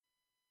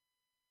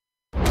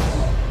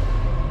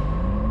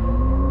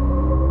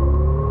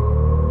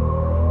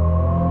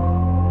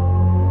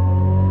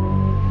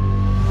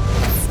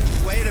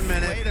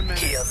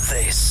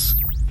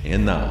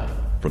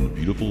from the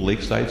beautiful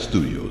lakeside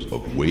studios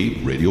of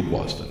Wave Radio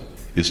Boston,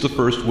 it's The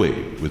First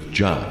Wave with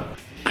John.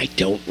 I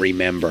don't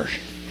remember.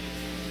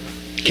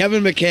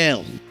 Kevin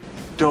McHale.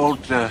 Don't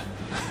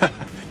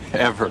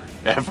ever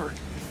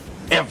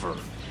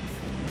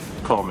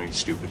call me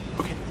stupid,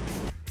 okay?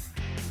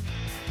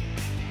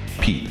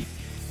 Pete.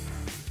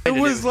 It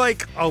was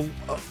like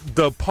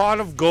the pot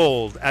of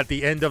gold at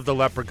the end of the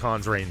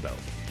Leprechaun's rainbow.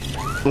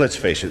 Let's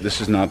face it, this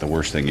is not the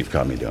worst thing you've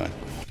caught me doing.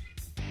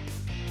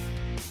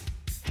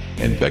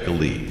 And Becca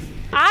Lee.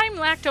 I'm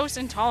lactose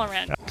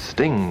intolerant.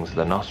 Stings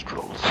the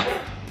nostrils.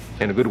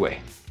 In a good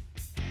way.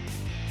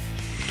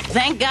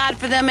 Thank God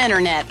for them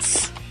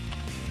internets.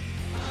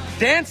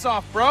 Dance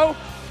off, bro.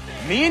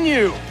 Me and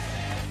you.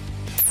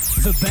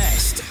 The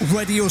best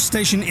radio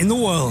station in the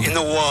world.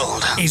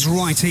 Is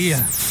right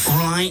here,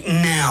 right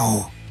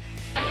now.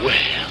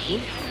 Well,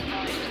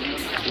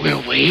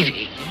 we're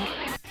waiting.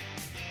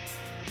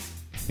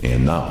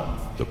 And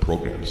now, the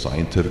program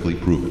scientifically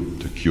proven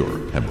to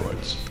cure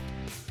hemorrhoids.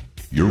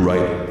 You're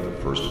writing The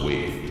First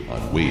Wave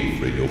on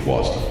Wave Radio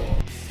Boston.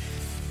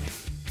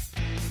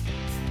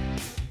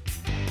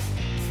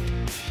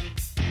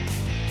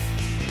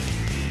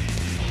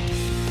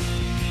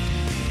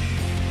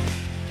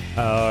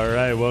 All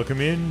right,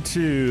 welcome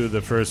into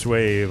The First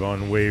Wave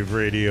on Wave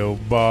Radio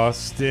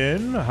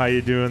Boston. How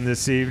you doing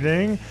this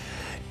evening?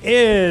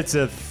 It's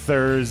a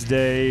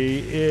Thursday.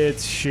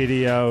 It's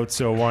shitty out,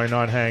 so why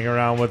not hang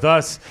around with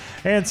us?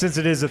 And since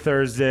it is a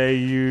Thursday,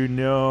 you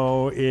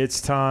know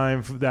it's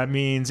time. That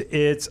means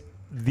it's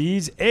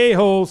these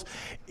a-holes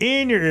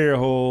in your ear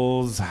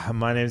holes.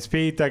 My name's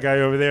Pete. That guy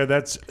over there,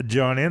 that's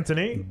John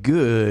Anthony.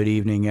 Good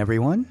evening,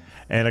 everyone.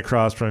 And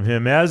across from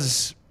him,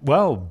 as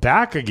well,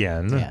 back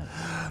again,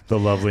 the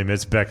lovely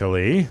Miss Becca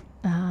Lee.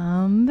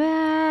 I'm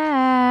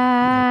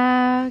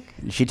back.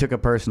 She took a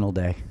personal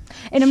day.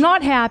 And I'm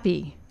not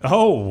happy.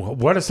 Oh,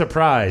 what a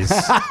surprise.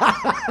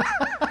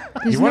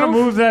 You want to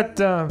move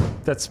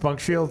that spunk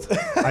shield?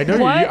 I know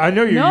What? I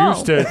know you're No.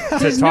 used to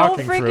There's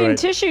talking no through freaking it.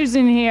 tissues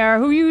in here.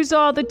 Who used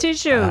all the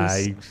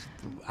tissues?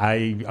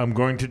 I'm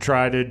going to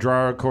try to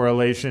draw a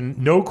correlation,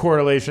 no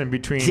correlation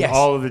between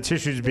all of the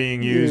tissues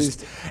being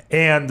used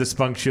and the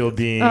spunk shield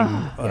being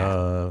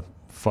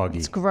foggy.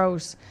 It's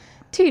gross.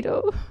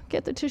 Tito,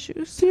 get the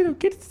tissues. Tito,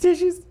 get the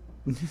tissues.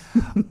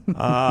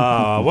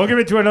 Welcome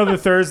into another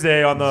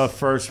Thursday on The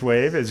First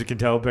Wave. As you can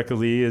tell, Becca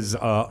Lee is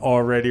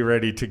already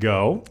ready to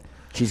go.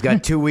 She's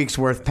got 2 weeks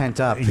worth pent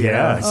up.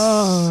 Yes.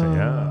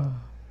 Yeah.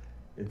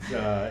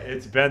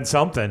 It's been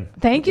something.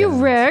 Thank you,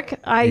 Rick.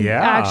 I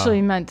Yeah.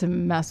 actually meant to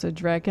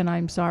message Rick, and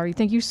I'm sorry.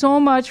 Thank you so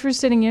much for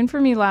sitting in for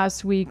me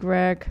last week,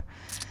 Rick.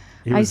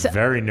 He was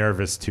very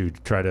nervous to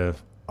try to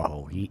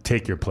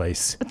take your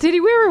place. Did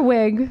he wear a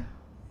wig?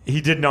 He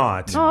did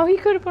not. Oh, he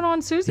could have put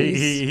on Susie's.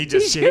 He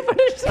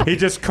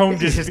just combed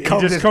his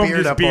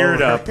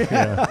beard up.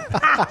 Yeah.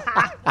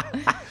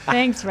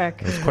 Thanks,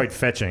 Rick. It was quite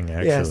fetching,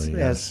 actually.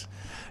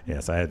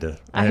 Yes, I had to.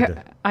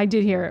 I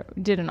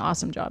did an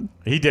awesome job.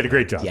 He did a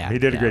great job. Yeah, he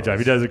did a great job.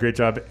 He does a great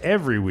job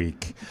every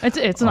week.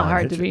 It's not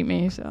hard to beat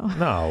me. So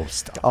no,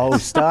 stop. Oh,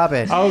 stop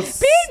it. Oh,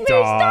 beat me!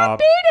 Stop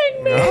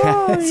beating me!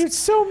 Oh, you're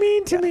so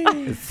mean to me.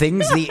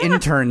 Things the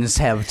interns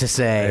have to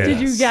say.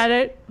 Did you get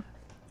it?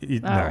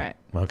 No. All right.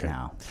 Okay.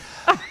 No.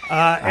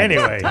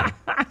 Anyway,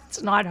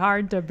 It's not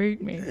hard to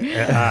beat me.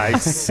 I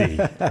see.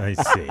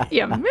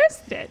 You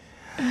missed it.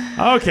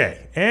 Okay,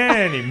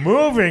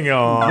 moving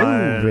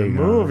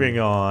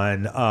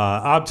on.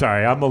 I'm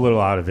sorry, I'm a little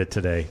out of it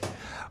today.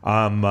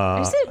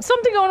 Is it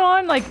something going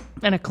on, like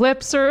an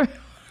eclipse or?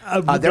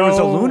 There was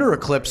a lunar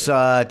eclipse 2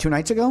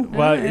 nights ago.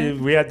 Well,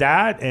 we had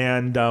that,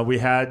 and we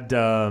had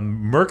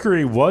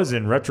Mercury was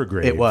in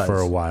retrograde for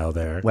a while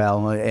there.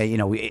 Well,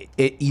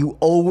 you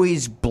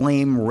always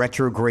blame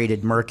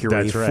retrograded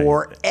Mercury That's right.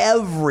 for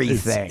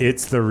everything.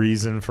 It's the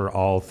reason for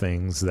all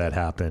things that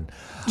happen.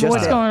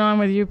 What's going on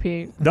with you,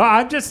 Pete? No,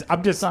 I'm just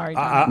Sorry.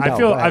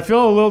 I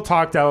feel a little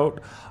talked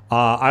out.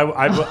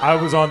 I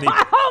was on the.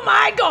 Oh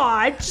my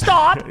God!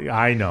 Stop!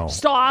 I know.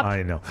 Stop.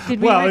 I know.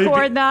 Did we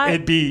record that?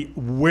 It'd be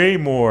way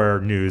more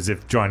news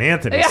if John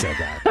Anthony said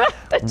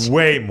that.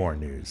 Way more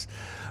news.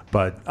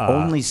 But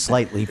only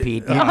slightly,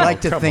 Pete. You'd like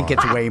to think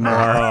it's way more.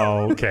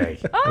 Oh, okay.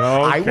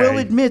 I will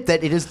admit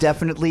that it is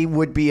definitely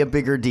would be a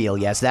bigger deal.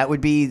 Yes, that would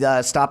be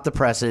the Stop the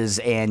Presses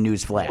and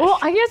Newsflash. Well,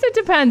 I guess it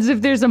depends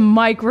if there's a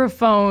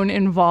microphone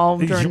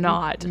involved or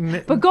not.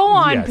 But go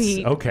on, yes,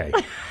 Pete. Okay.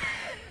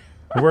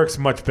 It works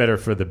much better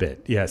for the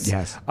bit. Yes.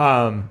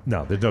 No,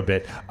 there's no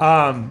bit.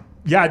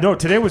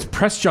 Today was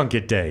press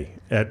junket day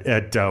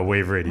at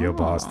Wave Radio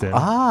Boston.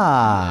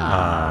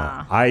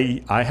 I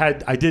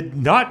did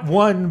not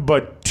one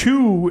but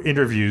 2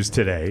 interviews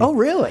today. Oh,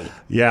 really?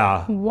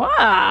 Yeah.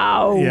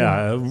 Wow.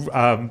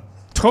 Yeah.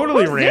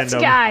 Totally Who's random. this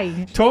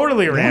guy?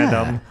 Totally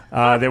random.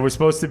 They were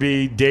supposed to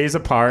be days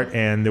apart,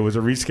 and there was a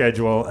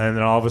reschedule, and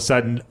then all of a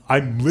sudden,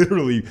 I'm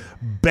literally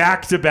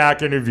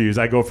back-to-back interviews.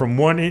 I go from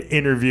one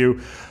interview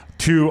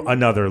to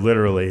another,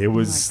 literally. It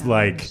was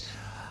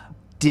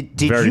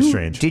Very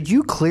strange. Did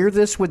you clear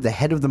this with the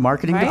head of the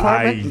marketing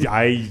department?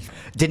 I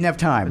didn't have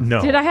time.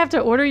 No. Did I have to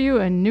order you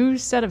a new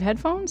set of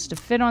headphones to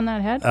fit on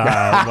that head?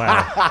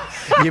 Well,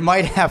 You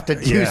might have to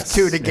use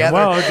two together.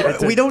 Well,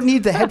 we don't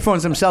need the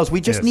headphones themselves.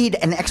 We just need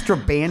an extra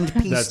band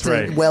piece That's to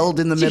right.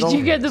 weld in the middle. Did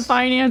you get the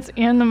finance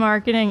and the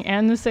marketing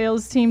and the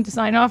sales team to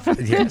sign off on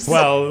this?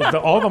 well,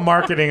 all the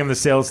marketing and the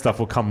sales stuff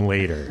will come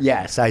later.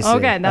 Yes, I see.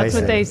 Okay, that's I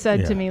what see. they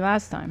said to Yeah. me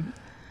last time.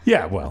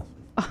 Yeah, well,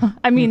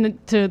 I mean,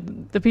 to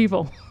the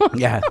people.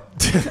 Yeah.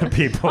 to the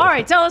people. All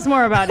right, tell us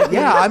more about it.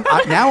 Yeah,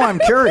 now I'm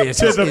curious.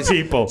 To the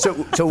people. So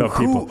The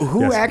who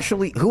people, yes.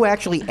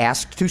 actually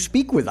asked to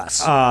speak with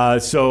us?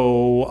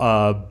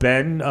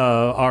 Ben,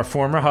 our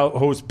former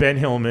host Ben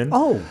Hillman,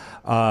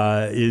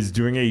 is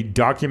doing a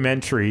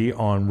documentary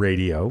on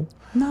radio.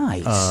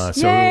 Nice.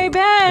 Yay,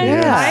 Ben!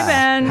 Yeah. Hi,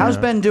 Ben. How's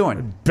Ben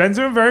doing? Ben's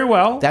doing very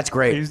well. That's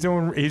great. He's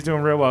doing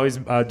real well. He's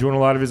doing a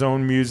lot of his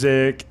own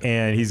music,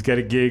 and he's got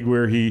a gig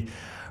where he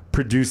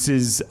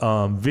produces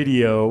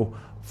video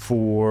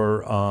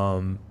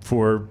for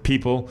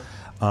people.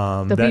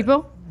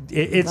 People?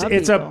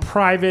 It's a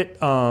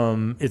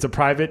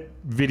private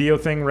video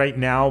thing right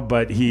now,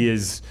 but he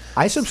is.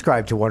 I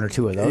subscribe to one or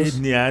two of those.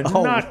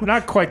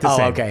 Not quite the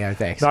same. Okay,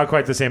 thanks. Not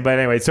quite the same, but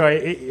anyway. So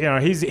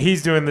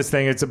he's doing this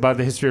thing. It's about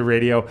the history of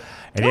radio,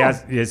 and he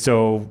asked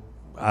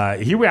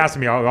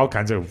me all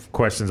kinds of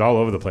questions all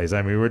over the place.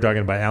 I mean, we were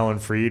talking about Alan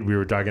Freed. We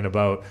were talking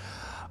about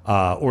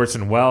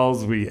Orson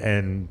Welles.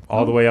 And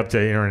all the way up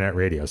to internet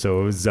radio.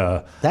 So it was.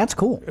 That's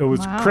cool. It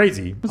was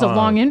crazy. It was a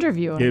long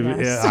interview,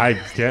 I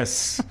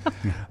guess.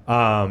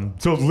 So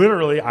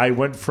literally, I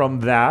went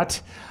from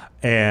that.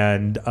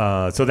 And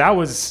so that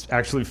was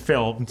actually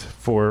filmed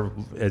for,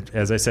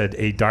 as I said,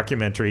 a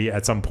documentary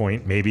at some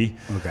point, maybe.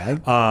 Okay.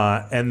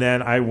 And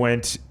then I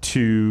went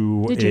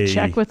to. Did you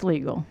check with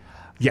legal?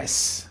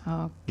 Yes.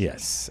 Oh.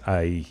 Yes.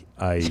 I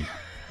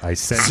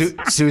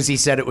sent. Susie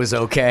said it was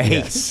okay.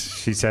 Yes.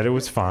 She said it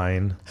was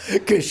fine.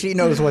 Because she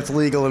knows what's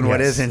legal and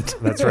what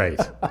isn't. That's right.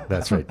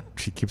 That's right.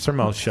 She keeps her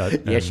mouth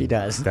shut. Yes, she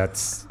does.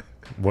 That's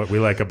what we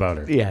like about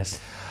her. Yes.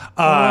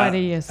 What are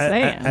you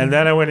saying? And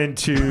then I went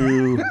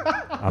into.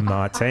 I'm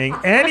not saying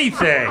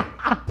anything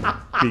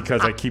because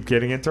I keep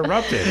getting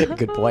interrupted.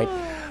 Good point.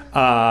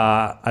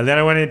 And then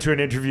I went into an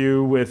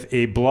interview with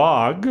a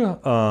blog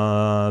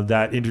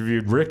that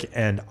interviewed Rick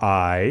and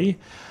I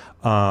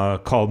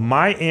called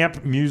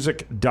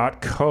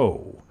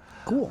myampmusic.co.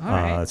 Cool.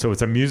 So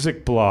it's a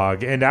music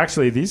blog. And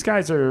actually, these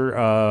guys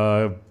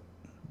are.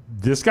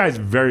 This guy's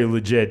very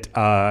legit.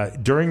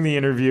 During the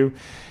interview,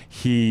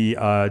 he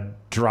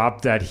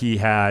dropped that he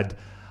had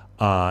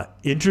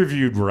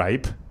interviewed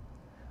Ripe.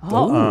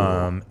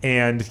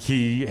 And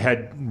he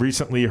had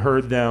recently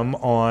heard them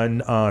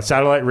on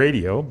satellite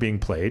radio being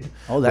played.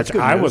 Oh, that's which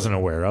good I news. wasn't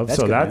aware of.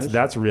 So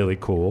that's really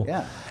cool.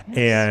 Yeah.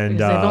 And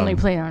Because they've only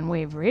played on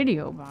Wave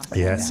Radio, Boston.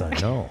 yes, I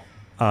know.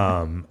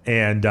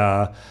 And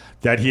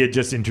that he had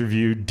just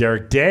interviewed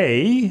Derek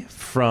Day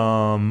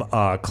from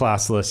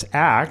Classless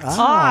Act.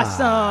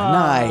 Awesome.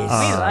 Nice. We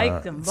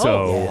like them both.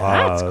 So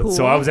That's cool.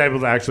 So I was able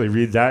to actually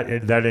read that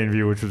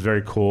interview, which was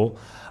very cool.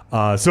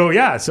 So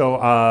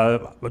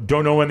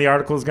don't know when the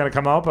article is going to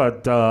come out,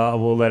 but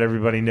we'll let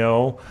everybody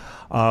know.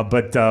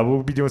 But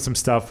we'll be doing some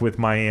stuff with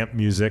My Amp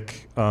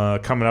Music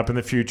coming up in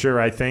the future,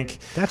 I think.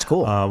 That's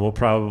cool. We'll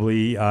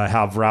probably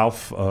have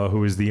Ralph,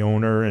 who is the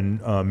owner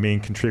and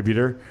main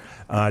contributor,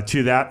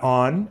 to that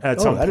on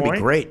at some point. That'd be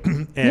great.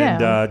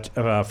 And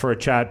for a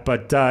chat.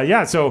 But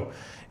so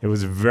it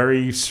was a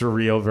very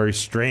surreal, very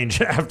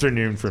strange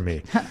afternoon for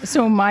me.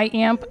 So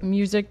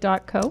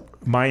myampmusic.co?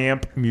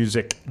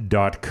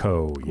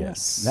 Myampmusic.co,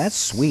 yes. That's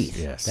sweet.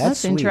 Yes. That's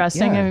sweet.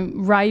 interesting. Yeah. I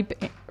mean,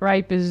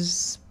 Ripe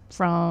is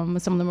from,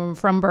 some of them are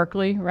from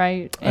Berkeley,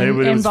 right? It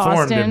was Boston.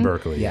 formed in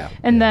Berkeley. Yeah.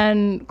 And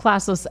then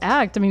Classless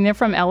Act, I mean, they're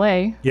from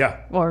LA. Yeah.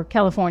 Or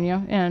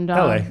California. And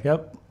LA,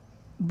 yep.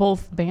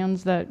 both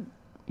bands that,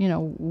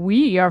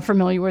 we are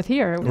familiar with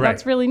here. Right.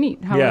 That's really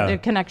neat, how Yeah. the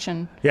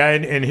connection. Yeah,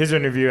 and his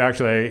interview,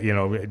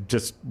 actually,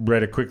 just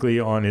read it quickly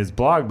on his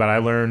blog, but I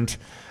learned,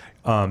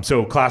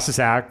 so Classless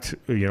Act,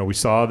 we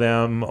saw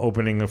them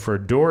opening for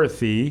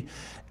Dorothy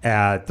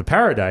at the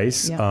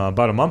Paradise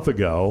about a month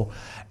ago,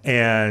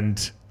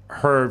 and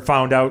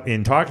found out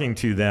in talking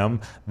to them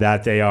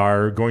that they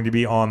are going to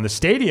be on the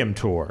stadium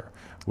tour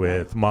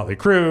with Motley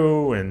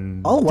Crue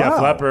and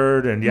Def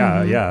Leppard, and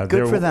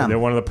Good for them. They're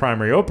one of the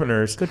primary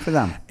openers. Good for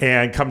them.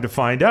 And come to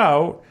find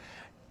out,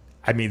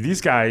 I mean,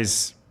 these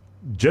guys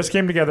just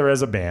came together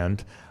as a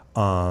band.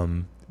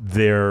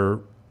 Their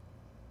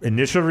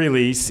initial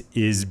release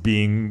is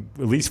being,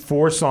 at least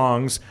 4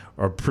 songs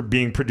are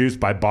being produced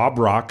by Bob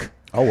Rock.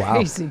 Oh, wow.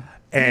 Crazy.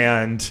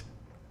 And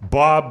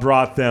Bob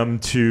brought them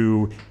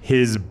to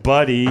his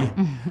buddy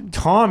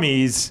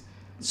Tommy's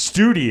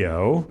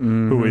studio,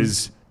 who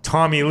is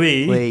Tommy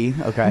Lee.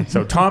 Okay.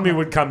 So Tommy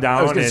would come down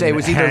I was going to say and it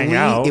was either hang Lee.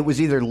 out. It was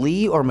either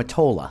Lee or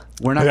Mottola.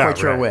 We're not quite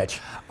sure right.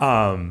 which.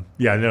 No,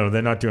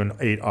 they're not doing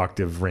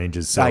 8-octave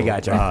ranges. So, I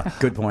gotcha.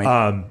 Good point.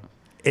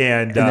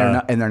 And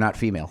they're not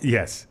female.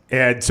 Yes.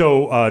 And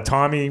so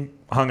Tommy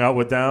hung out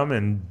with them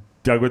and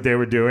dug what they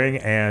were doing,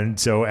 and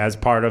so as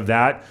part of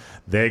that,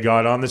 they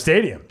got on the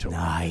stadium tour.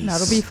 Nice.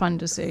 That'll be fun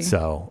to see.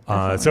 So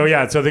they're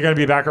going to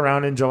be back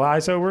around in July.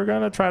 So we're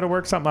going to try to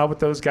work something out with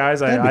those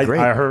guys. That'd be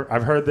great.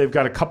 I've heard they've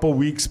got a couple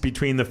weeks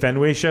between the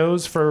Fenway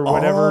shows for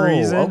whatever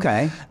reason.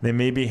 Okay. They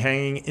may be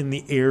hanging in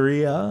the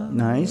area.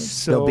 Nice.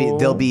 So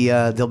They'll be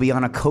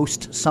on a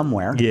coast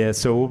somewhere. Yeah.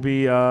 So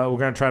we're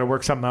going to try to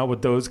work something out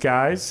with those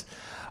guys.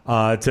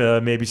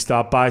 To maybe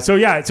stop by. So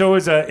it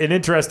was an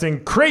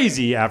interesting,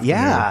 crazy afternoon.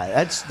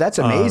 Yeah, that's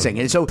amazing.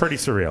 And so pretty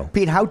surreal.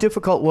 Pete, how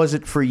difficult was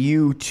it for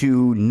you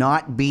to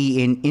not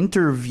be in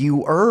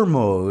interviewer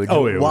mode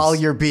while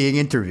you're being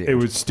interviewed? It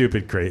was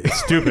stupid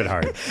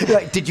hard.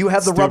 Like, did you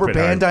have the rubber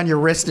band on your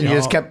wrist and you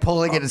just kept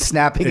pulling it and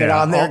snapping it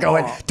on there,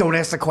 going, "Don't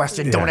ask the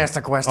question, don't ask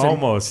the question"?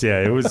 Almost, yeah.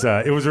 It was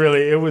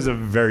a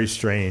very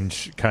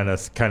strange kind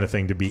of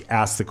thing to be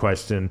asked the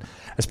question,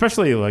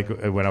 especially like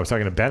when I was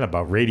talking to Ben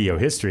about radio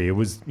history. It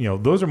was,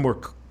 those are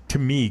more to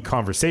me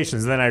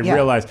conversations. And then I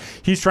realized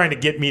he's trying to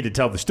get me to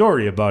tell the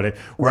story about it,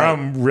 where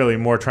I'm really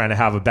more trying to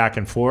have a back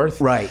and forth.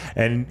 Right.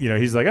 And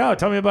he's like, "Oh,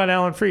 tell me about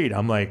Alan Freed."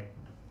 I'm like,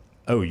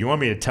 "Oh, you want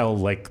me to tell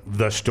like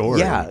the story?"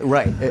 Yeah,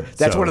 right.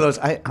 That's one of those.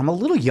 I'm a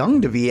little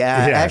young to be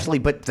actually,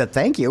 but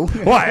thank you.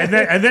 Well,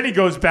 and then he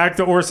goes back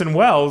to Orson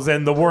Welles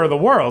and the War of the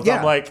Worlds. Yeah.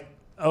 I'm like,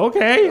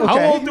 okay,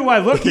 how old do I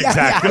look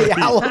exactly? Yeah.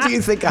 How old do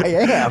you think I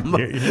am?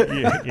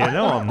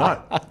 I'm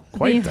not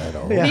quite that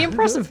old. The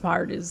impressive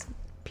part is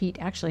Pete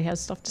actually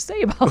has stuff to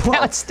say about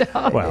that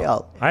stuff.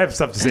 Well, I have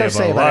stuff to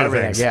say about a lot of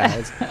things.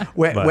 Yeah,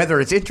 whether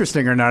it's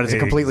interesting or not is a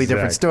completely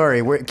different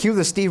story. Cue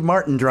the Steve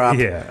Martin drop.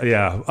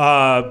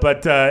 Yeah.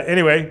 But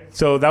anyway,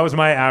 so that was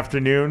my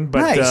afternoon. But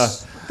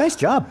nice. Nice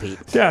job, Pete.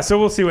 Yeah, so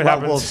we'll see what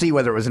happens. We'll see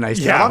whether it was a nice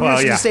job. I'm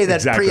just going to say that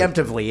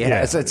preemptively.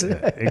 Yes,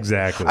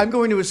 exactly. I'm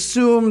going to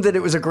assume that it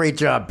was a great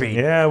job, Pete.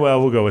 Yeah,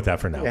 well, we'll go with that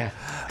for now. Yeah.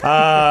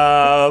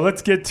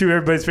 Let's get to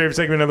everybody's favorite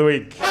segment of the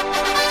week.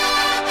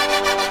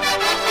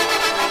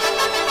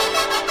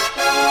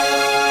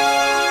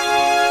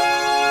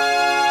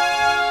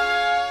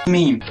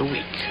 Meme of the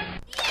week.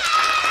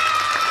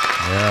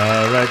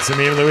 All right, so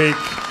meme of the week,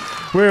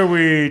 where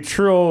we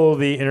troll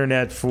the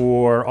internet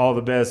for all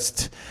the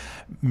best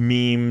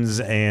memes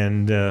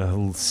and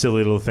silly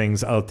little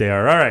things out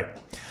there. All right,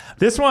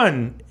 this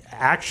one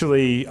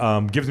actually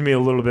gives me a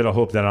little bit of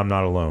hope that I'm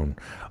not alone,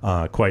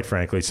 quite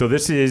frankly. So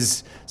this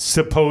is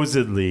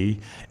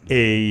supposedly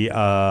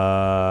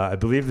I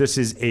believe this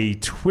is a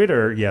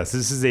Twitter. Yes,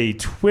 this is a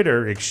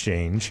Twitter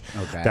exchange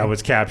that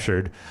was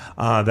captured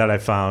that I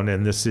found.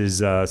 And this is,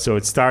 so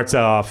it starts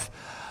off,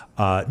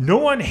 "No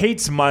one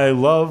hates my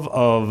love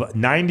of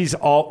 90s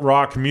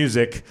alt-rock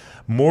music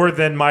more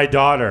than my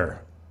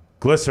daughter,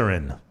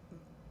 Glycerin."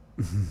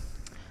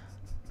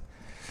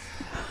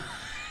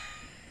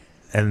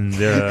 And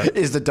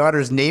is the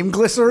daughter's name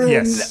Glycerin?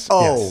 Yes.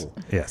 Oh.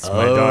 Yes.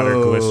 My daughter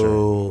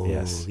Glycerin.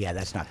 Yes. Yeah,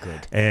 that's not good.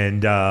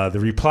 And the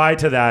reply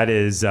to that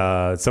is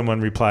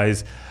someone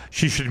replies,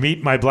 "She should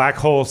meet my black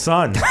hole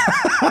son."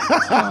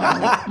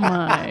 Oh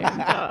my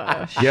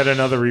gosh. Yet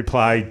another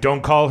reply,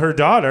 "Don't call her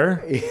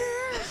daughter."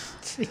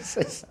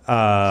 Jesus.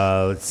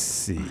 Let's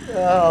see.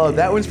 Oh,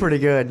 that one's pretty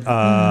good.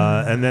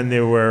 And then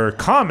there were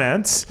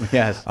comments.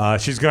 Yes.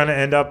 She's going to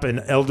end up an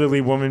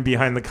elderly woman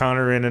behind the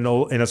counter in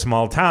a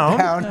small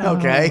town.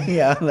 Okay.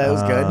 Yeah, that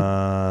was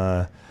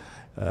good.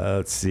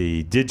 Let's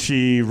see. "Did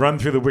she run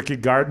through the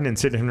wicked garden and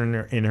sit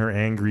in her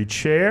angry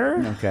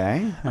chair?"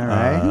 Okay. All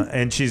right.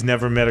 "And she's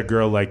never met a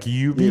girl like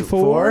you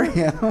before."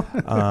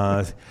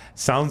 Yeah.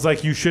 "Sounds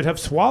like you should have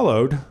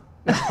swallowed."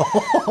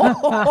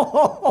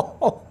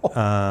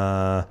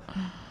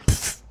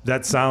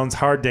 "That sounds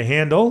hard to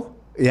handle."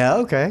 Yeah.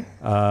 Okay.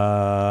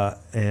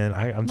 And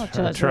I'm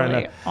trying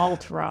really to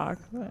alt rock.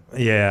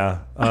 Yeah.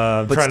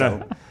 Trying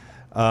to.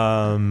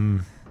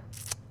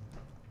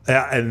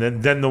 And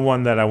then the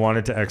one that I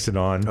wanted to exit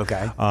on.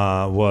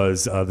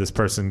 Was this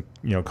person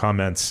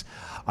comments,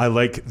 "I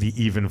like the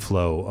even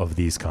flow of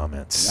these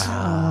comments." So,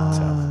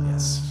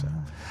 yes. So.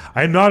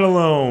 I am not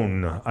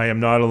alone. I am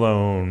not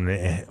alone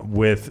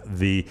with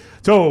the...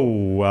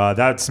 So,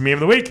 that's Meme of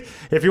the Week.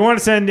 If you want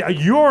to send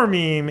your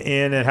meme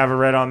in and have it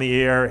read on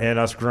the air and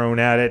us groan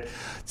at it,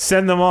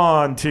 send them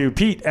on to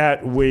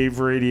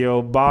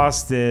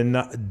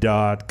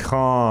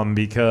Pete@waveradioboston.com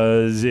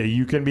because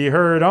you can be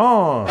heard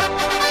on...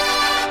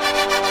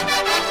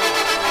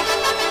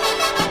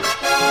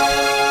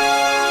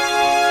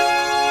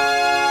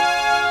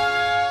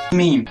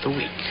 Meme of the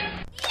week.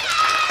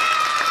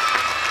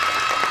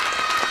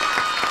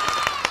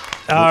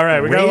 All right,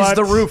 we got Raise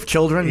the roof,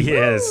 children.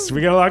 Yes,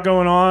 we got a lot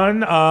going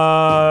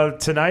on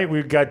tonight.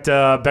 We've got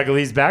Becca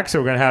Lee's back, so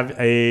we're gonna have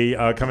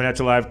a coming at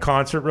you live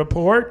concert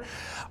report.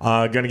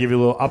 Going to give you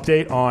a little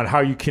update on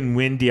how you can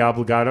win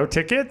Diablo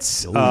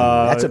tickets. Ooh,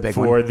 that's a big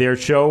for one. their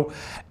show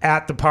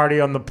at the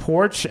Party on the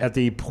Porch at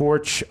the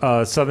Porch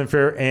Southern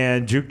Fair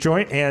and Juke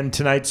Joint. And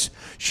tonight's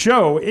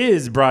show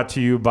is brought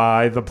to you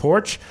by the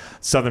Porch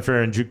Southern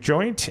Fair and Juke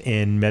Joint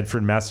in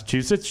Medford,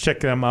 Massachusetts. Check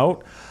them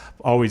out.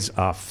 Always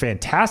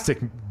fantastic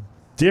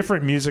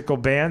different musical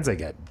bands. They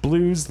got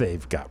blues,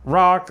 they've got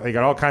rock, they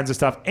got all kinds of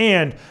stuff,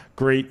 and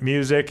great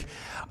music.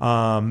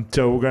 So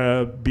we're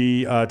going to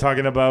be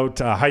talking about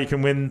how you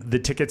can win the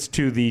tickets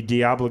to the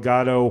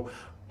Diablo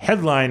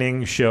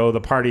headlining show, The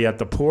Party at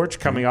the Porch,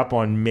 coming up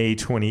on May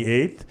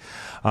 28th.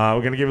 We're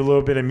going to give a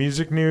little bit of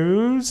music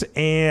news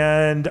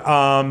and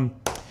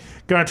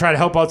going to try to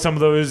help out some of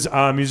those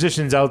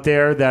musicians out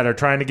there that are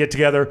trying to get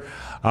together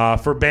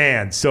for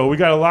bands. So we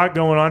got a lot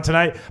going on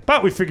tonight,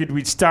 but we figured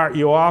we'd start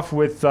you off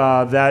with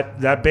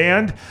that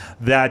band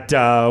that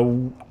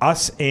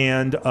us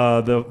and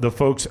the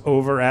folks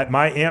over at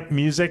My Amp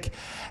Music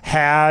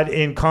had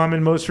in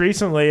common most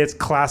recently. It's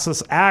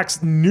Classless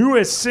Act's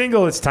newest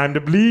single, It's Time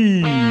to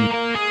Bleed.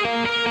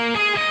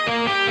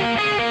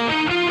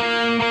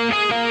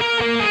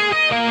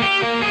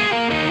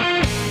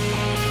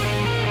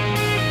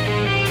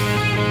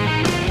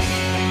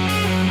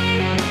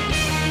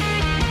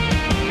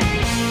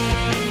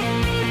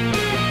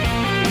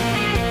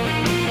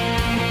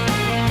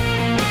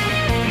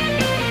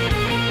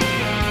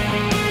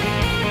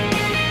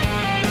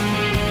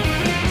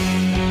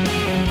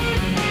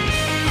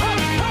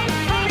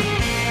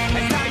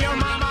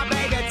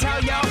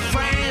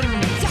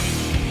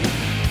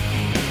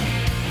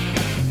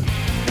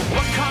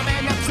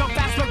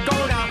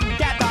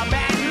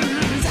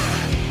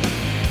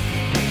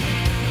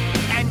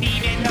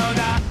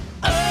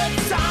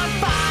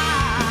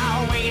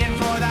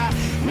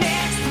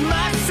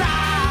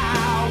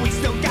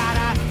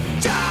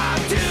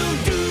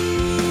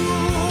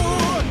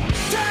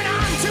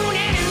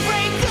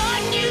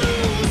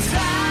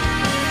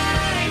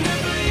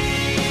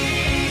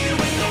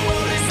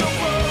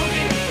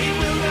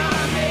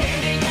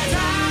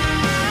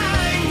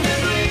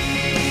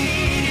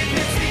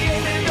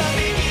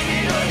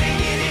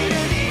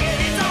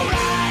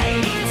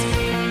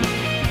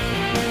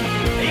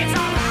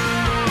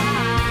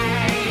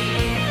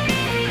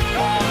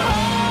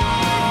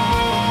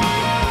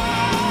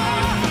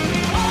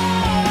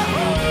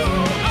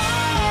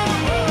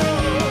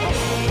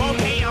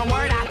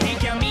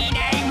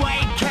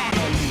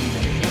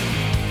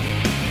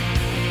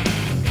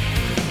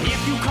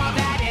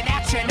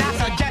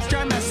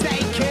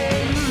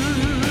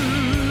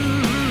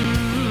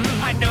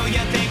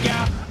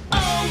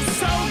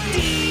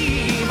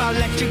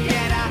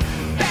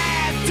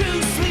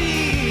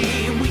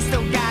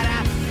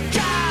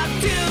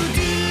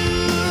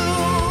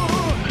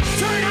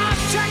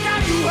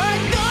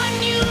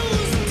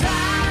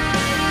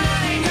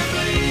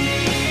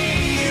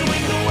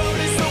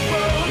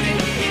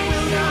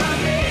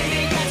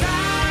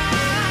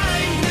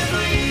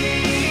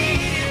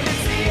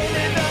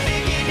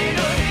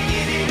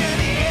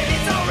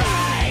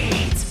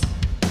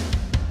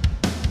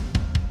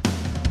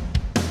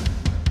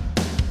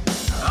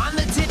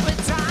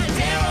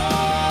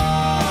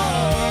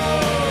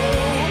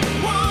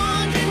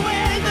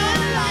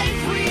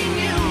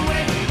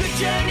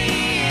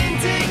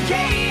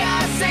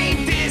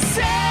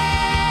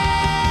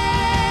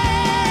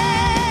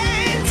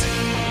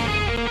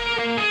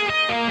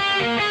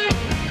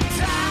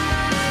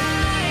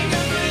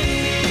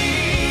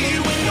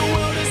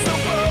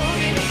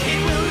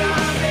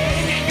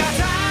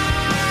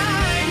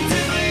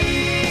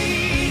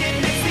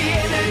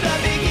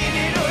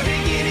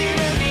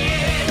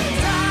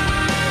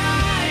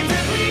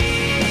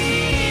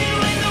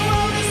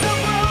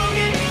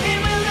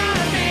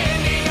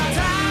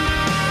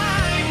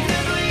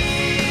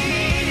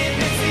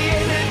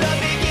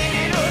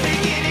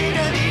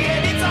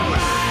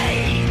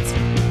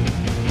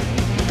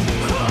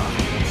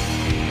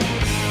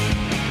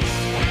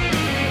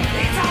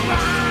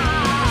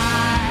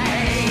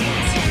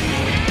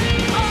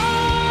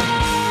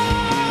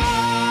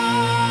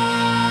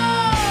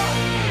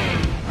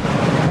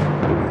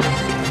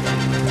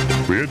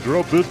 We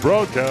interrupt this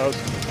broadcast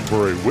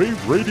for a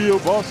Wave Radio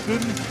Boston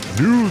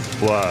news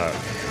flash.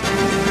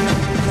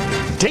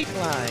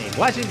 Dateline,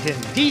 Washington,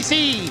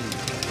 D.C.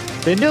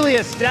 The newly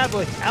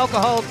established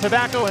Alcohol,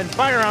 Tobacco, and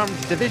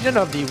Firearms Division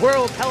of the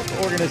World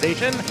Health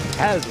Organization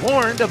has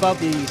warned about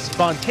the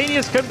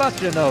spontaneous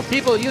combustion of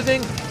people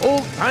using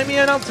old-timey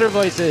announcer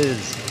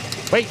voices.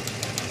 Wait,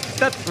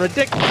 that's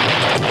ridiculous.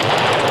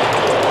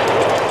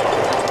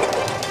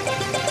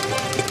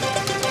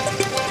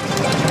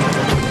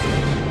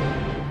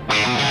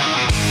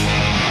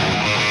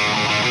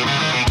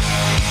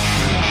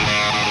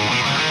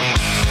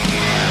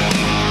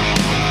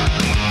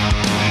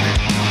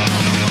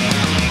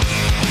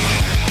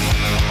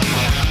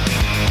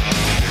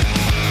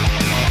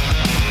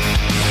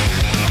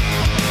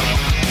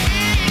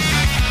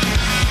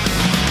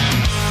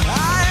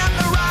 I am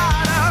the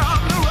rider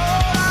on the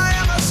road, I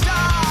am a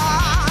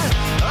star,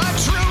 a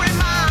true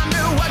reminder.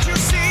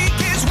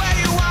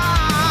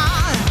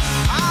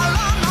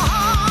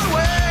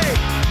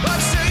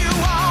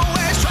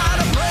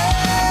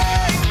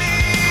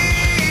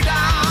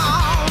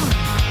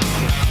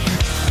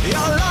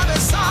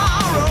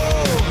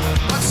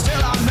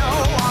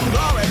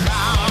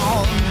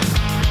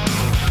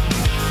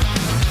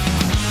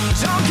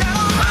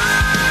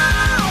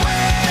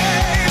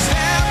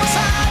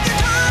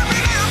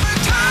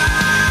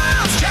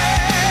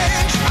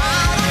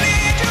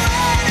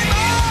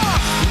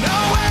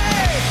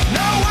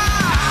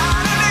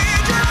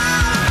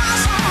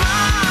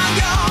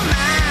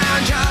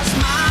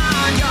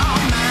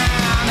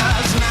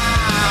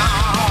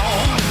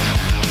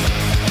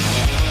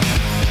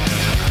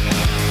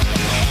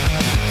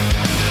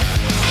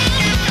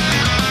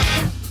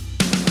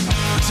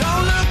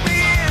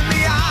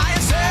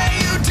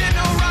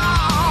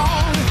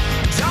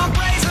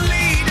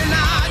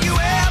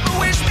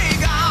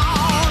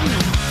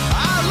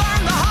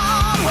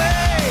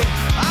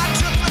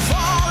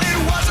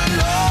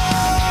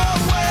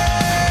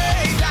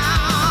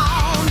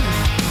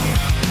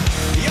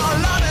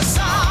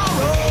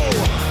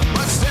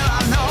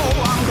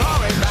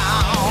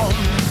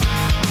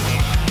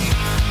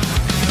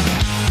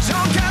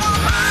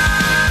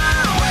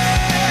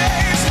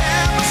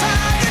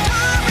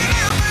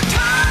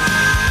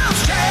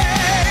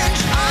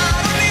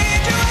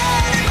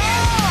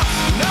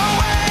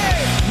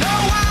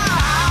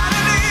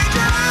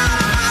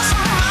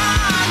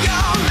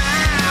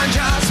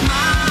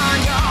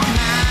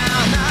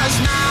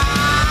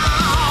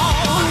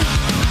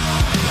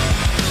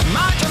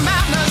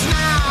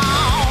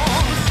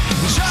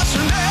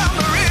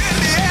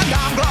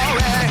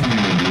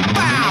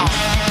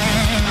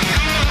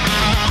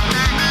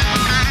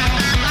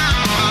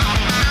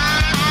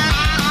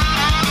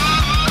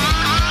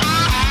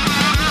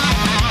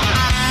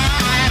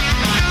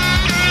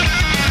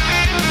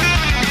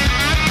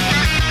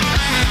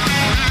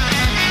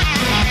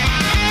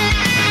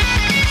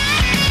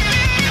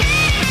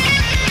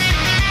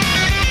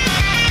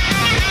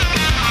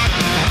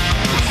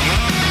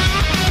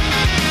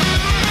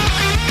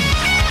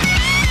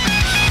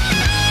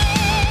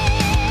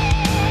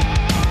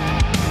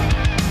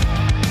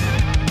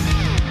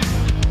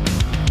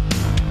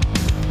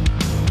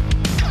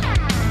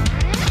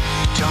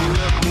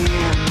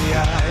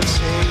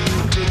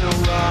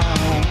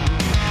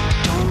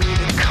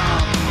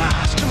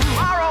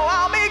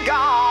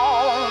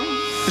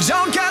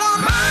 Don't get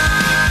on my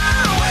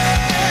way.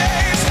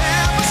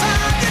 Step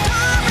aside, you're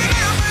timing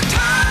every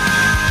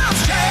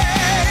time's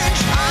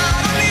change. I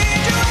don't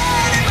need you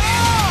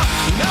anymore.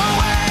 No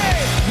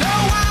way, no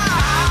why.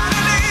 I don't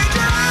need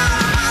you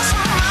anymore. So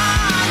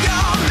mind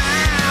your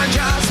man,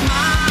 just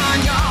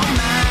mind your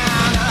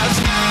manners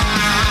now.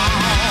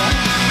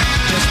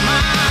 Just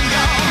mind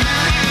your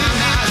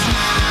manners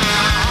now.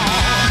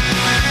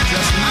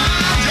 Just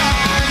mind your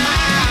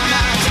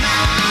manners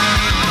now.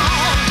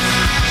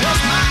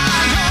 Just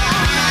mind your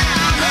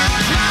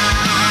manners now.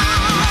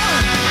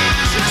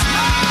 Just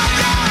mind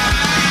your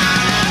manners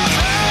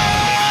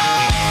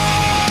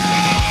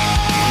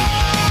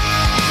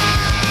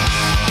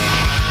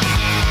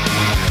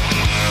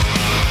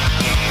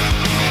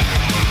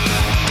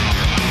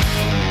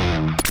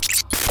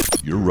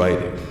You're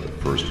riding the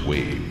first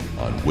wave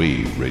on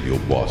Wave Radio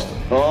Boston.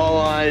 All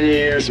I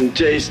hear is some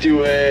tasty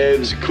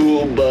waves,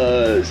 cool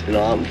buzz, and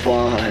I'm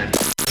fine.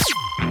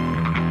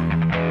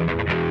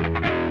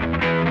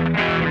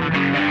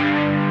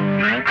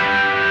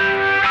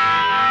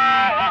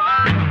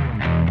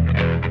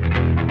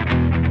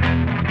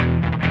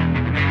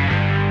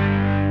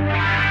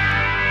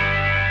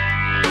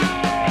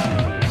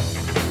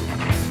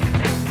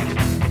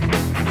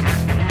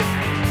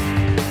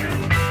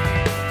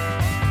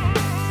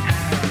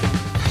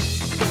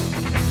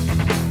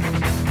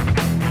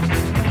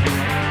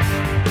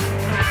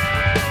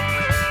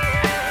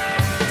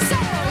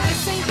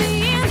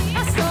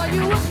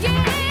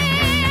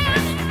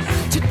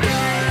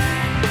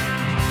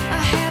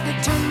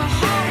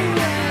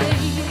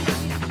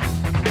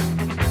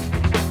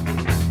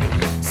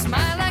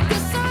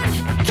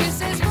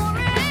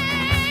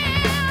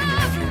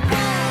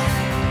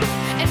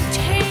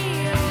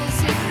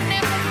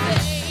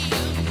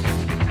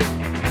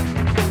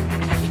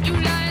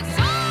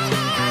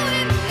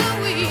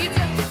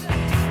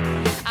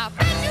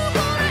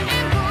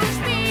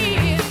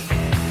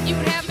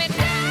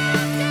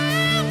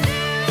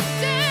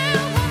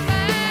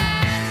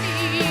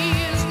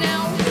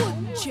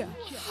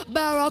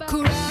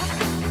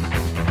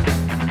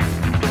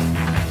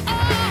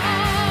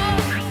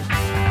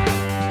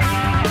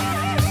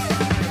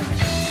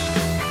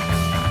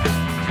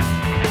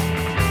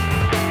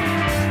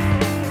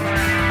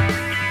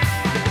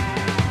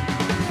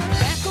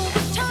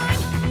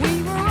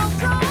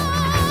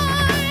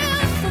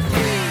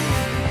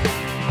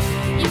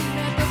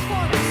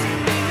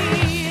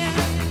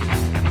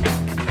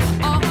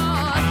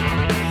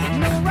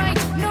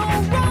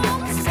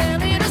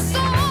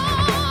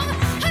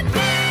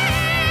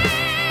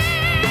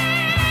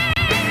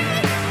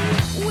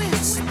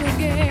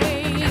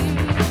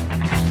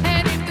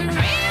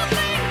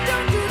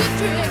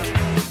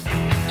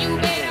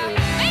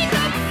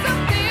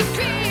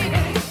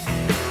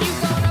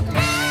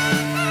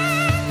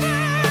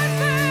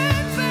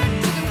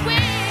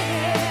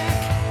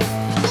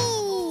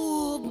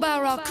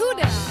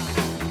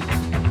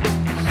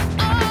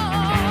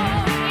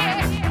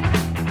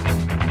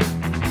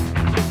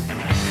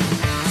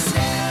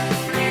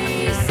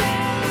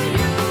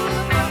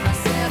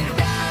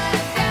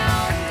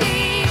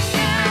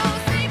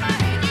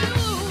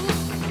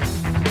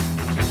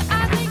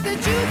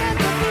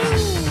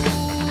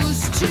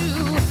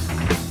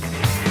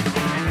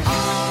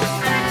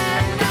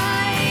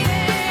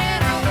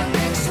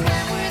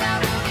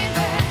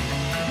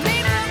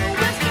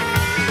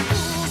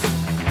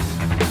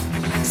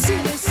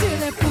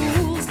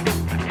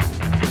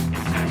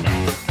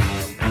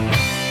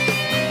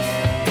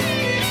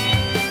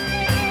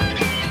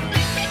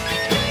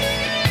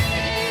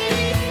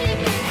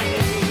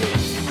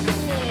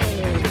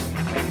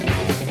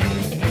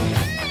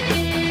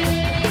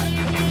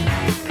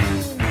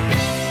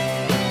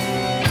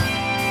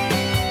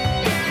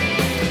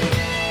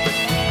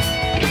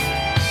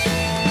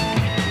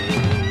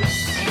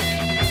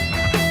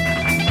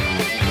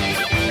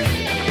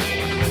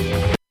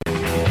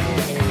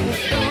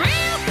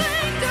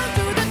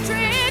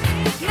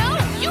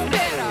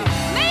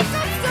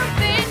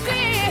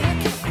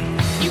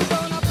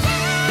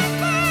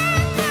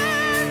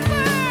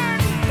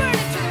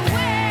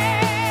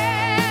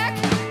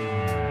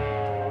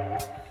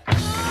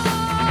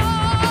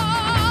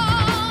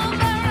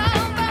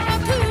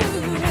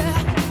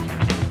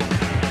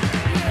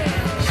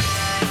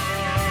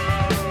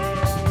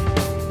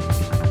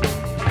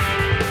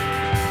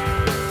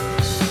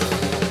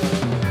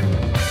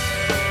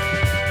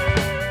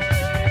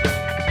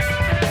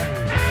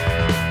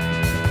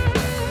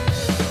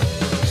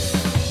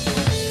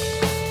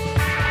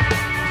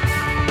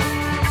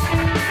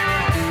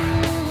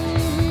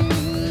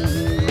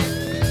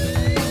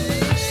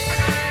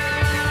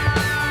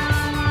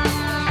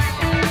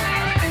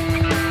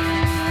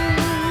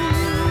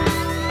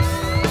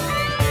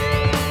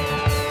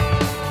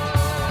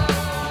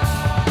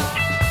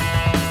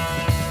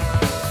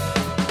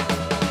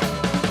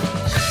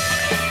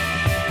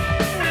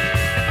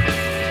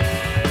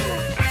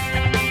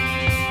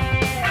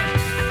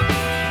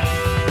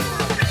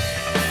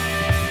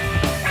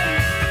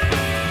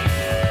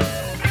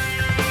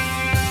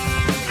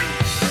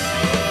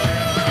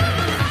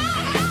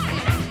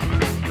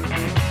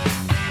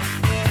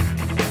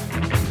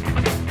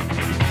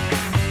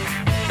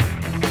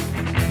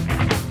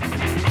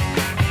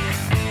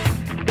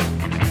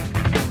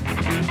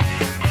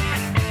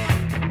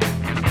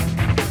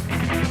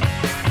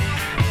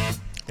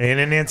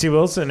 Anna Nancy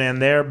Wilson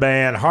and their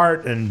band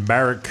Heart and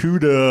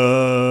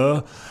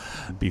Barracuda.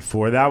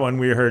 Before that one,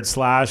 we heard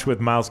Slash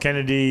with Miles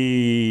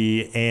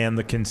Kennedy and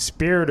the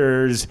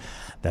Conspirators.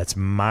 That's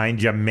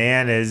Mind Your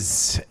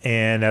Manners.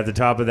 And at the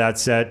top of that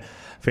set,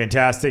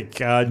 fantastic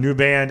new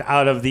band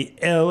out of the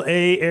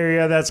L.A.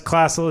 area. That's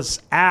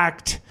Classless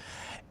Act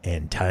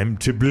and Time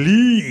to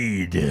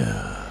Bleed.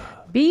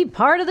 Be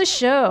part of the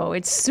show.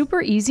 It's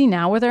super easy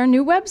now with our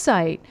new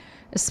website.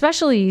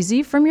 Especially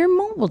easy from your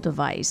mobile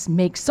device.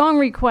 Make song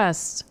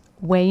requests.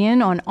 Weigh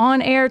in on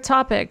on-air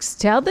topics.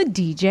 Tell the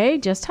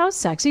DJ just how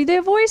sexy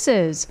their voice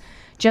is.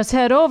 Just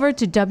head over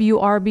to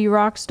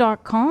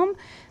wrbrocks.com,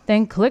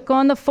 then click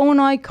on the phone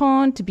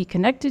icon to be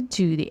connected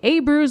to the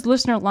A-Brews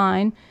listener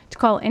line to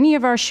call any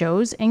of our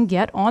shows and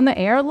get on the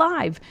air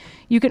live.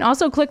 You can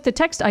also click the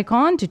text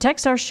icon to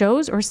text our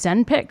shows or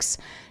send pics.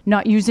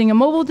 Not using a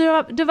mobile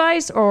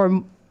device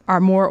or are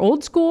more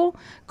old school?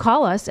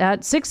 Call us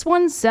at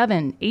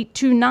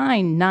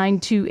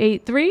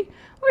 617-829-9283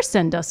 or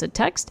send us a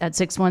text at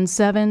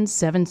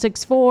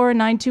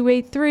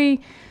 617-764-9283.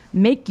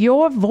 Make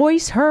your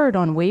voice heard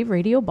on Wave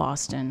Radio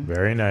Boston.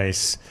 Very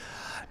nice.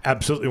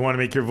 Absolutely want to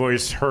make your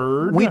voice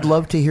heard. We'd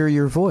love to hear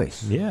your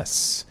voice.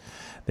 Yes.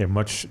 They're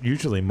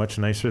usually much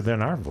nicer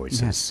than our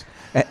voices.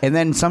 Yes. And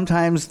then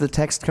sometimes the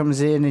text comes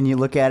in and you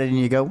look at it and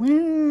you go,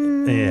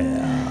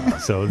 yeah.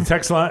 So the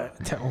text line,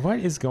 what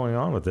is going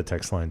on with the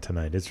text line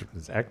tonight? It's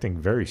acting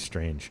very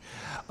strange.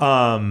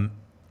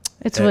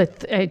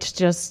 It's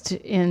just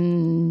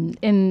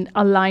in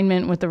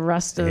alignment with the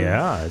rest of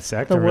it's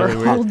acting the really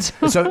world.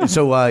 weird.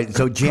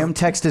 So Jam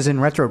Text is in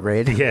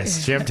retrograde.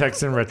 Yes, Jam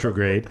Text in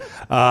retrograde.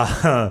 We do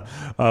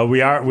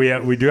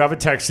have a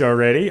text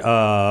already.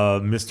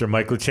 Mr.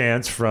 Michael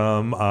Chance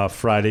from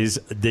Friday's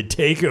The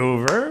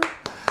Takeover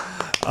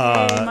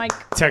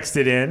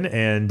texted in,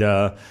 and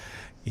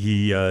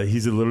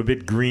he's a little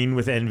bit green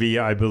with envy,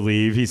 I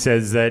believe. He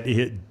says that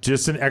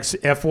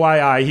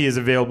FYI, he is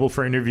available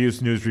for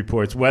interviews, news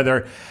reports,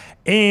 weather,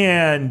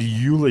 and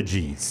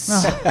eulogies.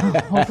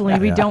 Hopefully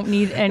we don't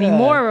need any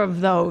more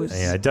of those.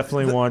 Yeah, I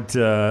definitely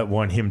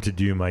want him to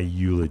do my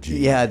eulogy.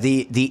 Yeah,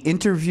 the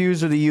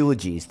interviews or the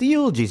eulogies. The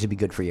eulogies would be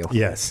good for you.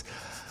 Yes.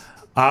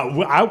 I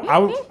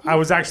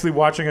was actually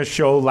watching a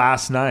show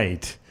last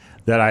night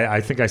that I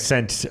think I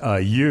sent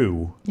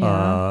you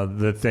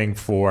the thing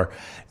for.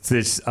 It's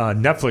this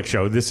Netflix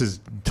show. This is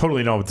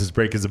totally not what this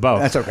break is about.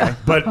 That's okay.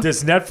 But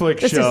this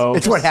Netflix show.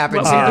 It's what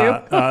happens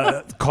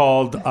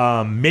called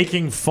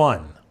Making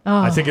Fun.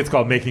 I think it's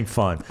called Making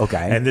Fun.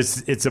 Okay. And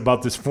it's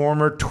about this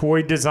former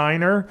toy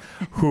designer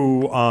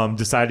who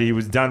decided he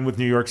was done with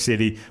New York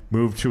City,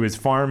 moved to his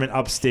farm in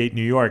upstate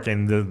New York.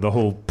 And the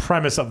whole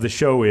premise of the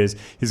show is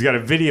he's got a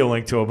video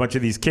link to a bunch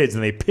of these kids,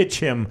 and they pitch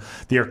him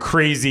their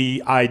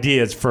crazy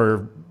ideas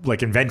for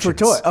like inventions. For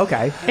toy.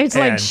 Okay. It's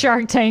like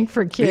Shark Tank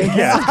for kids.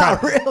 Yeah.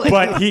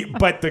 Really?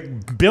 But the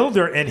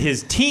builder and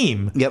his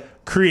team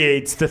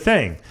creates the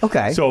thing.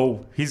 Okay.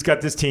 So he's got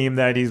this team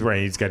that he's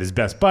running. He's got his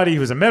best buddy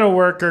who's a metal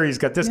worker. He's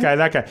got this guy,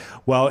 that guy.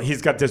 Well,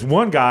 he's got this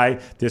one guy,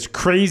 this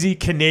crazy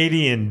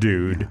Canadian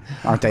dude.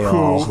 Aren't they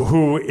all?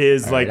 Who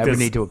is All like right, I this, would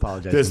need to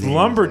apologize this to the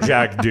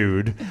lumberjack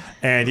dude.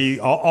 And he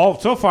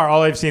so far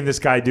all I've seen this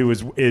guy do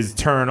is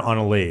turn on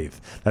a lathe.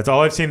 That's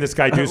all I've seen this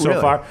guy do so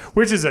Really? far,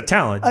 which is a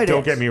talent. It Don't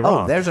is. get me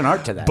wrong. Oh, there's an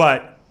art to that.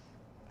 But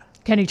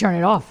Can he turn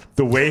it off?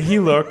 the way he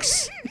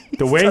looks,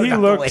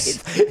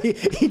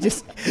 he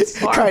just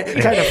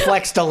kind of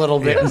flexed a little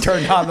bit and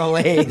turned on the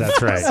lathe.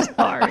 That's right.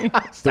 Sorry.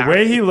 The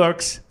way he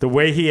looks, the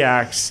way he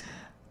acts,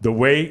 the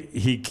way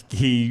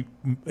he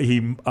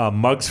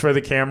mugs for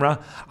the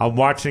camera. I'm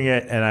watching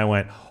it and I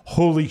went,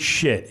 "Holy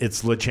shit!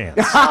 It's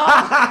LeChance."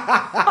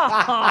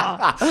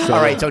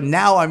 All right, so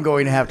now I'm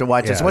going to have to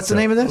watch this. What's the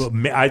name of this?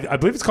 I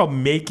believe it's called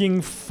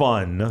Making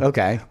Fun.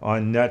 Okay.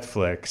 On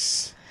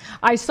Netflix.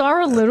 I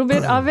saw a little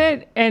bit of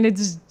it, and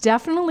it's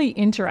definitely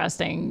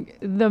interesting.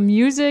 The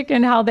music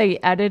and how they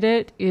edit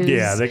it is...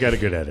 Yeah, they got a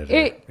good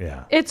editor.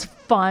 It's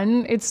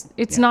fun.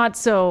 It's not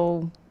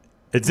so...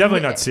 It's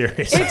definitely not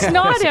serious. It's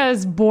not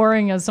as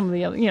boring as some of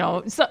the other,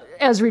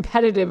 as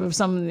repetitive as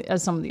some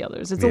of the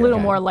others. It's a little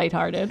more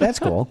lighthearted. That's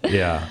cool.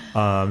 Yeah.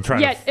 I'm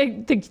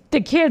trying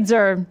the kids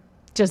are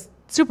just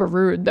super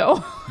rude,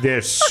 though.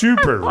 They're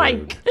super rude.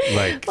 like,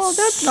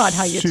 that's not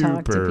how you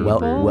talk to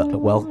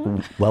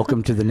people.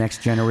 Welcome to the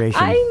next generation.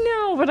 I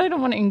know, but I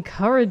don't want to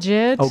encourage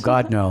it. Oh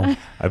God, no.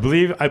 I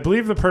believe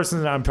the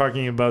person that I'm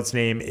talking about's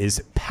name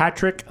is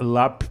Patrick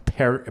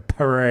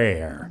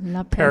LaPerriere.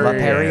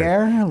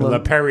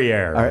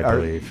 LaPerriere, I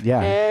believe.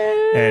 Yeah.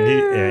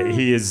 And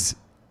he is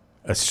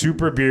a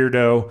super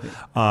beardo,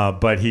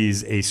 but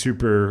he's a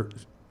super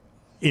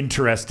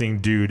interesting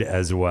dude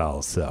as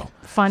well. So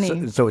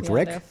funny. So it's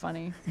Rick. They're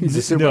funny. He's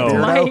a super No.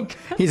 beardo. Mike.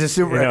 He's a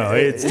super. No,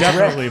 it's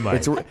definitely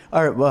Mike. All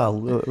right.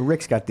 Well,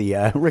 Rick's got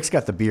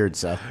the beard.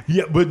 So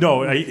Yeah, but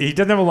no, he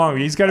doesn't have a long.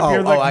 He's got a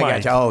beard like I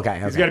Mike. got you. Oh, okay.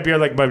 He's got a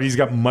beard like Mike, but he's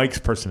got Mike's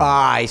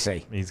personality. I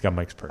see. He's got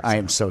Mike's personality. I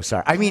am so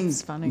sorry. I mean,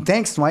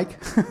 thanks,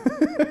 Mike.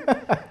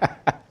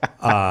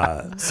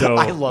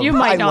 So You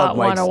might not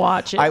want to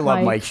watch it. I love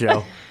Mike. Mike's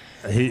show.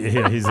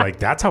 He's like,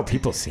 that's how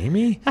people see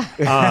me.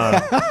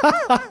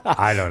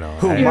 I don't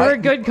know. You're a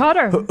good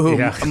cutter.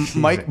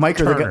 Mike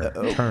or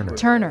the guy?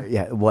 Turner.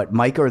 Yeah, what?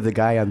 Mike or the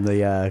guy on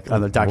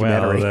the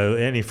documentary? Well,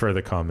 any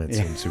further comments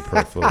seem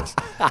superfluous.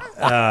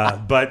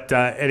 But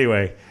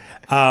anyway,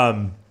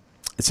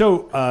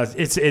 so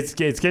it's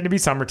getting to be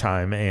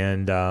summertime,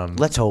 and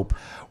let's hope.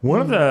 One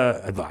of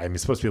the,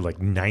 it's supposed to be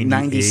like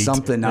 90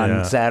 something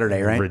on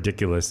Saturday, right?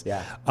 Ridiculous.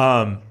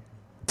 Yeah.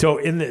 So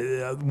in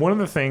one of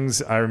the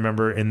things I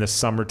remember in the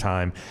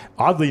summertime,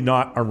 oddly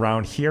not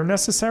around here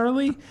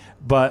necessarily,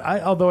 but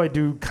although I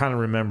do kind of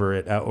remember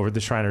it over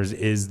the Shriners,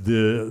 is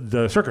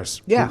the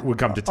circus would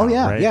come to town. Oh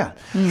yeah, right? yeah.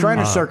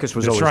 Shriners Circus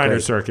was the always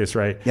Shriners great. Circus,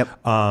 right? Yep.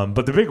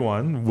 But the big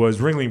one was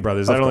Ringling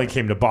Brothers. That only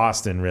came to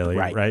Boston, really,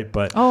 right?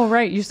 But Oh,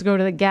 right. You used to go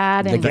to the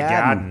Gaddon. the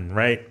Gaddon,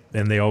 right?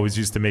 And they always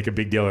used to make a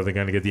big deal. Are they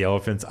going to get the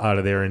Elephants out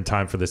of there in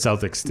time for the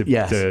Celtics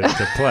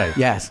to play?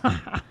 Yes.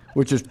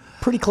 Which is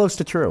pretty close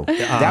to true.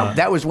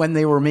 That was when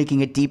they were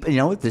making it deep.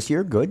 This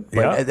year, good.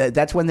 But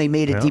that's when they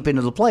made it deep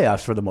into the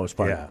playoffs for the most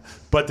part. Yeah.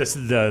 But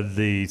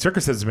the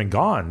circus has been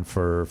gone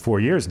for 4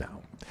 years now.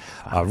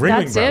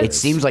 Ringling Brothers. It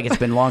seems like it's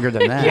been longer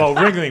than that. Well,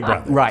 Ringling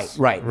Brothers.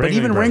 Right. But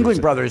even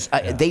Ringling Brothers,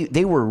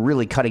 they were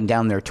really cutting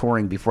down their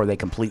touring before they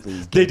completely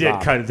They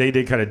did cut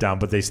it down,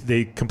 but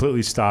they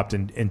completely stopped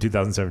in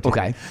 2017.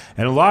 Okay.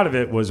 And a lot of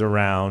it was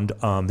around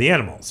the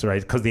animals,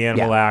 right? Because the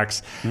animal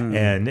acts,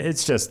 and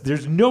it's just,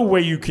 there's no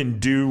way you can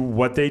do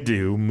what they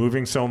do,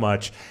 moving so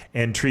much,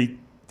 and treat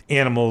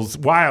animals,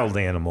 wild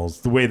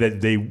animals, the way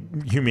that they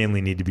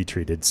humanely need to be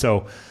treated.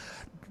 So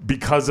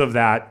because of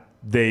that,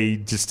 they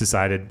just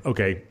decided,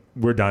 okay,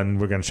 we're done.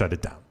 We're going to shut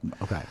it down.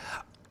 Okay.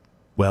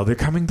 Well, they're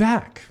coming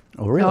back.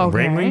 Oh, really? Okay.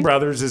 Ringling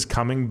Brothers is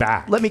coming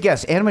back. Let me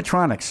guess.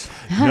 Animatronics.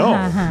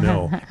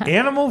 No.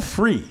 Animal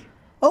free.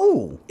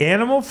 Oh,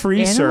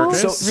 animal-free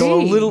circus.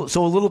 So a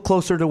little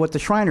closer to what the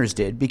Shriners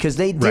did, because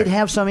they did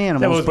have some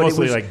animals. That was but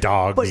mostly it was like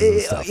dogs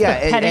and stuff.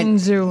 Petting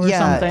zoo or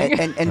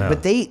something.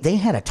 But they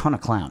had a ton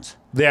of clowns.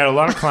 They had a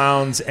lot of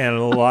clowns and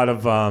a lot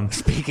of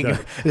speaking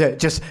of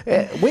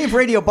Wave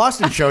Radio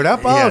Boston showed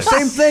up. Oh, Yes.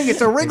 same thing.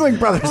 It's a Ringling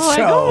Brothers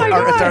show. Oh my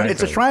Or God.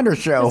 it's a Shriners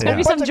show. There's going to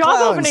be some Bunch of job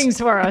clowns. openings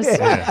for us.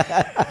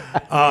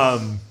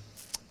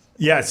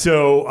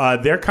 So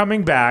they're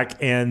coming back,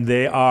 and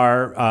they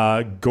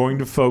are going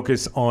to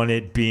focus on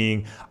it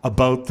being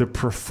about the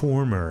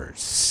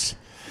performers.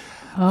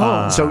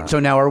 So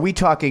now, are we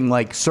talking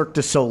like Cirque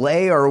du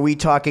Soleil, or are we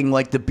talking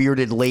like the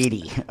bearded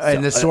lady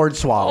and the sword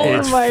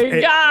swallow?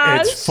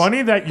 gosh. It's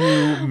funny that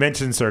you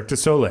mentioned Cirque du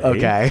Soleil.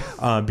 Okay.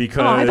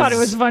 Because I thought it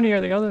was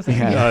funnier the other thing.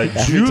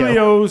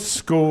 Giulio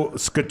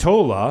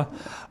Scatola,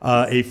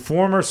 a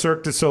former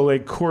Cirque du Soleil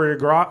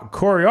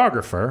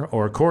choreographer,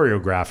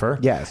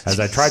 yes, as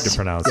I tried to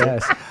pronounce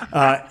yes,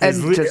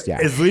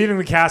 it, is leading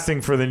the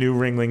casting for the new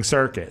Ringling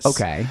Circus.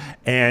 Okay.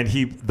 And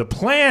the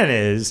plan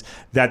is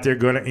that they're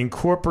going to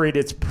incorporate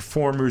its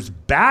performers'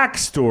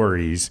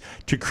 backstories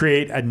to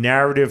create a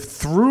narrative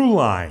through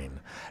line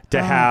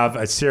to have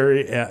a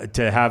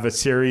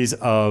series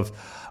of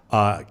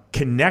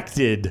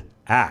connected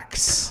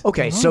acts.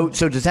 Okay, so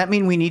does that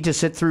mean we need to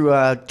sit through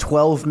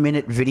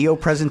 12-minute video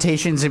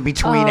presentations in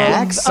between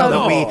acts some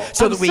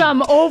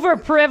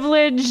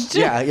overprivileged.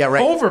 Yeah,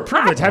 right.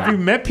 Overprivileged. Have you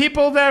met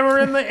people that were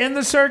in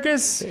the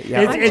circus?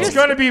 Yeah. It's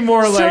going to be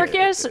more like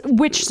Circus?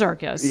 Which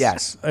circus?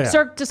 Yes.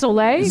 Cirque du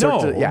Soleil?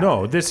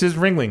 No. This is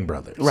Ringling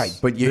Brothers. Right,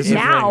 but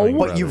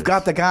you've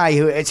got the guy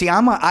who. See,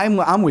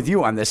 I'm with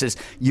you on this. Is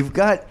you've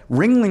got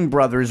Ringling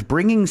Brothers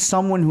bringing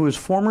someone who was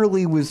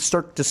formerly with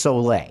Cirque du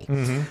Soleil.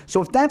 Mm-hmm.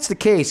 So if that's the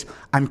case,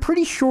 I'm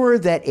pretty sure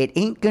that it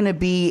ain't gonna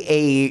be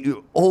a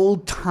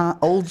old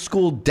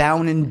school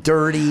down and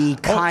dirty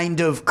kind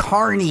of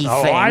carny thing.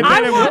 I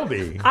bet it will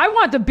be. I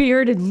want the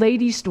bearded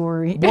lady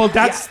story. Well,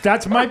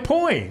 that's my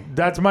point.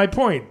 That's my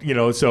point.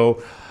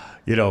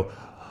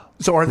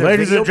 So are there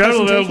ladies video and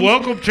gentlemen, presentations?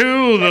 welcome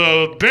to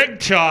the Big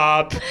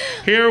Top.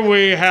 Here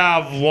we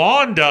have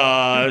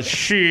Wanda.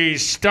 She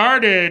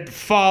started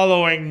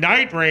following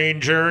Night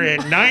Ranger in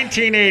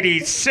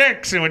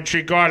 1986 when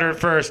she got her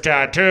first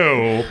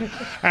tattoo.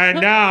 And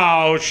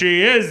now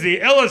she is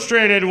the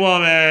illustrated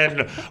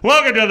woman.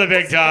 Welcome to the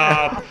Big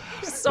Top.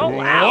 So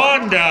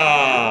loud.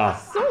 Wanda.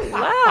 So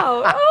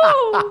loud.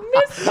 Oh,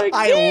 Miss McGee.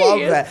 I love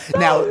that. So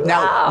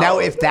Now,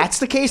 if that's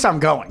the case, I'm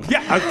going.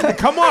 Yeah,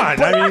 come on.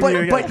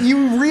 But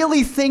you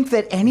really think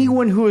that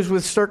anyone who is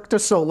with Cirque du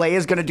Soleil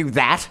is going to do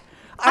that?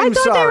 I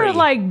thought sorry. they were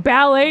like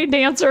ballet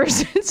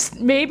dancers.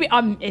 maybe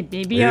I'm They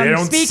speaking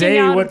don't say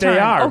out what of they turn.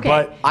 are, Okay.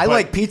 but I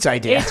like Pete's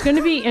idea. It's going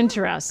to be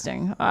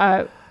interesting.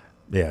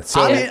 Yeah,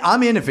 so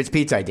I'm in if it's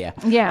Pete's idea.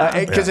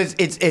 Yeah. Because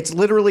it's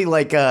literally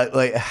like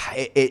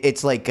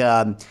it's like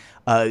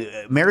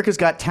America's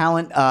Got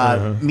Talent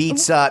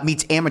meets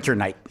Amateur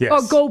Night. yes.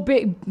 Oh, go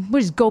big. What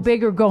is go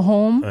big or go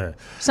home?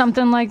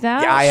 Something like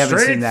that. Yeah, I haven't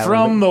Straight seen that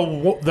from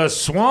one. the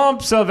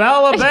swamps of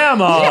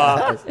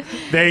Alabama,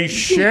 they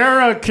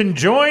share a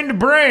conjoined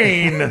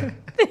brain.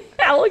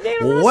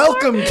 Alligator wrestler?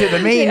 Welcome to the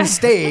main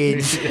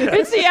stage.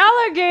 It's the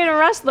alligator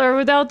wrestler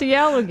without the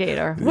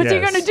alligator. What's he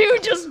Yes. going to do?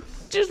 Just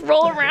just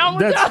roll around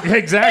with That's them.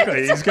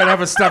 exactly. He's gonna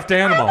have a stuffed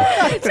animal. No,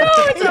 it's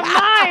a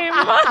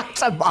mime.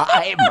 It's a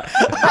mime.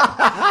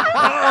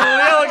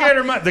 Oh, the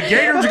alligator! The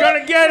gator's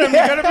gonna get him. You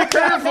gotta be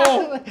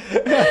careful.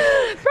 Throw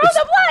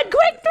the blood!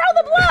 Quick, throw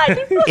the blood!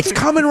 It's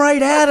coming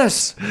right at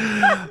us.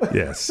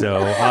 Yes. So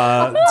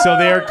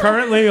they are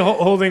currently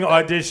holding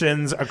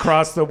auditions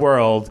across the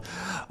world.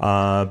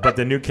 But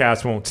the new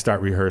cast won't start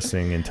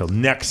rehearsing until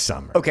next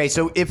summer. Okay,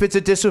 so if it's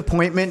a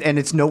disappointment and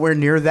it's nowhere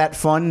near that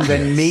fun,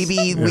 then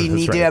maybe we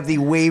need right. to have the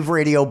Wave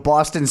Radio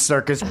Boston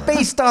Circus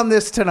based on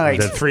this tonight.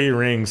 The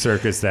 3-ring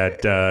circus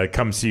that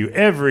comes to you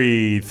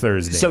every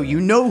Thursday. So you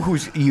know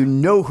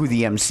who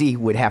the MC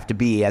would have to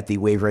be at the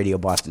Wave Radio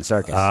Boston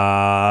Circus.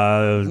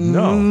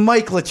 No,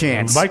 Mike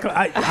LaChance. Michael,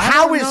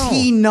 How is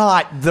he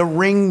not the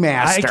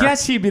ringmaster? I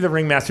guess he'd be the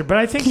ringmaster, but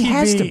I think He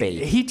has to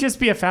be. He'd just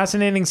be a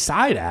fascinating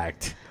side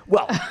act.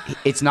 Well,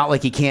 it's not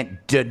like he can't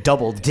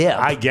double dip.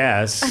 I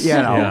guess. You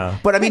know. Yeah.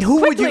 But I mean,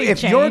 who would you, Quickly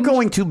if you're change.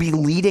 going to be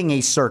leading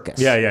a circus?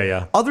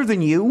 Yeah. Other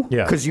than you,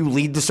 Yeah. because you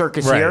lead the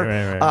circus Right,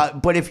 here. right.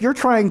 But if you're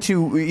trying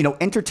to,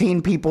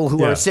 entertain people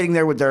who Yeah. are sitting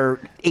there with their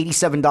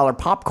 $87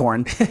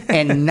 popcorn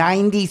and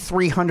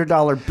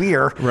 $9,300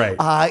 beer, Right.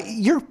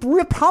 You're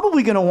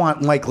probably going to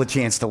want Mike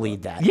LaChance to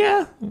lead that.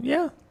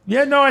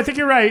 Yeah, no, I think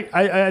you're right.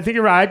 I think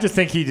you're right. I just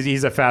think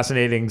he's a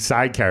fascinating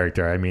side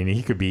character. I mean,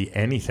 he could be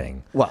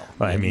anything. Well,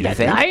 I mean, you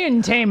think?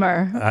 Lion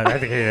tamer. I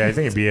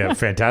think he'd be a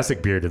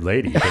fantastic bearded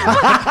lady.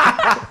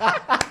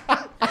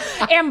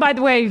 And by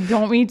the way,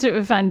 don't mean to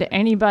offend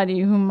anybody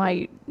who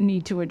might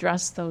need to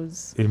address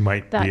those. It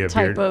might that be a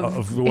type beard.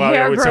 of So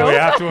hair we growth.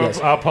 have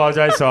to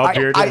apologize to all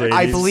bearded ladies.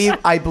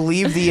 I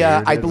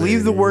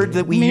believe the word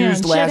that we Man,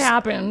 used shit last.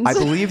 happens. I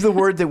believe the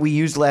word that we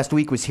used last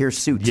week was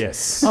hirsute.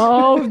 Yes.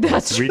 Oh,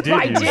 that's We true. did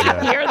I use did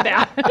that. hear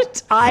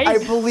that. I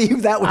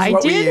believe that was I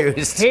what we did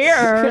used.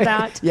 hear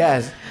that.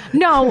 Yes.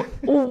 No,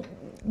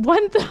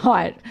 one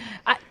thought.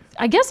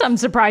 I guess I'm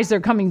surprised they're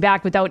coming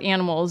back without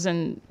animals,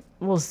 and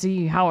we'll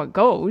see how it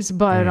goes.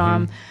 But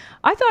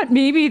I thought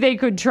maybe they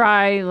could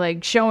try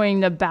like showing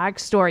the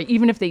backstory,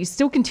 even if they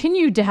still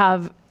continued to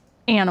have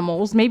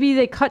animals. Maybe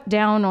they cut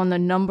down on the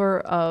number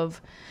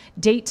of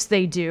dates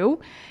they do,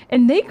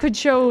 and they could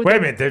show. Wait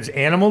a minute, there's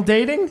animal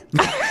dating?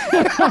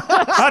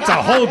 That's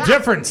a whole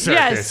different circus.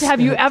 Yes.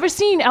 Have you ever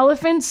seen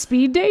elephants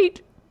speed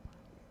date?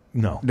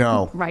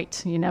 No.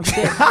 Right. You never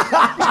did.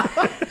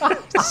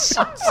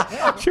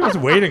 She was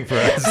waiting for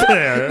us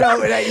there.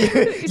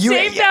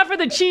 Save that for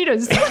the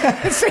cheetahs.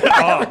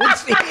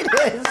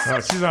 Oh,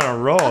 she's on a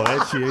roll.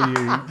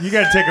 You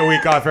got to take a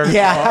week off all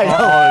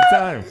the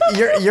time.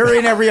 You're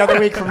in every other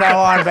week from now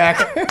on,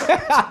 back.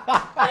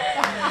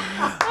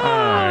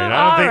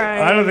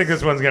 I don't think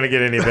this one's going to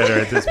get any better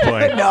at this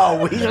point.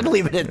 No, we should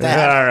leave it at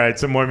that. All right,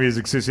 some more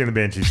music. Susie and the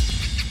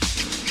Banshees.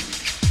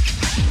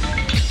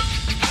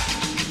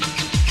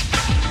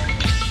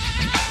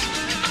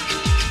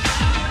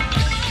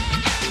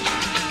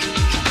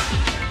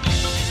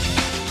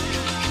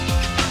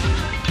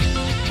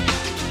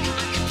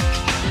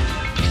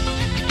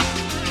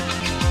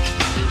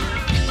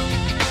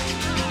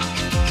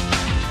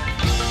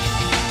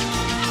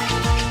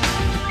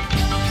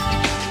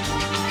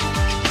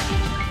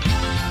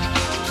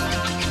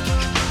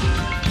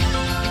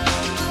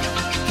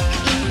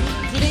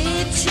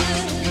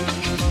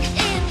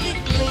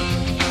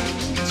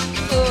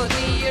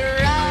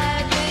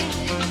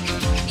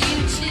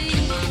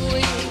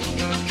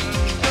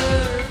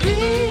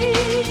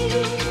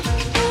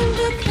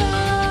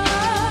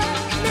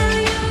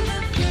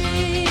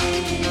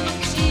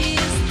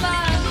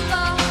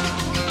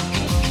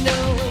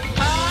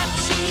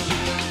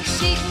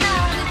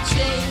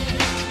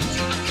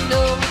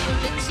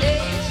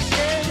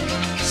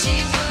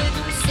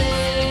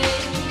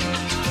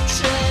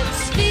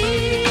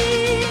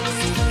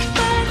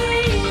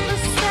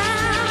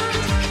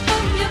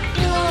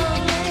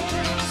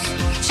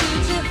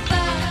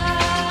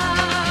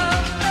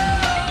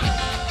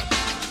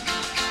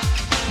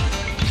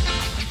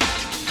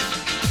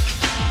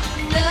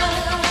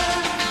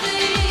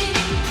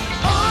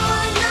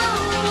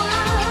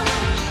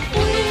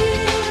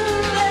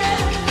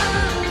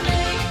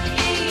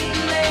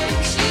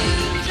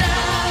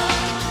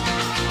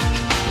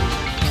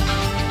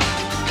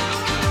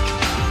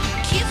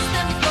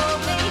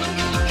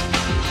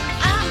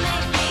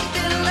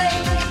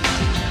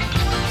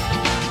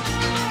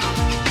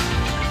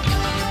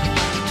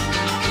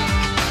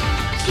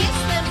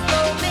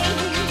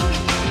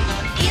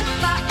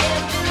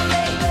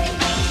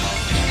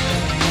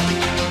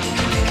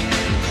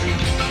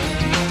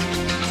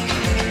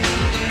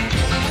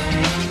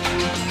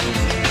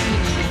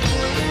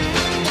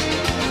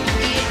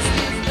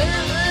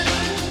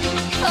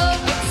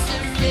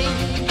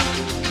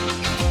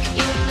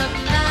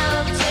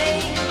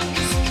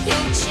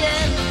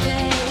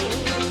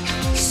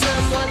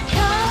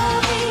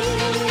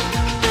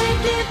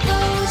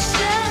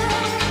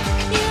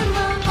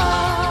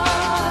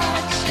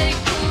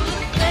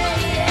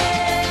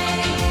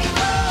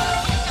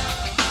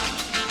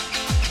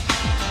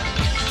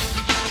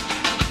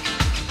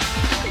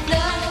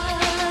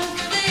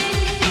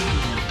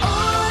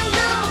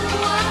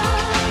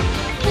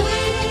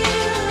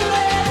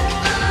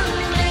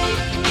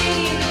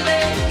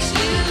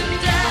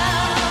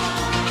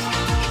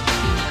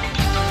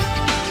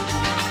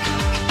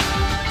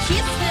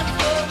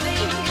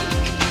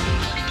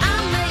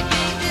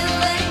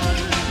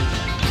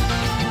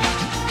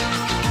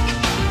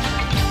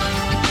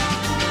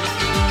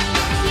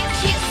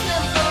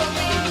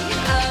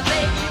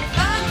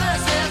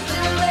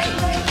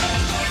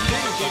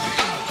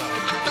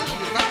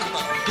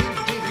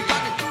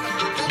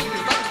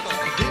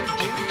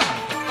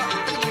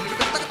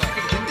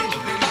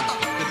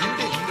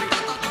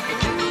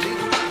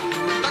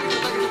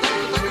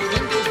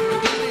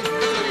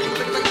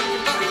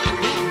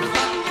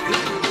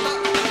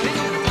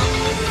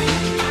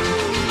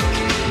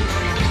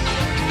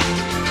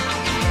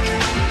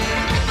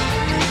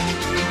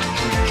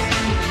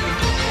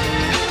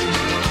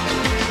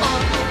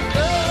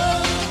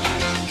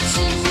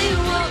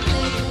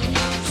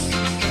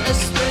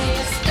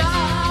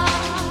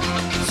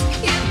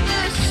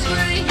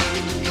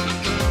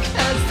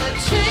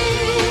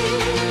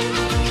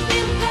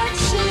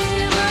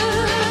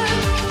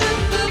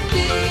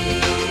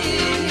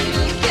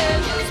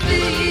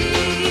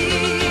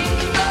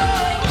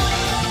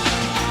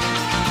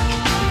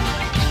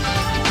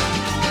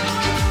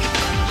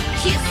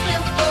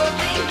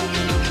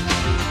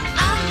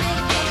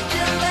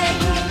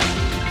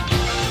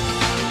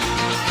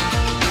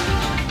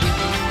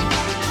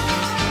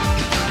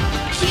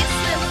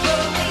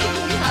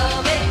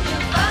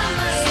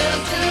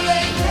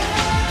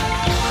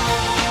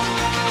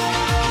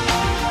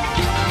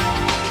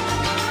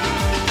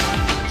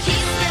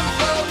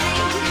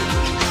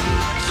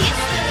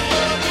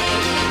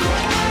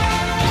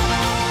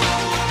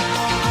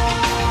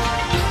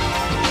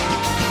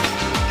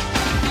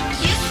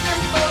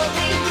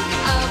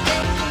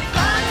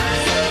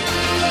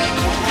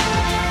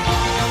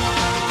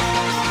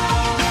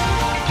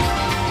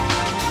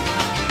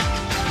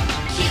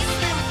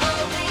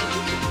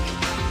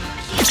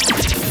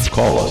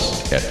 call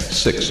us at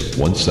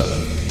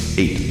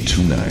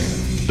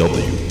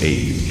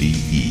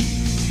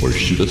 617-829-WAVE or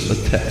shoot us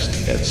a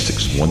text at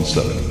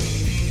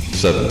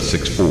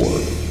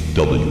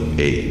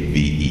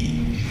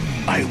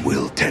 617-764-WAVE. I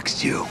will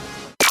text you.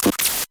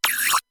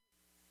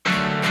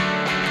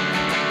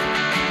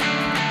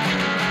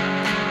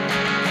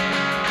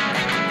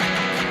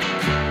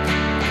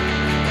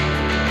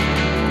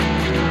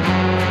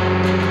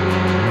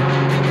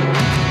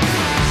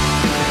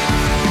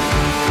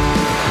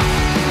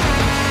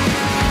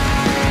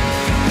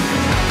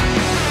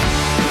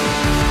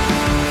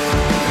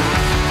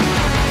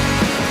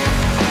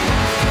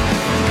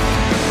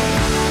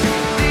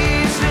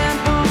 These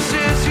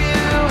impulses you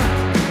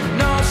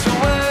know so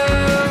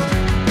well.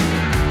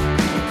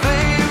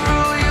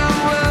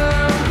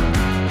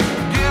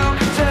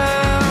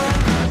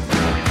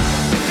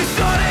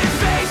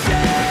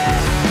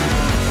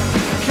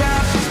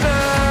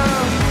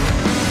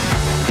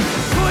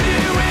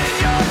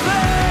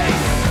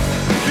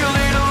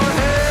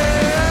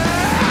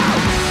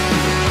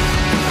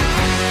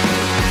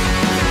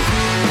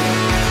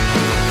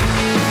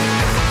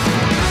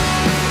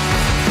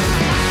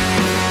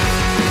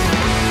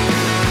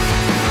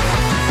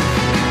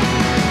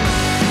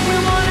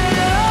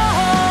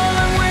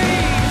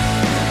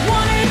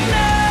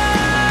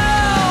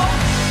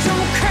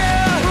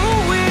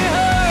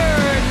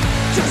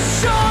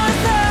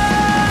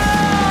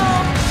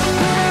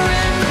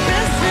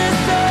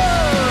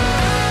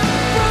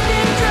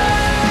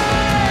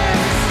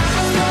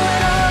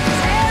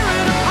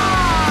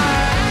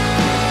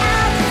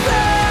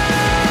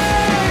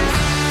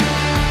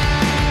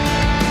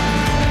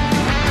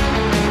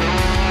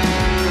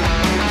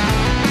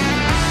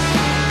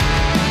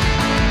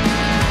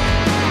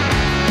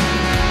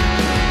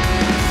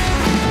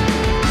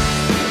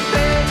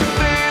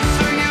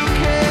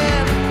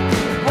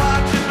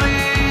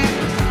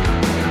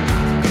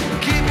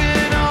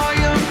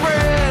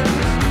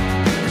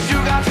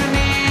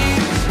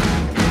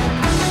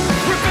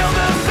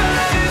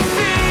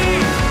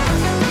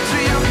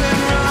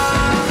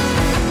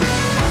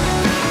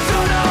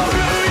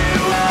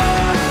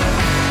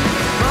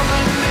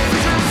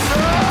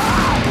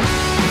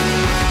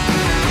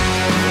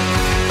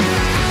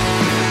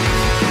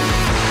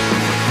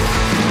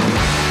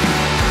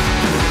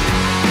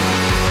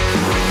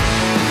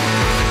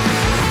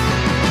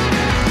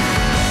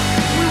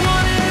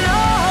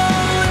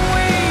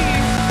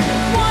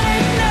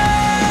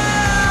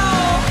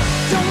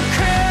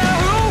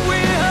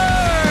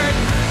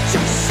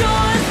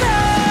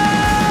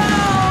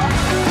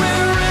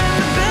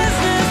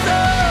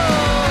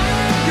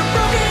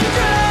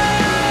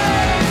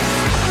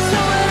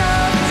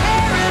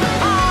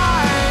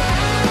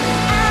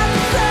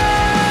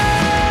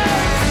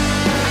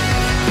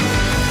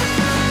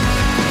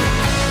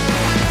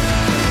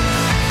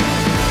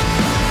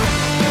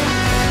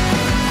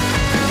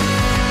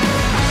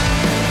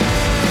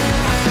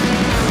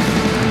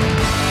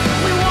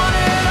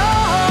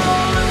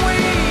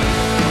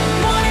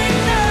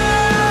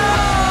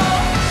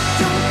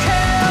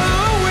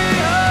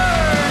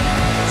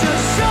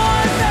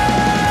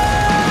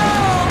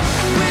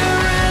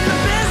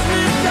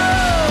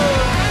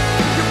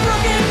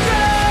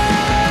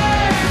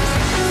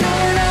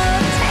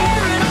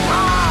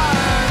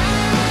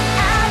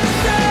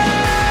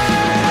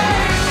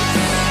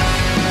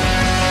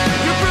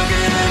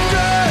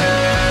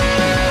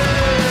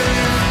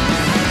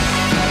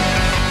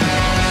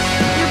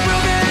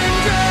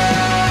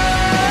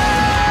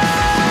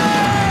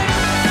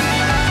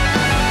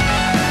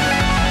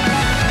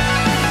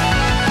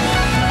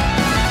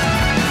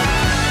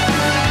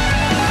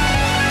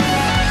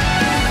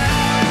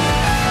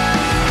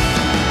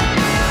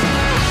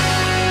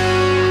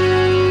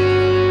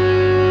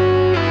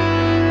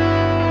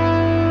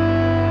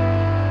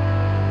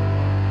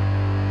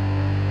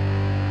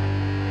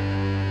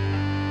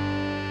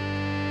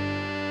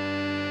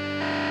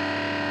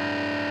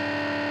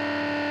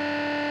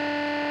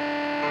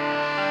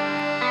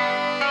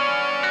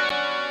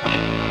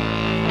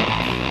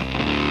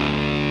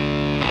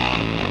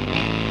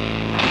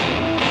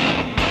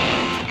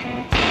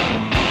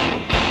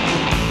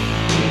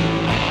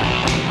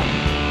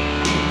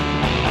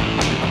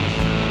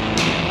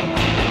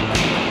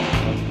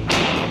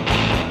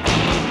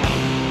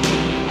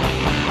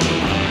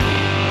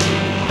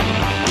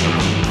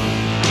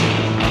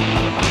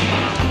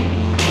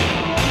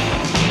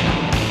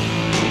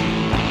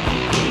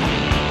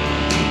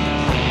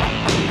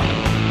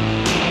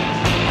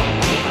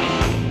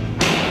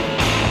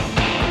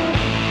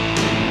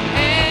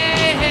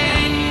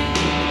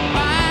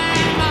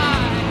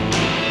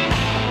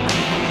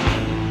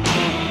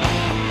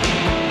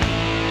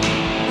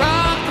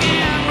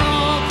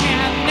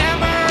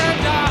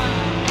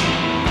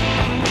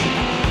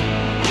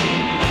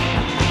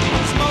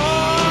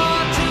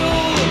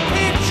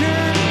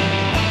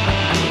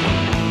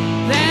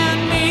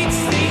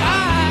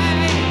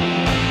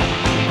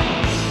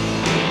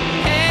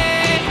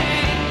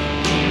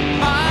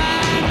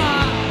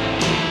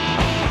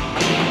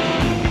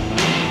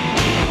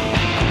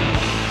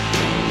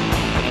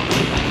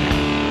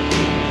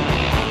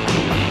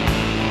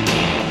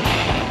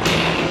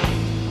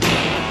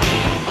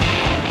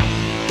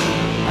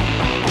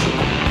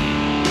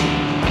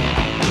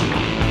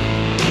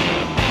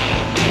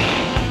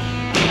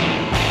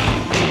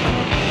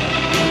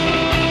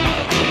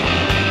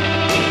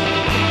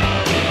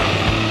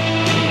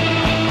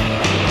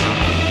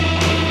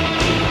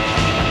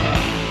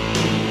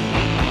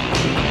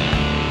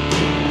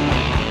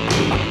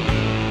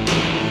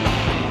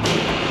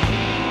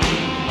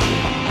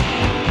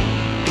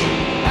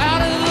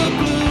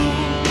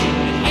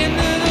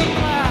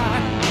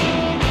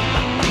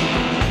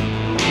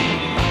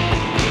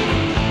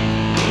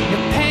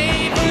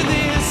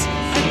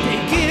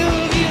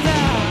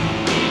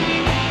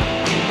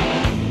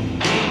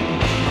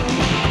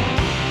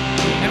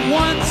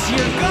 Once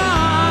you're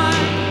gone,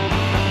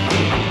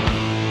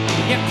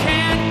 you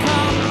can't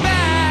come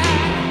back.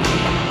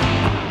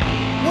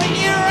 When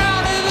you're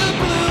out of the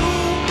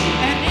blue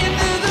and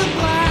into the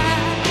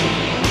black.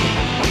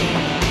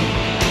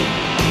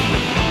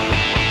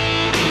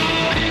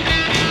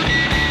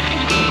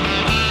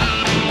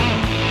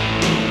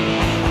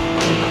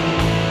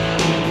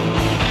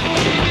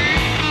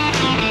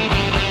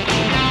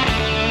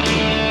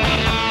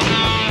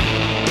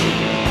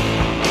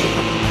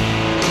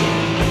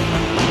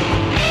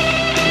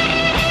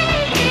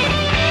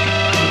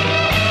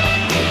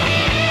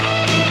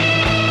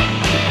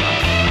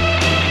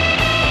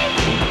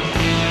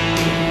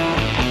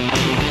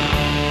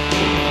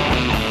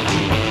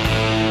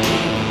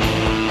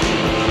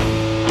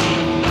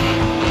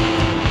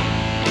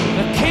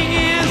 The king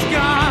is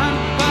gone,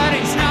 but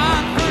he's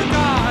not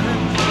forgotten.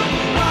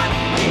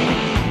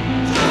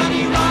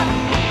 Johnny Rotten.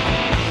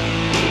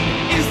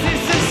 Is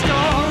this a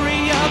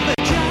story of the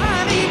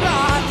Johnny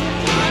Rotten?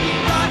 Johnny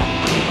Rotten.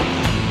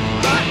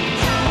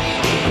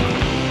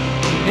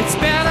 It's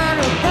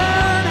better to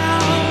burn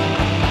out.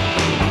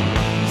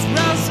 'Cause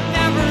Rust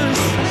never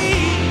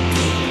sleeps.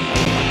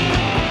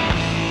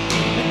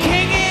 The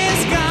king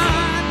is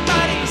gone,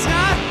 but he's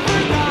not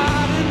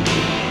forgotten.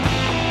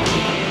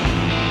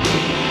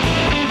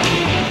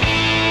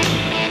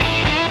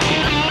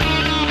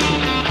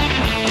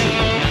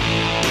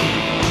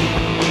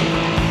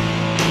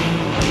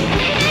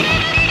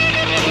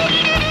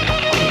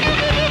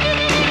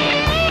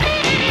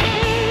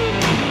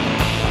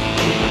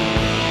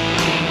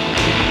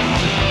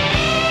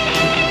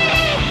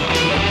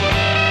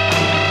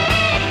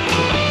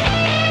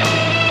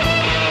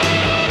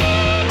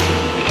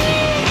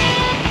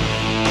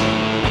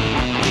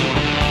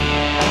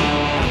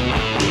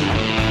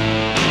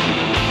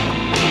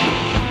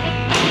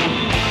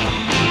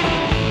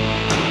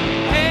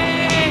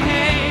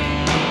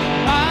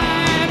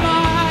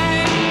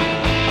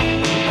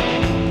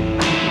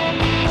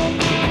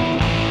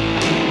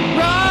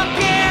 Rock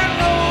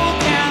and roll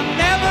can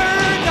never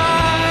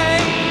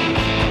die.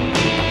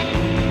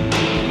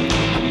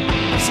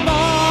 It's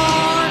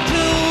more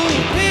to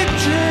the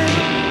picture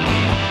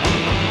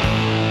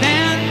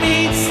than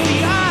meets the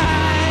eye.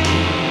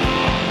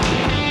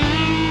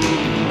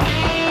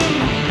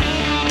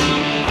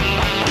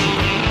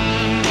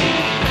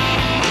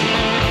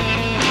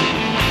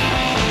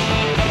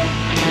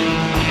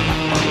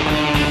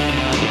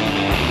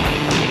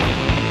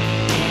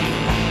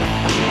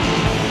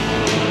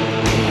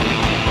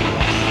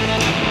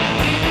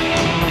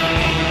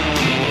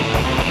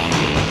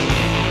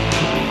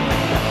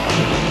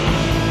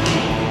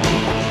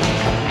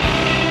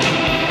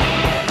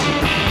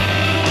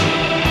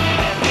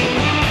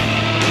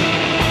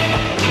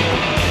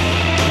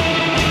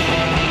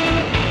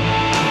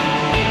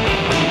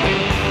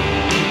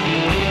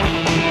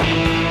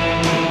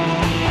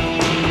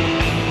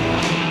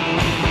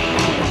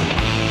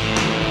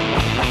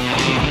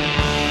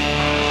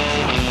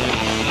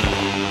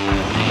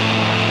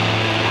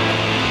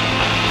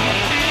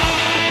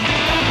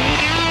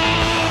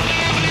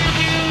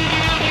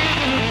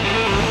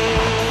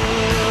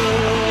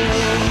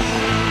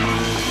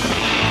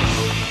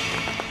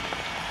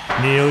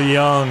 Neil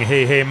Young,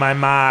 Hey Hey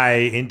My,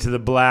 Into the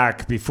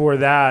Black. Before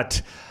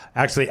that,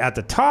 actually at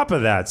the top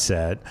of that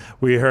set,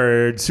 we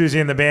heard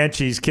Susie and the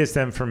Banshees, Kiss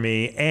Them For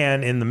Me.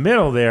 And in the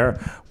middle there,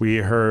 we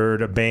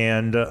heard a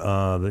band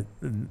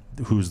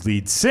whose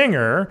lead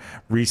singer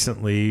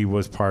recently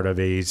was part of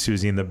a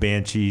Susie and the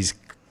Banshees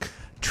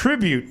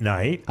tribute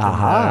night.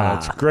 Aha.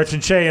 It's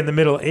Gretchen Shea and the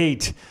Middle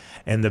Eight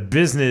and the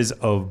Business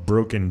of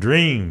Broken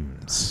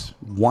Dreams.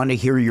 Want to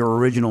hear your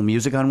original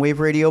music on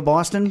Wave Radio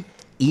Boston?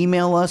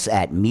 Email us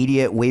at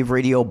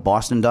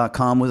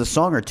media@waveradioboston.com with a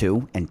song or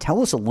two and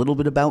tell us a little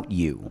bit about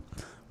you.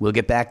 We'll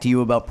get back to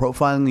you about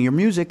profiling your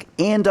music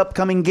and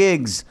upcoming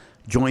gigs.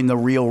 Join the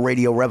real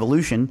radio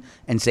revolution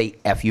and say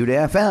FU to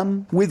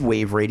FM with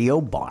Wave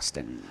Radio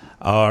Boston.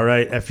 All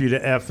right, FU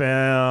to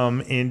FM,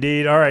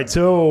 indeed. All right,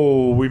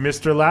 so we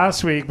missed her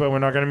last week, but we're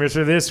not going to miss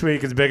her this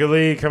week. It's Becca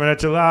Lee coming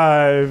at you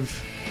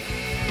live.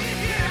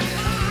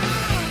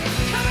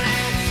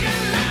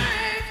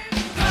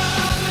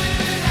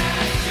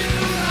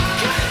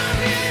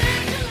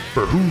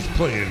 For who's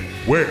playing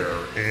where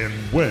and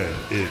when,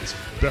 it's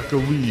Becca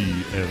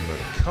Lee and the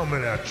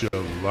Coming At You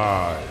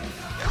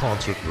Live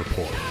concert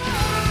report.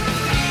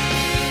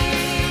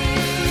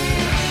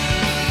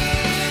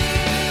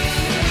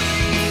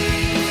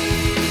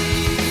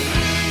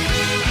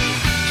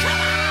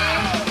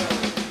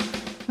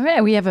 All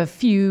right, we have a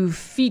few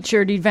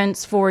featured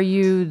events for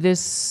you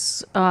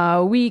this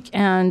week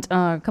and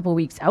a couple of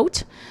weeks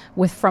out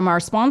from our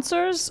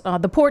sponsors.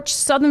 The Porch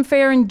Southern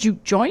Fair and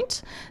Juke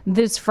Joint.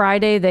 This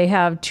Friday they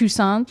have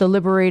Tucson, the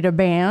Liberator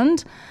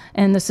Band,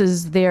 and this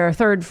is their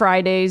third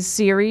Fridays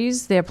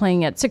series. They're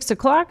playing at 6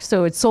 o'clock,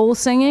 so it's soul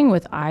singing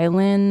with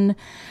island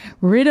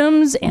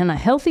rhythms and a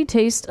healthy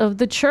taste of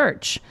the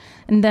church.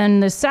 And then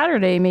this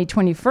Saturday, May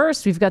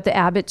 21st, we've got the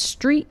Abbott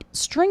Street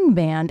String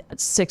Band at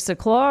 6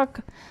 o'clock.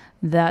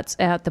 That's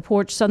at the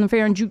Porch Southern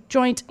Fair and Juke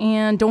Joint.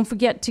 And don't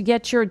forget to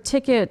get your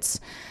tickets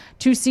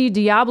to see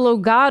Diablo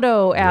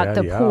Gatto at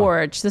the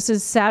Porch. This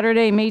is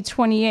Saturday, May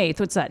 28th.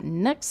 What's that?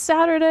 Next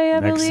Saturday, I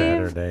believe? Next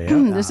Saturday,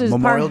 yeah. This is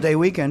Memorial Day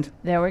weekend.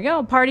 There we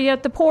go. Party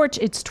at the Porch.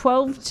 It's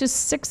 12 to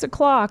 6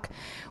 o'clock,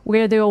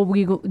 where there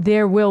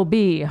will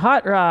be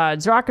hot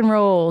rods, rock and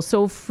roll,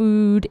 soul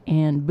food,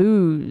 and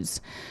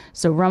booze.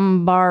 So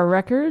Rum Bar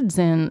Records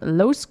and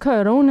Los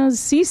Coronas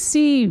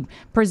CC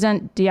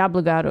present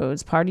Diablo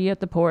Gatto's Party at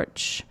the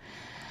Porch.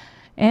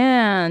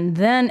 And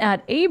then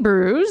at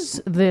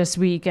Abreu's this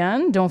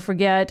weekend, don't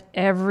forget,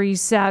 every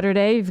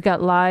Saturday, you've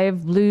got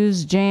live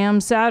blues jam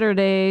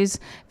Saturdays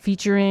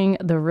featuring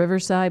the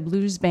Riverside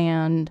Blues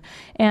Band.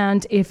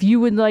 And if you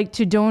would like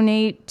to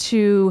donate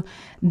to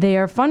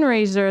their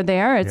fundraiser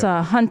there, it's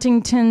a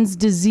Huntington's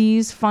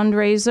disease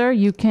fundraiser.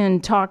 You can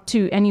talk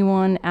to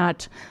anyone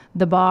at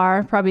the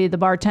bar, probably the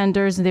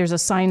bartenders. There's a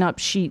sign-up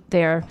sheet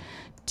there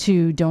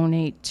to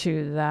donate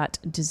to that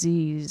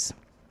disease.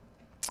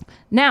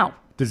 Now,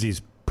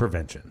 disease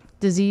prevention.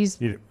 Please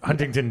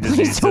Huntington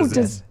disease don't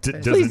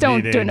doesn't need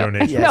any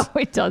donation. No,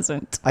 it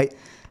doesn't.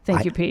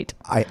 Thank you, Pete.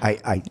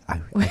 I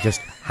just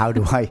how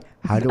do I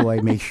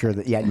make sure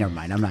that never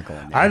mind, I'm not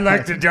going there. I'd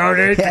like to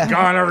donate to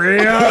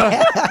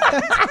gonorrhea.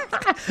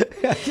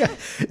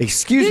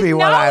 Excuse me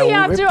while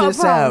I whip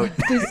this out.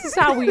 This is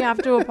how we have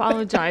to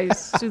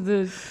apologize to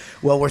the...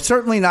 Well, we're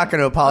certainly not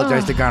going to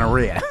apologize to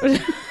gonorrhea.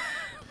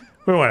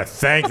 We want to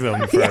thank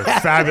them for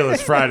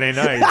fabulous Friday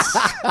nights.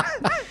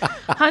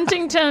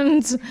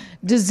 Huntington's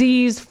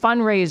disease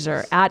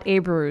fundraiser at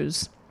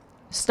Abreu's.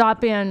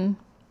 Stop in,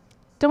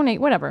 donate,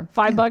 whatever.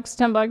 $5,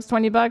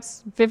 $10,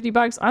 $20,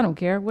 $50. I don't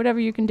care. Whatever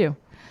you can do.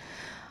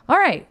 All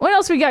right. What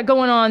else we got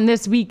going on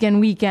this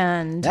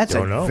weekend? That's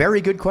a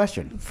very good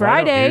question.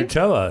 Friday. Why don't you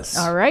tell us?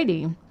 All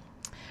righty.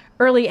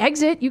 Early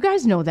Exit. You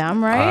guys know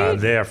them, right?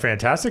 They are a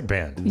fantastic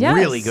band. Yes.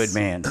 Really good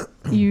band.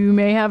 You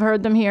may have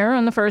heard them here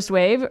on the First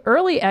Wave.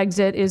 Early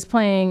Exit is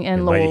playing in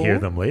You Lowell. might hear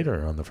them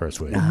later on the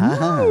First Wave.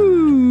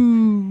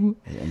 Ooh.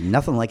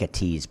 Nothing like a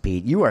tease,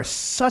 Pete. You are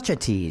such a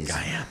tease.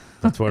 I am.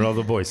 That's what all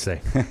the boys say.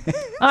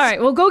 All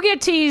right, well, go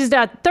get teased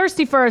at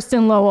Thirsty First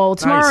in Lowell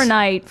tomorrow Nice.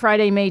 night,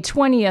 Friday, May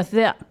 20th.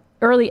 The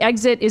Early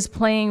Exit is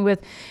playing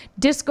with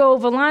Disco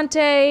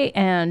Volante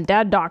and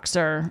Dad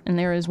Doxer, and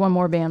there is one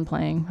more band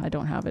playing. I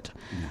don't have it.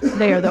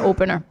 They are the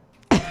opener.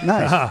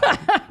 Nice.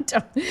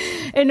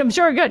 And I'm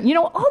sure good.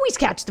 Always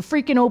catch the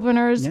freaking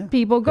openers. Yeah.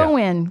 People, go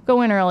in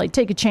early.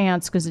 Take a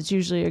chance because it's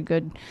usually a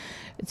good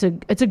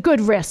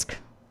risk.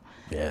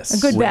 Yes.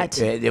 A good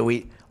bet.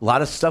 A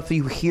lot of stuff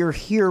you hear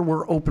here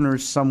were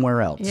openers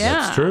somewhere else. Yeah.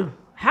 That's true.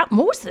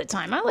 Most of the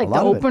time, I like the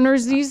lot of it.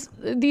 openers these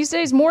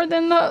days more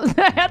than the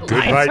headliner.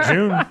 Goodbye,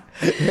 June.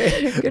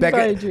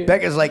 Goodbye, June.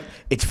 Becca's like,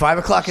 it's 5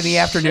 o'clock in the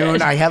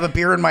afternoon. I have a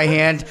beer in my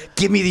hand.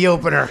 Give me the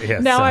opener.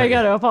 Yes, Now I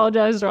got to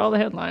apologize to all the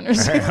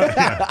headliners. We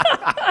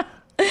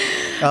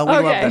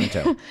love them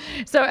too.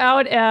 So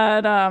out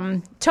at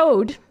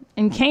Toad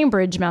in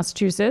Cambridge,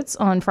 Massachusetts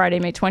on Friday,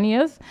 May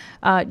 20th,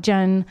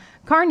 Jen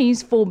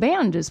Carney's full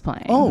band is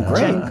playing. Oh, great.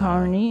 Jen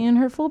Carney and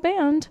her full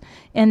band.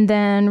 And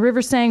then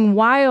River Sang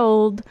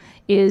Wild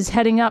is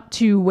heading up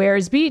to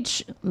Wares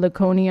Beach,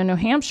 Laconia, New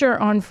Hampshire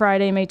on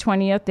Friday, May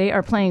 20th. They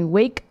are playing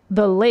Wake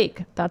the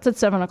Lake. That's at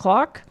 7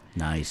 o'clock.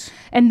 Nice.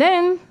 And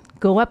then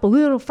go up a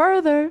little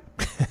further,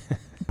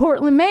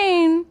 Portland,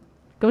 Maine.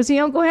 Go see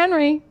Uncle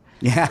Henry.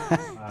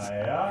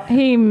 Yeah.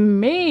 He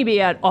may be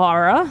at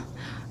Aura.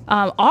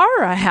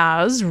 Aura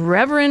has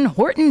Reverend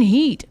Horton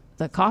Heat,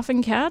 the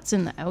Coffin Cats,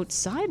 and the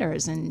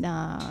Outsiders. And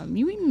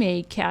you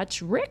may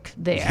catch Rick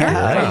there.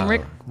 From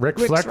Rick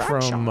Rick's Fleck Rock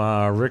from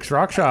Shop. Rick's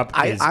Rock Shop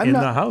is in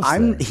the house.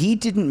 there. He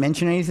didn't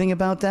mention anything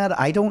about that.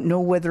 I don't know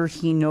whether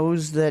he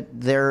knows that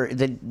the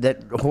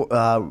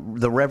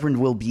Reverend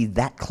will be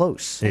that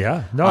close.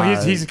 Yeah. No,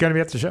 he's going to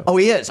be at the show. Oh,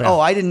 he is. Yeah. Oh,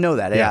 I didn't know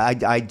that. Yeah.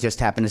 I just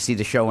happened to see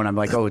the show and I'm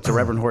like, oh, it's a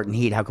Reverend Horton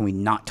Heat. How can we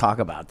not talk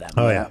about that?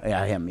 Oh, yeah.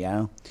 Yeah, him.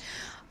 Yeah.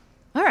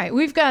 All right,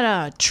 we've got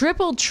a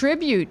triple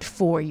tribute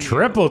for you.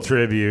 Triple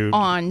tribute.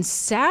 On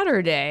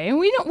Saturday.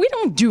 We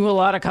don't do a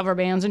lot of cover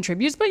bands and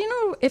tributes, but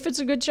if it's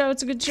a good show,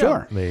 it's a good show.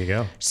 Sure. There you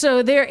go.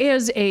 So there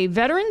is a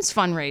veterans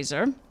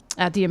fundraiser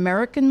at the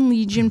American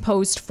Legion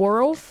Post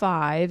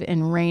 405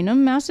 in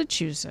Raynham,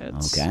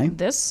 Massachusetts. Okay.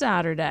 This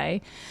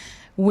Saturday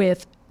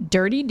with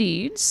Dirty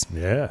Deeds.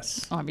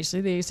 Yes.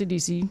 Obviously, the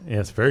AC/DC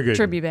Yes, very good.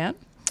 tribute band.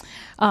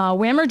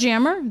 Whammer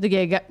Jammer, the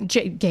gay.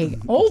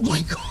 Oh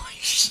my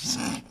gosh.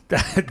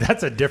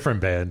 That's a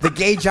different band. The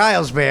Gay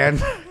Giles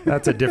Band.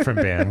 That's a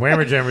different band.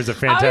 Whammer Jammer is a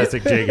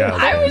fantastic Jay Giles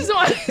band. I was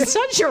on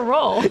such a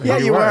roll. Yeah,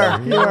 you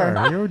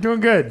were. You were doing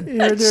good. You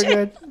were doing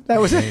good. That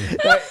was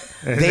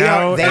They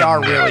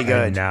are really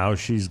good. And now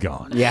she's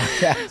gone. Yeah.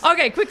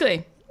 Okay,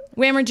 quickly.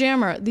 Whammer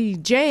Jammer, the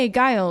Jay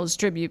Giles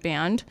tribute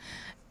band.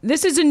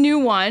 This is a new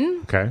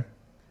one. Okay.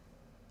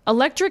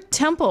 Electric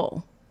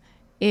Temple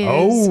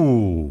is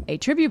a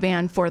tribute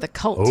band for the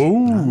Cult.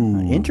 Oh,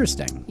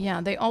 interesting.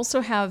 Yeah, they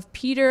also have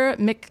Peter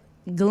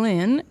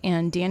Glenn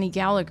and Danny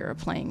Gallagher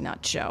playing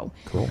that show.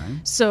 Cool.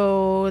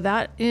 So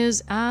that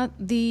is at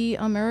the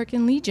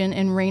American Legion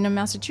in Raynham,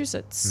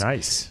 Massachusetts.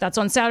 Nice. That's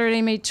on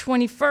Saturday, May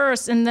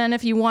 21st. And then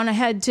if you want to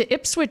head to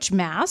Ipswich,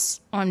 Mass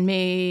on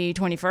May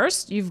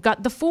 21st, you've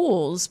got The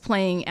Fools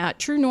playing at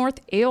True North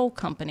Ale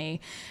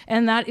Company.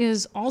 And that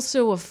is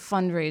also a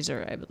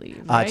fundraiser, I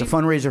believe. Right? It's a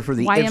fundraiser for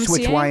the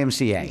Ipswich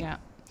YMCA. Yeah.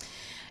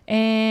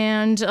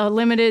 And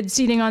limited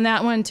seating on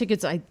that one.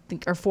 Tickets, I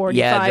think, are $45.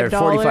 Yeah, they're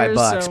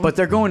 $45, so. but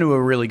they're going to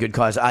a really good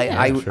cause.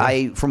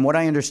 Sure. From what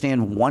I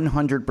understand,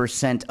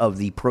 100% of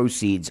the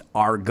proceeds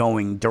are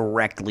going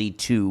directly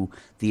to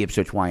the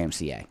Ipswich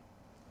YMCA.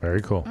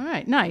 Very cool. All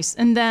right, nice.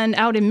 And then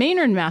out in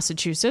Maynard,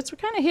 Massachusetts, we're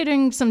kind of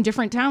hitting some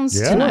different towns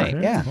tonight.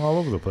 Yeah, all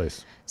over the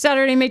place.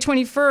 Saturday, May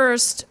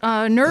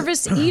 21st,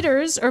 Nervous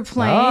Eaters are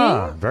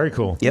playing. Very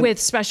cool. With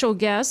special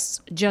guests,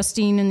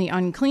 Justine and the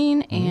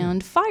Unclean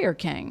and Fire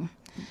King.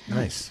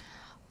 Nice.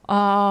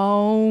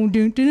 Oh,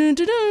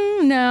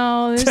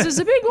 now this is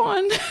a big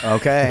one.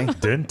 Okay. She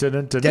gave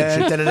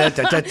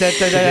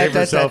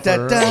herself her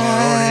own intro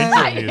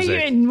I music.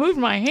 even moved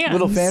my hands.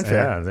 Little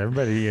fanfare. Yeah,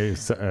 everybody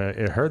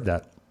heard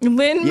that.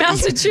 Lynn,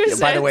 Massachusetts.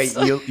 By the way,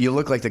 you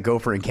look like the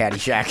gopher in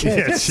Caddyshack.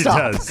 Yes, she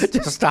Stop. does.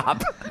 Just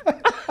stop.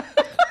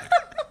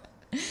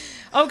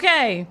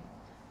 Okay.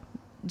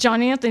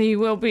 John Anthony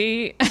will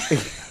be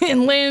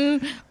in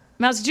Lynn,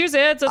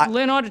 Massachusetts at the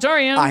Lynn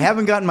Auditorium. I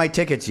haven't gotten my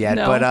tickets yet,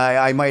 No. but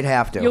I might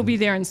have to. You'll be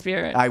there in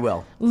spirit. I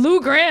will.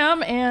 Lou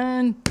Graham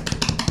and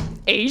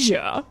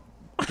Asia.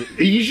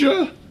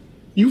 Asia?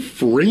 You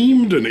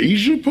framed an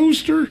Asia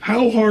poster?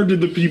 How hard did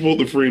the people at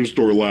the frame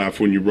store laugh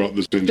when you brought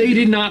this in? They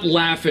did not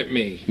laugh at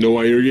me. No,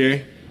 I hear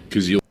you?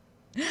 Because you...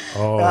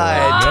 Oh, no.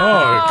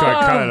 It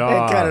cut it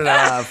off. Cut it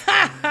off.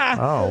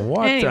 Oh,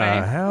 what Anyway.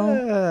 the hell?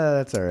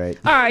 That's all right.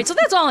 All right, so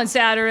that's all on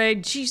Saturday.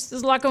 Jeez,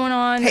 there's a lot going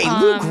on. Hey,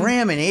 Lou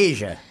Graham in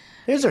Asia.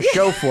 There's a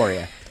show for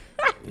you.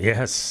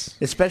 Yes.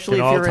 Especially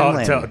Can if all you're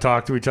in Lynn.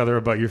 talk to each other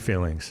about your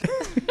feelings.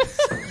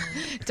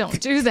 Don't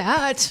do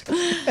that.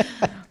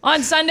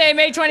 On Sunday,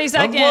 May 22nd.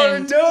 I wanna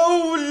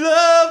know what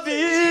love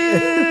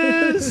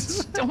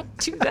is. Don't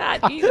do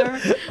that either.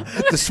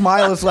 The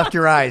smile has left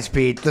your eyes,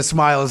 Pete. The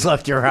smile has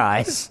left your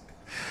eyes.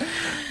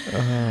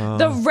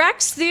 The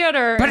Rex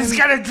Theater. But it's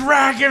got a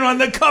dragon on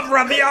the cover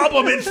of the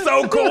album. It's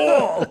so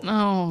cool.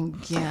 Oh,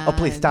 God. Oh,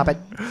 please stop it.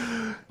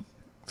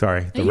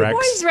 Sorry, the Are you Rex.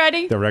 boys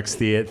ready? The Rex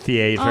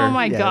Theater. Oh,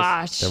 my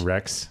gosh. The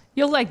Rex.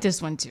 You'll like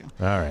this one, too.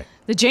 All right.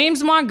 The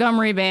James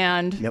Montgomery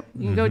Band. Yep.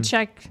 You can go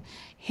check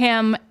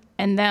him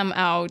and them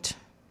out.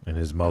 And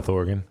his mouth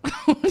organ.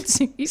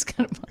 He's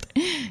kind of... From what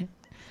I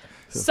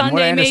Sunday,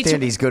 May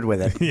understand, he's good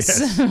with it.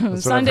 Yes. That's what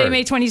I've Sunday, heard.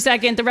 May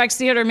 22nd, the Rex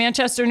Theater,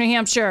 Manchester, New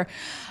Hampshire.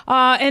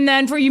 And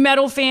then for you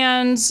metal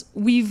fans,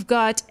 we've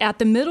got at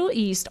the Middle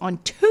East on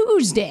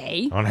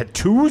Tuesday, On a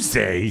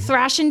Tuesday.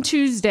 Thrashing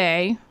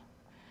Tuesday,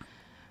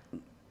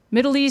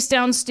 Middle East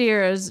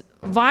downstairs,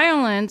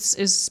 Violence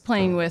is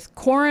playing with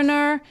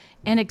Coroner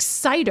and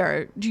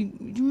Exciter. Do you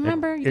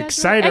remember? You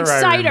guys Exciter,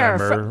 I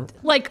remember.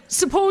 Like,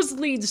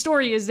 supposedly the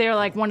story is they're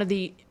like one of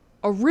the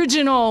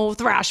original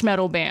thrash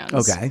metal bands.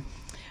 Okay.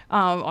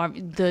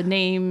 The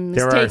name is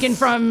There are taken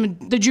from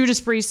the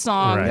Judas Priest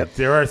song. Right.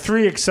 There are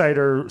 3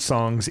 Exciter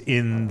songs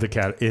in the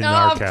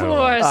our Of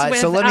catalog. course.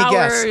 So with let me our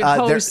guess.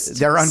 host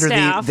They're under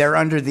staff.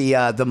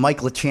 the Mike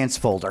LaChance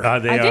folder. They I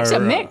think it's a are,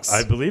 mix.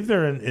 I believe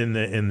they're in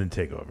the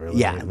takeover.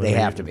 Yeah, Let they me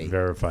have to be.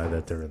 Verify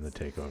that they're in the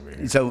takeover.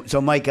 Here. So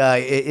Mike,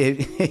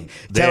 they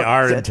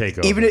are in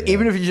takeover,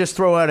 Even if you just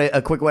throw out a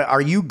quick one,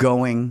 are you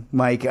going,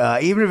 Mike?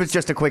 Even if it's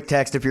just a quick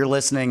text, if you're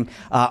listening,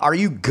 are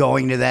you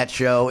going to that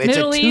show? It's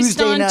Middle a East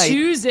Tuesday on night.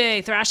 Tuesday,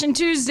 Thrashing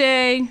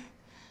Tuesday,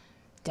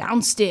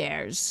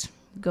 downstairs,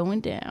 going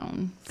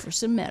down for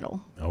some metal.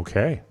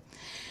 Okay.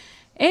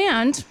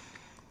 And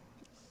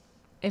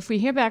if we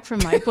hear back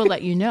from Mike, we'll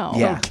let you know.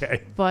 Yeah.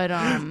 Okay. But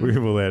We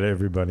will let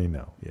everybody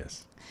know.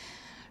 Yes.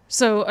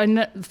 so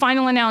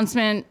final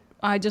announcement.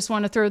 I just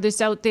want to throw this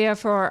out there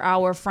for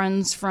our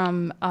friends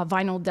from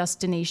Vinyl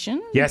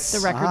Destination. Yes.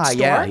 The record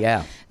store.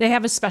 Yeah. They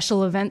have a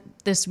special event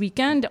this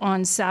weekend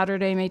on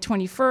Saturday, May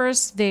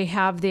 21st. They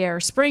have their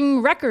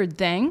spring record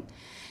thing,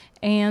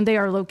 and they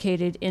are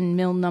located in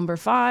Mill Number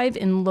 5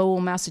 in Lowell,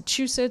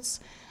 Massachusetts.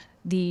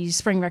 The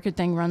spring record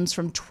thing runs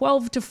from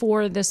 12 to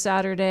 4 this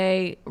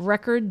Saturday.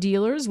 Record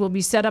dealers will be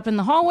set up in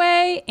the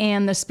hallway,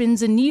 and the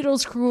Spins and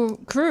Needles crew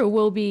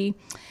will be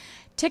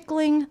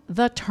tickling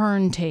the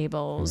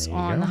turntables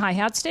on the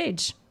hi-hat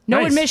stage.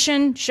 No Nice.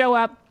 admission. Show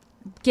up.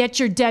 Get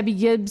your Debbie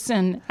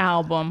Gibson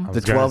album. The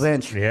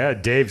 12-inch. Yeah,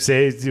 Dave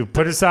says you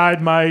put aside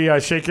my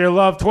Shake Your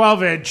Love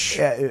 12-inch.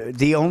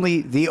 The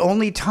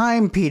only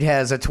time Pete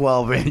has a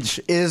 12-inch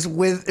is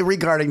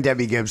regarding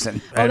Debbie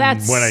Gibson. Oh, And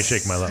that's when I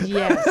shake my love.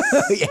 Yes,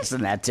 Yes,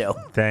 and that too.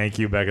 Thank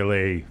you, Becca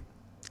Lee.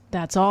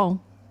 that's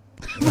all.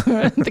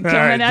 The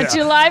Coming At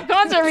You Live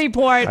concert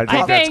report. I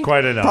think that's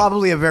quite enough.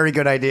 Probably a very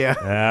good idea.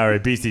 All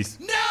right, Beasties.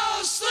 No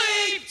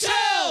sleep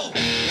till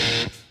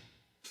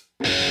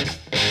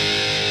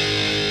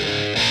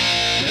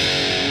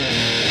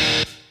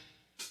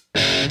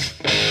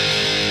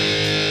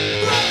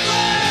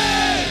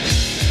Brooklyn!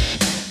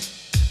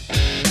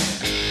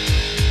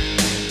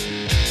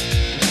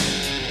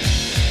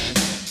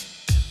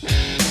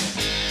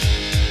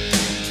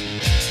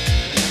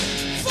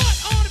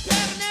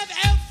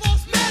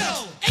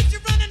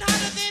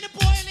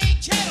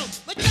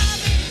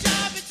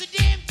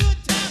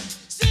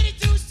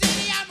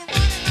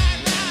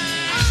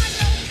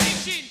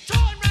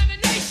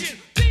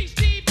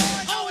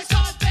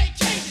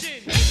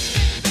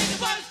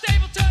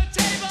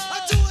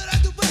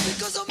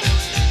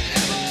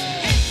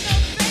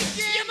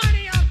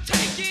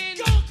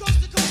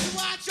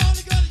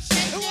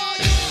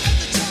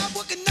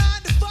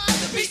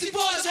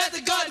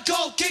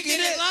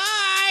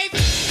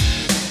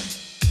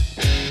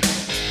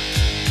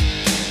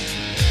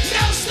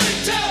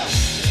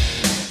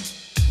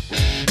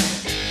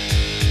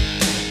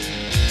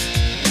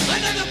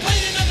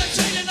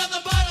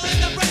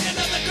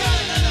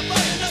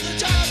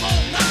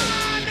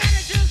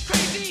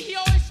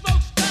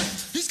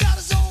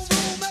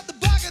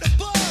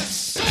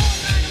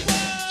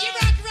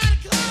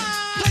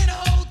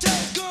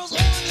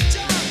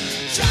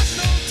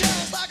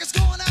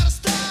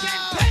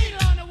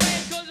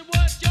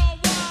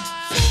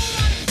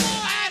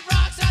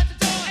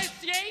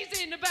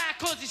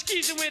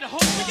 dancing with a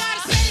whore. We got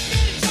a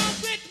celebrated song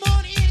with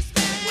money in his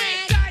bag.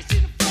 With guys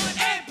in the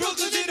front and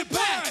Brooklyn's in the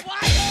back. Why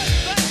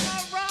that's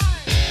not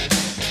right?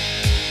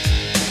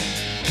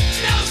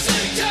 No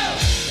sleep till.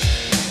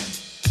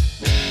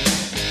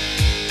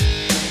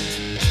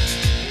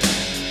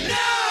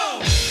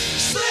 No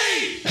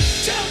sleep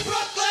till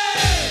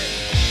Brooklyn.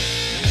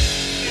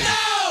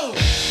 No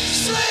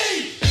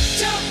sleep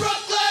till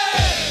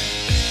Brooklyn.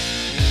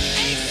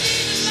 Ain't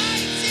seen the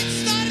lights since the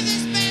start of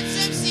this band's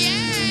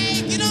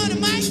MCA. Get on the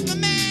mic, my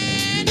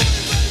man.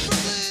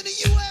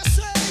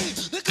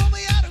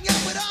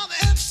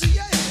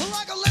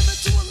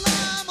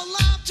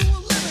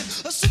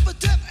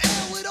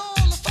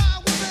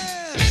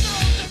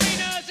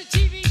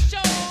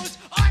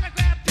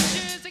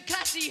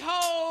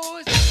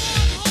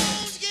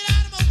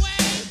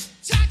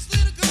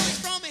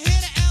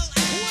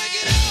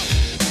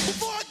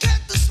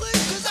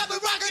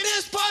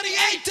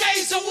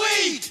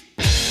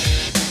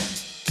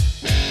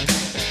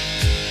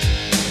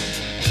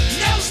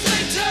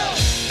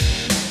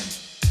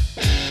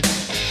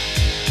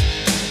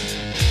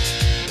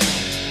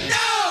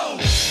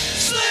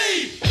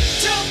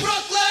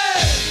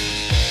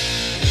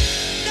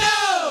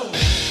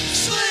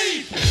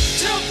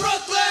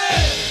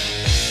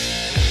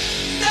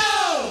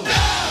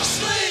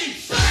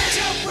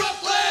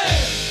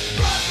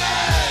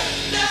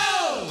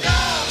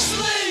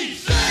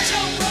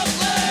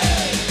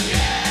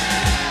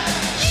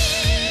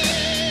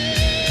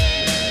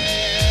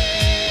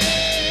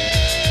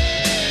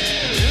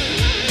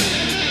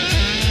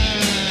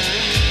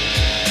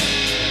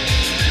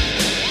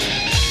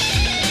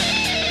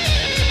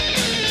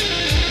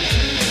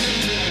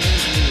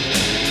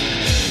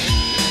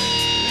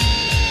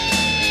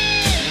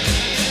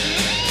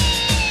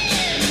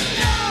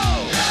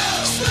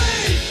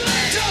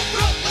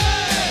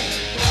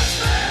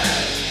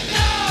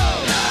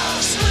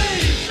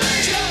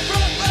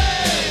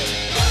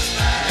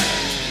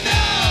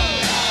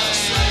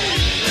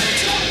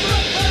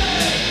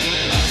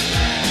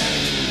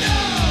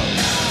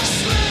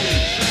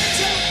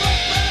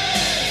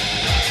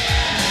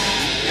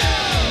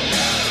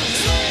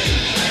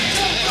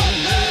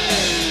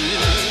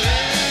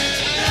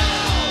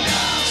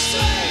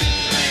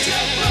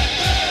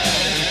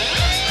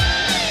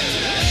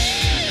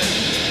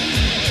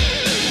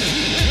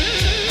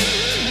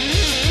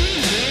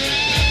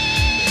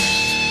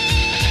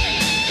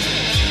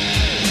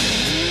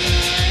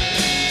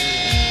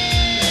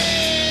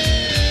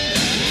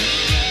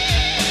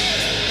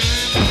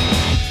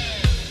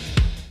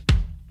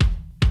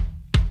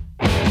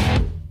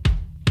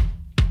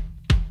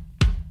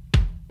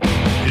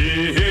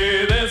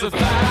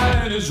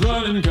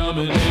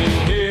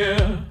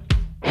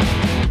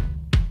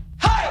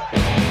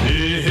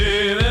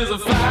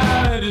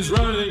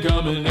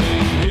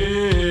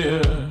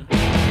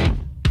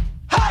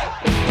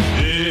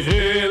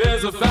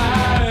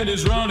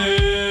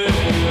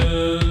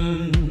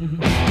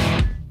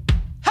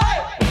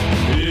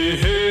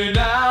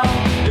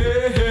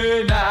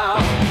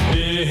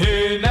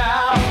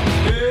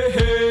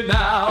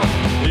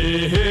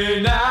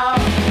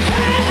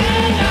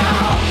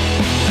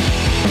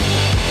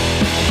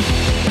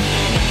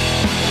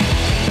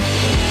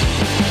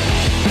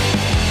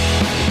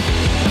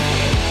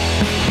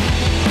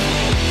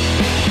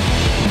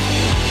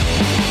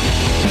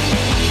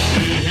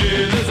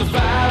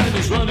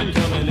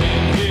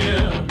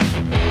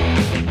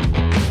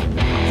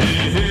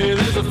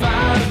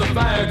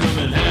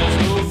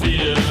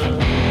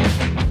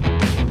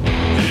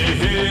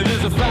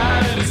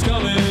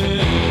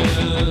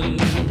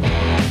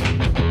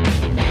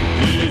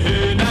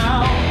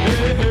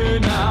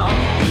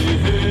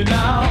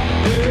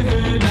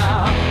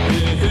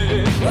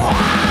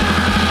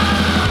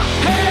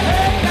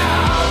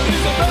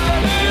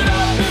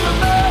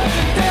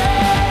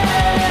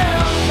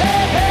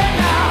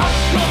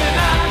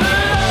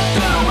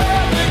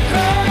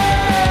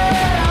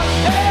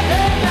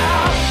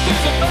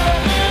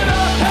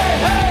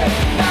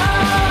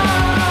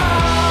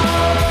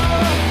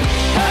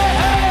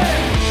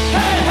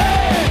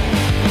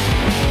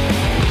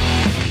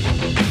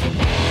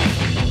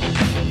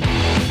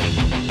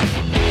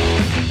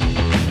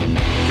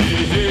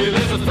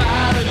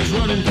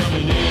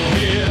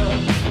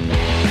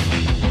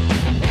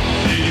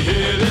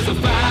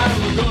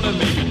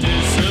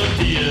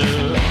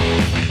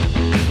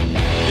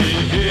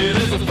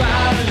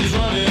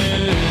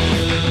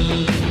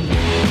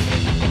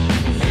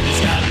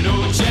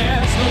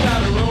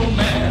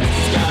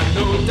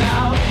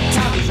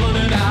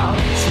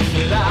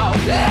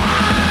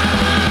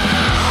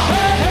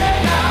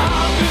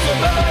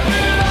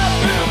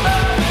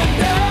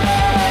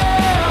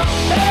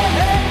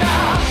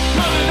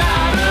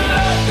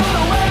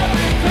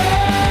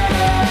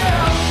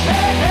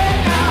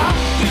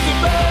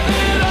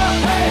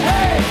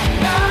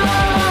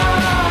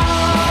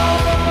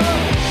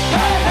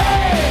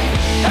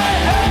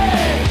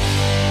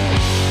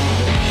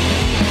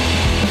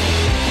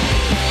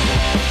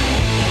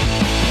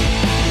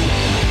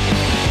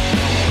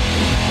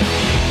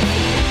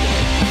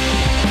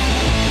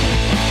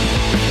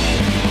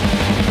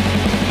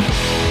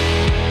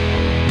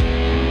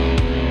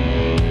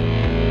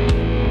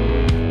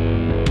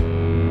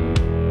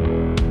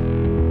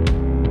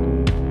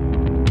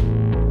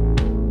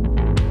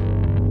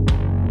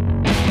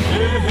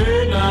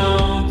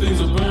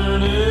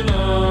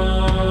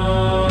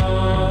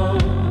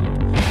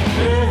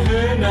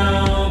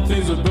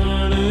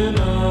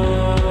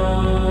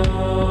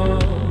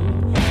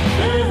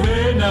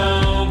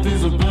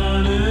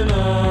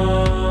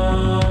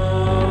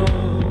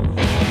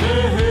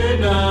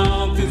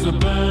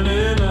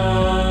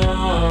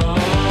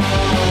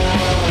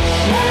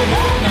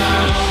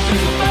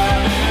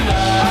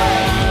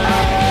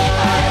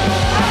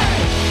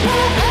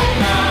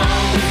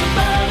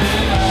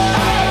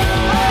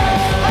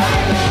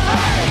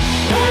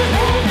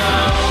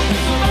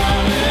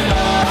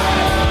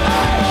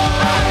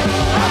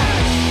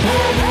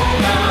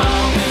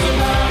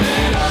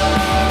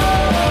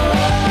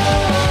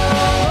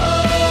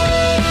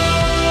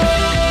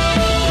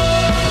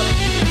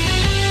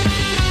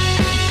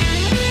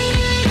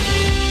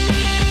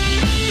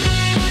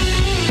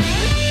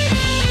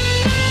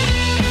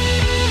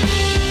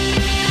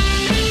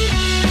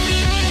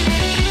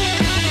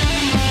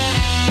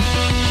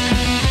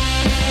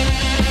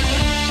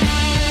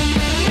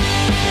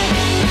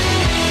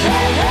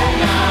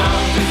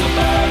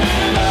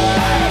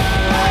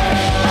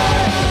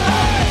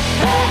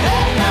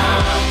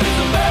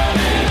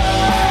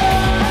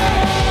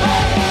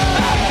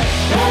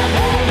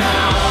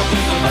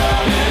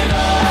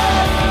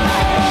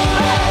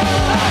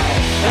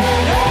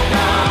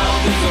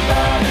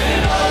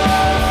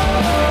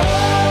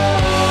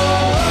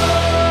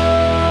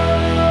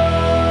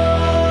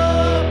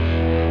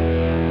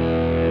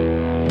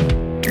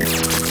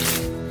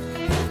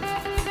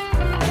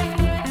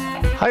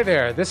 Hi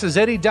there, this is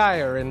Eddie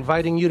Dyer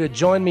inviting you to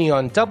join me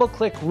on Double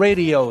Click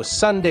Radio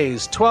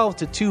Sundays 12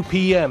 to 2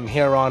 p.m.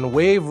 here on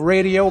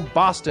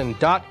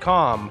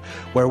waveradioboston.com,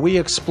 where we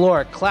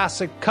explore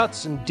classic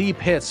cuts and deep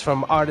hits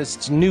from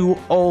artists new,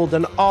 old,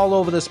 and all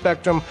over the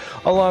spectrum,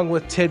 along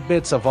with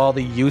tidbits of all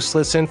the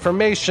useless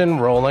information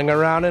rolling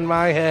around in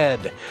my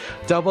head.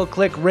 Double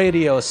Click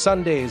Radio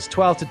Sundays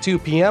 12 to 2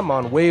 p.m.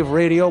 on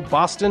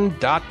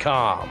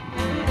waveradioboston.com.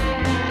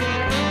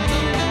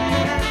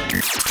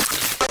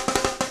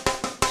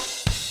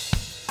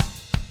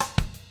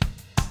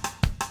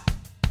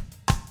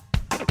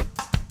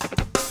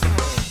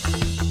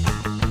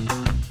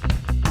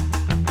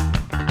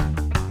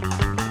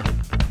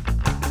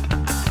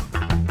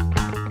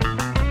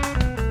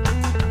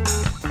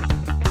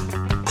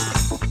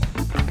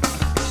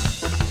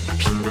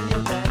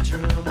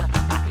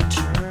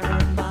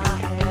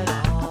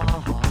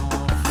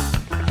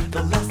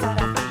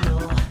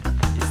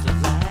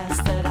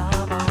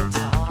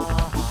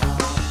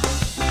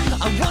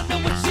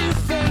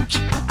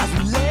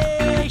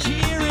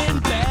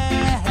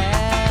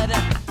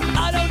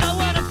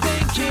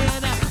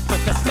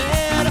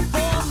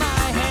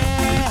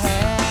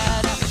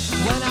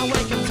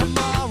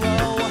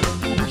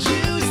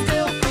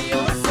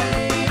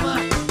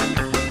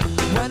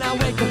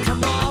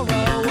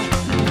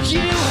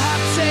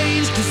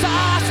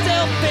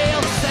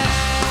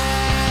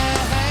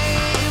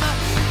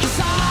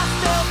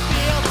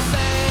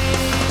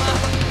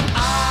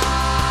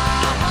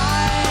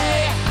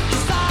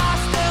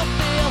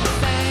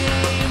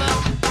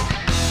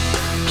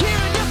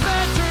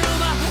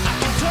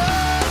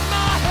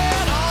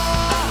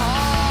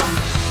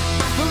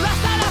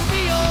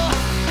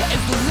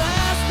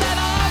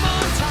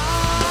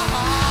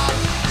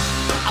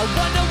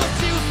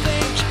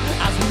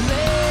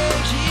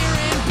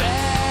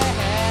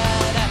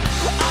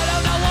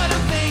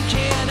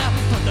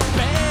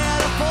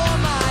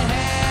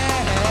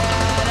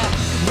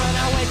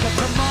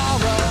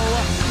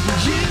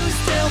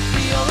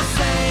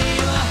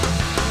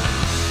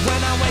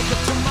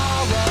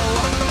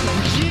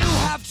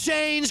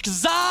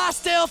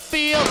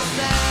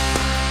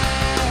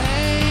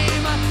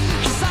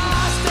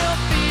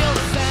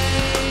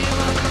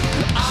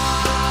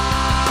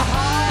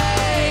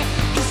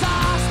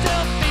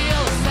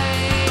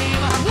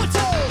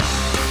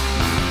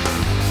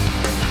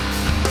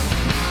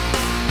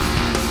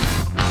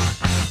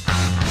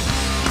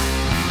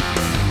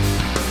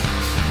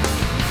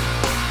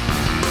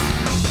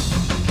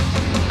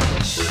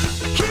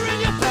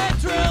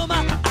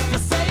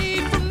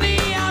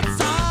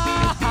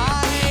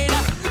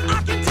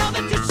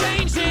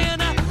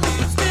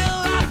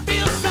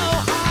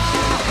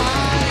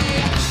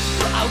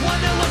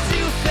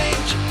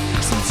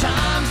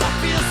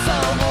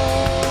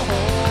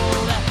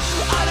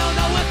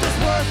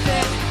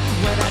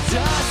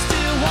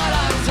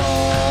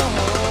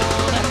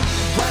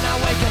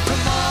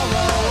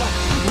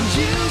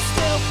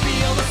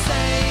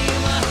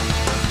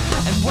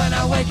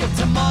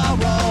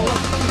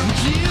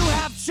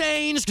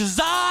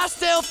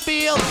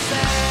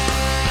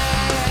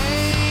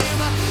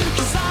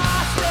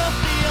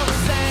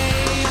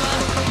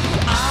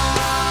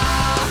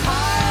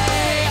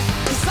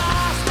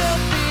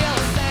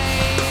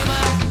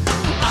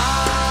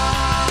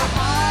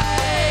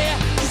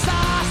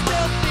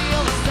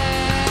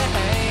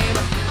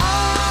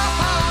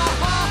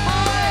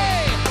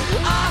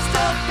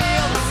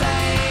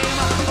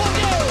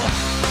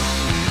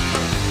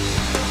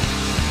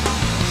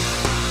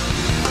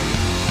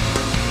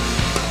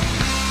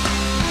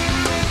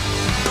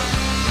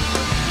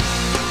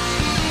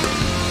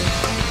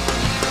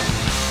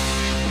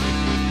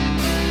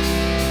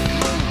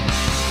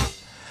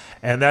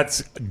 And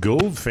that's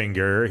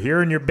Goldfinger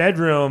here in your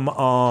bedroom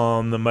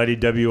on the Mighty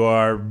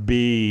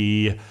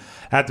WRB.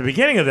 At the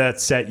beginning of that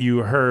set, you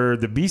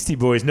heard the Beastie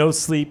Boys, No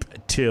Sleep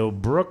Till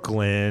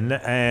Brooklyn.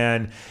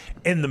 And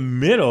in the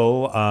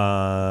middle,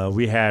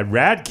 we had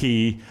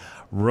Radkey,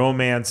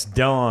 Romance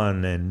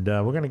Dawn. And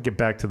we're going to get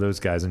back to those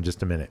guys in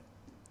just a minute.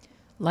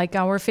 Like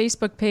our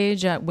Facebook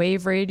page at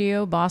Wave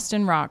Radio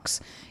Boston Rocks.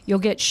 You'll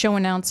get show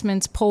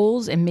announcements,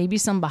 polls, and maybe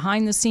some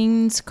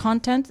behind-the-scenes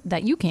content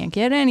that you can't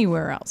get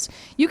anywhere else.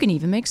 You can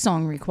even make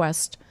song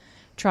requests.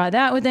 Try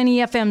that with any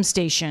FM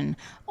station.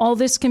 All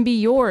this can be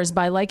yours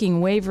by liking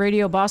Wave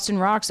Radio Boston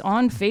Rocks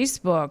on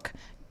Facebook.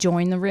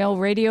 Join the real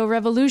radio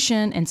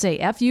revolution and say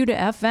FU to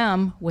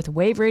FM with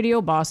Wave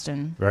Radio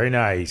Boston. Very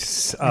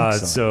nice.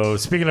 So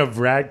speaking of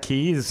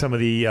Radkey, some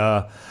of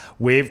the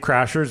Wave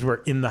Crashers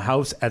were in the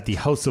house at the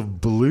House of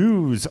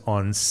Blues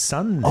on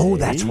Sunday. Oh,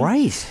 that's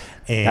right.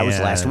 And, that was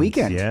last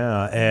weekend.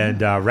 Yeah,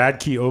 and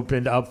Radkey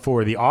opened up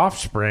for The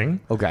Offspring.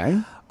 Okay.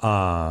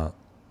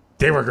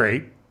 They were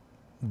great.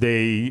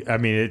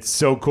 It's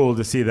so cool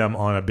to see them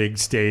on a big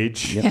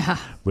stage Yeah.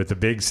 with a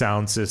big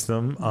sound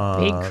system.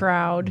 Big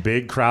crowd.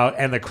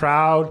 And the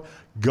crowd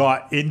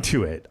got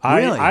into it.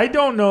 Really? I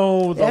don't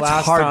know the That's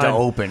last hard time to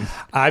open.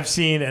 I've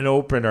seen an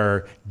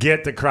opener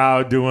get the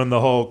crowd doing the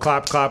whole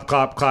clap, clap,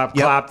 clap, clap,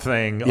 clap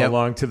thing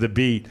along to the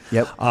beat.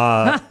 Yep.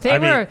 They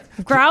were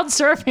crowd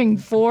surfing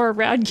for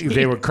Radke.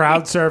 They were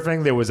crowd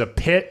surfing. There was a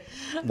pit.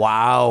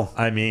 Wow.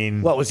 I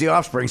mean, well, it was the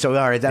Offspring, so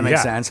all right, that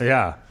makes sense.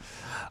 Yeah.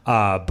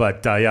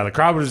 But the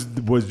crowd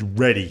was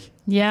ready.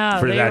 Yeah,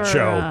 for they that were,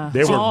 show.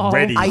 They were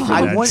ready for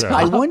that show.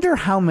 I wonder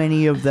how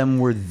many of them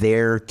were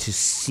there to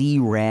see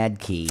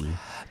Radke.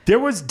 There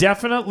was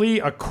definitely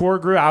a core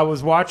group. I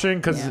was watching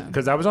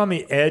because I was on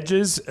the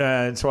edges,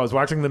 and so I was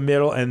watching the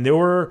middle, and there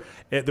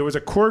was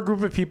a core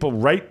group of people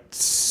right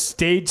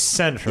stage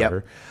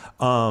center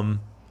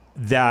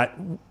that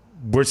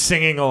were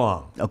singing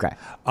along. Okay.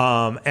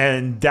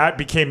 And that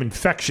became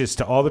infectious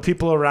to all the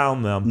people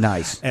around them.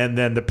 Nice. And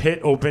then the pit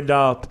opened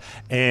up,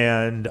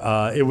 and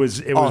it was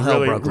All hell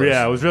really broke loose.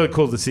 it was really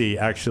cool to see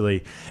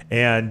actually.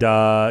 And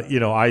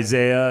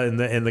Isaiah and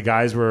the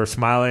guys were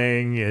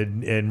smiling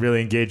and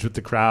really engaged with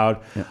the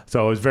crowd. Yeah.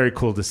 So it was very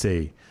cool to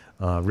see.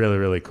 Really,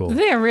 really cool.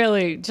 They're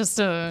really just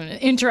an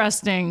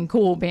interesting,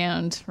 cool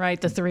band,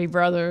 right? The three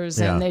brothers,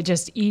 and they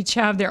just each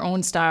have their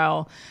own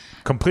style.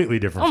 Completely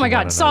different. Oh my from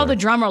God! one Saul another.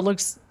 the drummer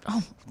looks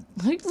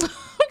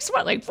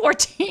what, like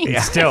 14?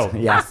 Yeah. Still.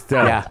 Yeah.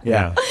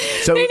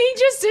 So and he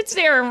just sits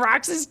there and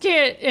rocks his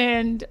kit,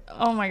 and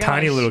oh my gosh,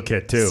 tiny little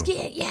kid too.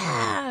 Skit,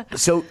 yeah.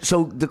 So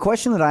the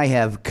question that I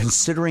have,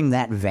 considering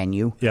that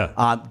venue,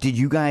 did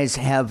you guys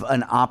have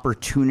an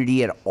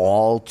opportunity at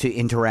all to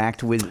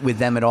interact with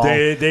them at all?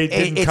 They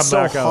didn't it's come so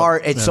back out.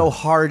 hard. It's Yeah. so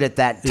hard at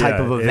that type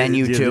of a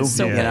venue too.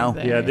 So you know,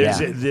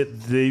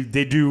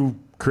 they do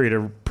create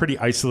a pretty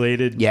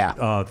isolated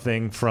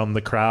thing from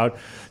the crowd,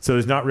 so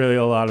there's not really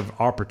a lot of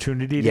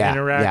opportunity to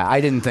interact. Yeah,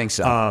 I didn't think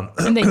so.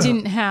 And they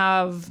didn't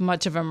have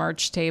much of a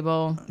merch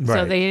table,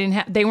 so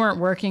Right. they weren't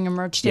working a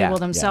merch table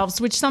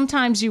themselves. Which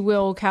sometimes you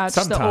will catch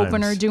the Sometimes.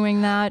 opener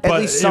doing that. At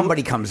least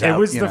somebody comes out. It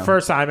was you the know.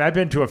 first time I've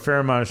been to a fair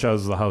amount of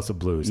shows of the House of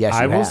Blues. Yes,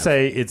 I you will have.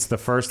 say it's the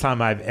first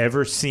time I've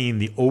ever seen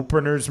the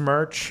opener's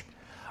merch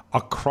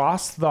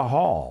across the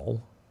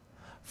hall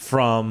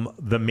from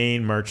the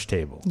main merch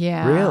table.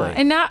 Yeah, Really?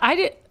 And now I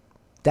did.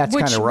 That's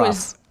which kind of rough.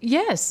 was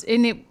yes,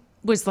 and it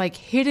was like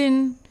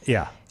hidden.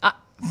 Yeah.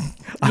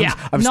 Yeah,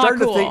 I'm not starting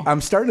cool. to think.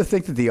 I'm starting to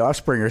think that the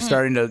Offspring are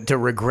starting to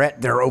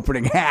regret their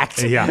opening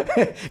act. Yeah.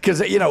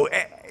 Because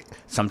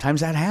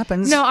sometimes that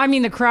happens. No, I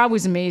mean the crowd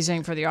was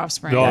amazing for the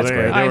Offspring. Oh,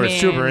 they I were mean,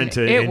 super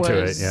into it.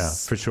 was- Yeah,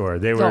 for sure.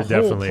 They the were whole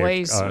definitely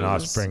place an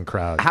was- Offspring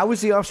crowd. How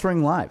was the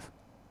Offspring live?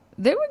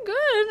 They were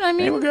good. I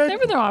mean, they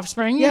were the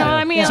Offspring. You Yeah. know,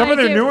 I mean, Some of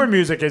like their newer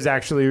music is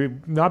actually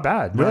not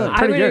bad. Really?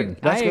 Pretty I good.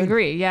 I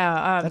agree.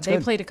 Yeah, they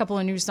good. played a couple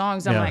of new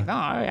songs. I'm Yeah. like, oh,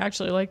 I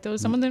actually like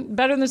those. Some of them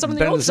better than some of the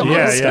Better old than some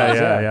songs.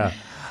 of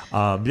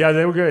Yeah.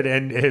 They were good,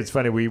 and it's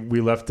funny.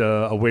 We left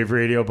a Wave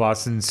Radio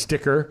Boston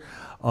sticker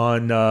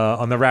on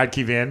the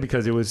Radke van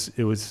because it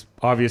was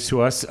obvious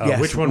to us Yes,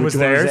 which one was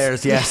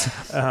theirs. Yes,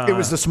 it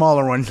was the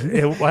smaller one.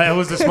 It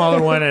was the smaller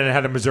one, and it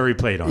had a Missouri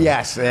plate on it.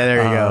 Yes,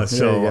 there you go.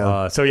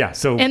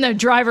 So And the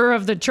driver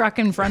of the truck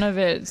in front of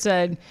it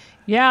said,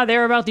 "Yeah,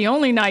 they're about the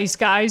only nice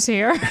guys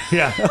here."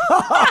 yeah.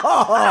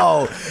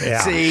 Oh, Yeah.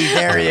 see,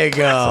 there you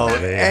go. So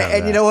there you have and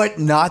you that. know what?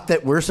 Not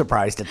that we're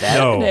surprised at that.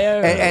 No.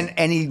 And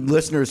any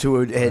listeners who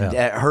had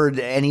heard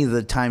any of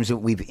the times that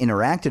we've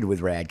interacted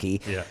with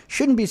Radke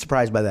shouldn't be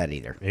surprised by that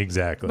either.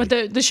 Exactly. But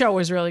the show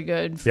was really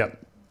good. Yep.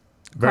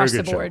 Very Across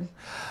good the board.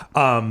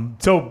 show.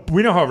 So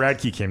we know how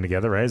Radke came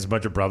together, right? It's a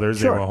bunch of brothers.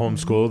 Sure. They were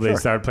homeschooled. They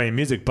started playing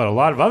music. But a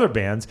lot of other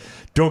bands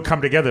don't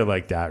come together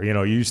like that.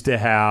 You used to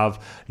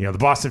have, the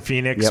Boston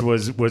Phoenix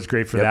was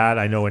great for that.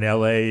 I know in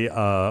L.A.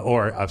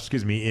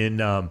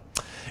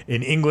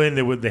 In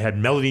England, they had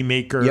Melody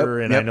Maker,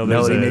 and I know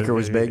Melody Maker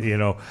was big.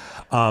 So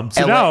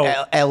LA,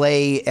 now,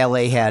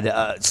 LA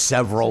had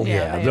several.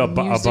 Yeah, they a had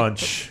music,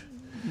 bunch.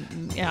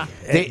 Yeah.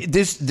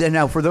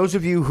 Now, for those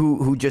of you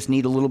who just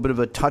need a little bit of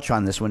a touch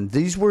on this one,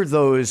 these were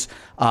those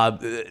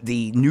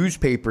the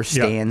newspaper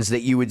stands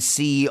that you would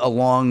see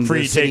along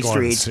Free the city take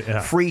ones, streets.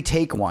 yeah. Free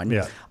take one.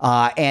 Yeah.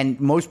 And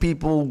most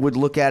people would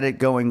look at it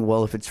going,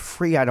 well, if it's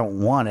free, I don't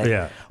want it.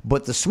 Yeah.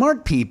 But the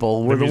smart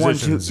people were The the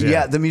ones who,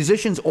 musicians, the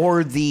musicians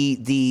or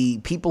the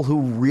people who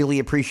really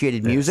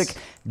appreciated music.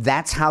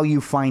 That's how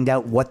you find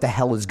out what the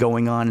hell is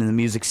going on in the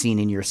music scene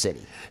in your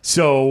city.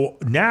 So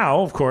now,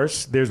 of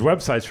course, there's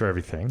websites for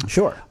everything.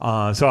 Sure.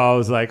 So I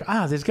was like,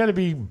 there's got to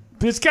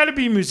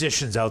be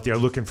musicians out there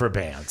looking for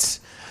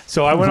bands.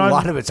 So I went on. A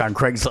lot of it's on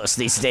Craigslist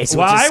these days,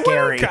 Well, which is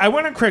scary. I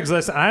went on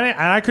Craigslist and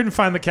I couldn't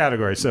find the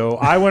category. So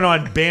I went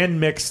on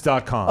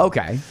bandmix.com.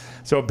 Okay.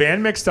 So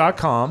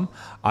bandmix.com,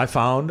 I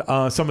found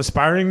some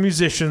aspiring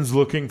musicians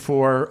looking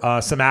for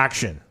some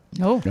action.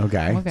 Oh.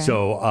 Okay.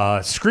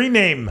 So screen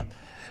name,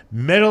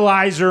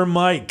 Metalizer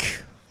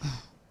Mike.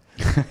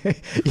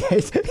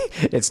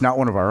 It's not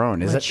one of our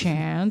own, is it?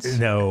 Chance.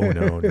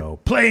 No.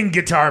 Playing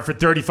guitar for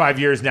 35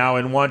 years now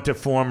and want to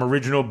form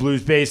original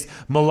blues-based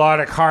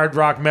melodic hard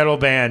rock metal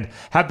band.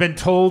 Have been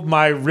told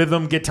my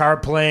rhythm guitar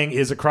playing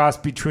is a cross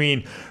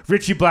between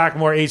Richie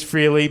Blackmore, Ace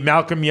Frehley,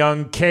 Malcolm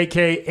Young,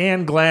 KK,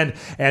 Ann Glenn,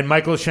 and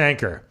Michael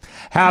Schenker.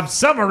 Have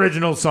some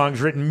original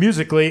songs written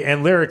musically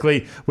and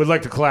lyrically. Would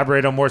like to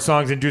collaborate on more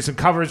songs and do some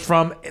covers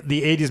from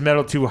the 80s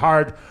metal to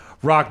hard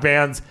rock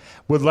bands.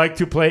 Would like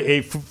to play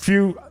a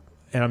few...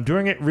 And I'm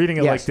reading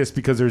it like this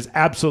because there's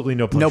absolutely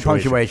no punctuation. No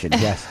punctuation,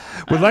 yes.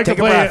 Would like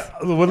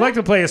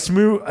to play a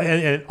smooth,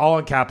 and all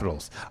in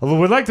capitals.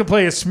 Would like to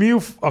play a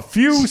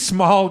few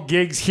small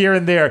gigs here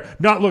and there.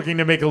 Not looking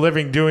to make a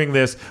living doing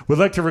this. Would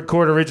like to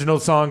record original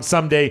songs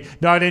someday.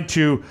 Not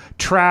into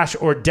trash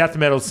or death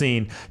metal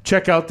scene.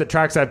 Check out the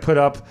tracks I put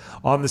up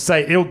on the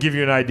site. It'll give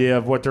you an idea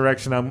of what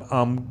direction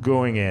I'm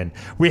going in.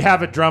 We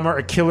have a drummer,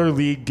 a killer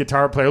lead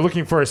guitar player,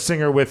 looking for a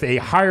singer with a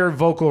higher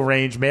vocal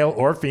range, male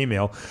or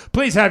female.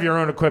 Please have your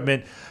own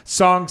equipment.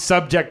 Song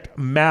subject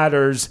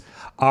matters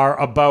are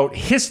about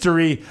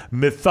history,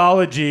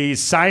 mythology,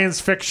 science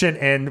fiction,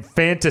 and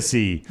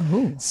fantasy.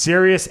 Ooh.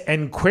 Serious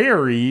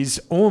inquiries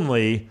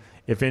only.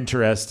 If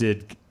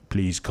interested,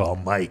 please call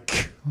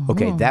Mike.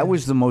 Okay, that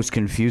was the most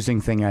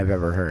confusing thing I've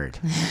ever heard.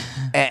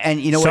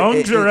 And you know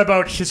songs are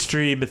about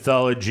history,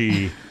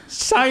 mythology,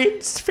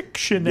 science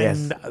fiction,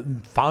 and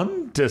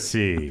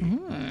fantasy.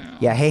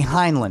 Yeah, hey,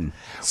 Heinlein.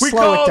 We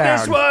slow call it down.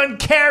 this one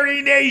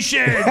Carrie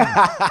Nation.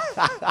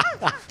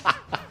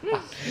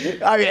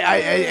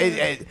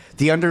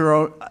 The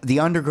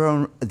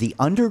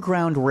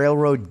Underground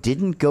Railroad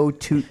didn't go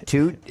toot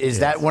toot. Is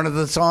that one of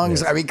the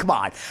songs? Yes. I mean, come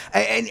on.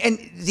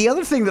 And the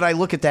other thing that I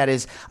look at that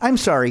is, I'm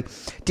sorry,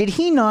 did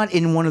he not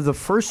in one of the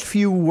first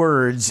few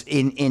words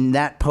in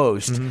that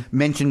post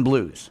mention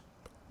blues?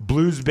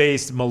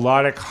 Blues-based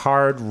melodic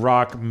hard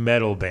rock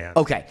metal band.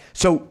 Okay,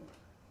 so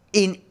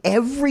in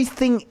every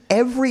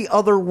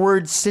other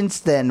word since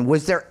then,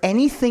 was there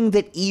anything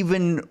that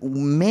even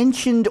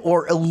mentioned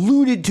or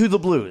alluded to the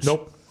blues?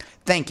 Nope.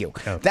 Thank you.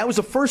 Yep. That was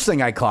the first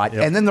thing I caught.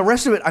 Yep. And then the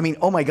rest of it, I mean,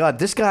 oh my God,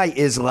 this guy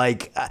is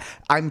like,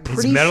 I'm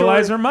pretty sure.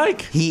 Metalizer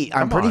Mike.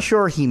 I'm pretty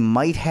sure he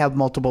might have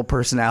multiple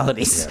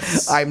personalities.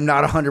 Yes. I'm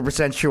not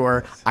 100%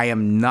 sure. I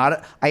am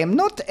not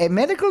a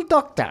medical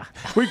doctor.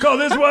 We call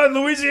this one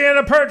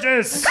Louisiana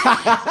Purchase.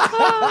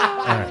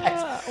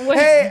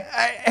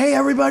 Hey,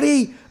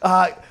 everybody.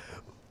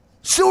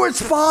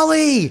 Seward's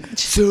Folly.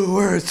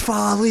 Seward's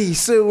Folly.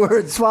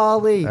 Seward's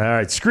Folly. All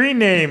right. Screen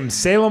name,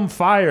 Salem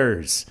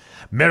Fires.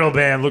 Metal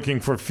band looking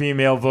for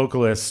female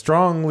vocalists.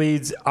 Strong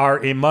leads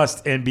are a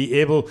must and be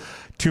able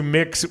to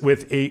mix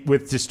with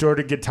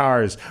distorted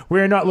guitars.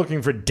 We are not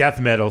looking for death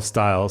metal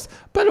styles,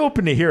 but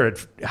open to hear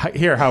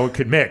how it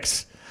could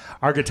mix.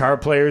 Our guitar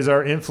players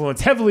are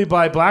influenced heavily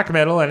by black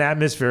metal and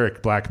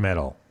atmospheric black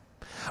metal.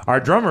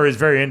 Our drummer is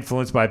very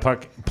influenced by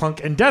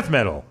punk and death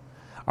metal.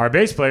 Our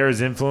bass player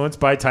is influenced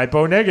by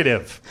Typo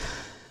Negative.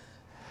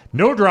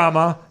 No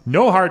drama,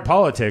 no hard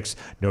politics,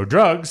 no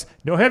drugs,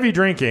 no heavy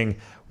drinking.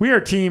 We are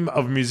a team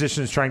of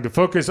musicians trying to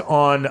focus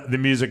on the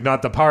music,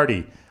 not the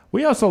party.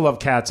 We also love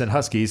cats and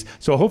huskies,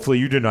 so hopefully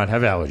you do not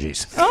have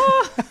allergies.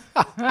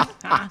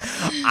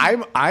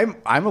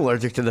 I'm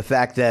allergic to the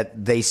fact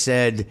that they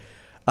said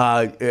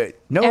no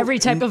every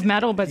type of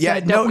metal, but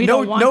we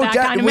don't want that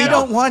kind of metal. We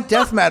don't want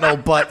death metal,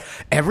 but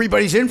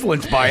everybody's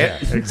influenced by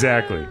it. Yeah,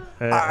 exactly.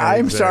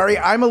 I'm sorry,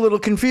 I'm a little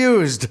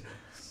confused.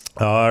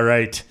 All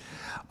right.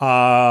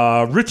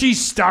 Richie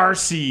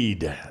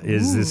Starseed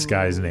is this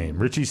guy's name.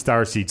 Richie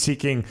Starseed,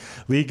 seeking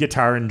lead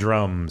guitar and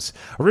drums.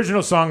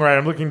 Original songwriter.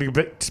 I'm looking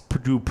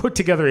to put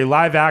together a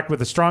live act with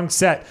a strong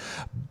set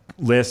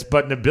list,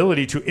 but an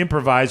ability to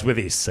improvise with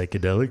a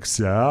psychedelic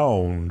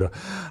sound.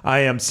 I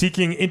am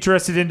seeking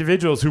interested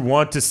individuals who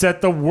want to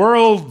set the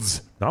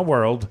worlds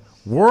on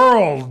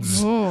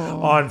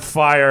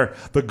fire.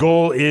 The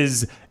goal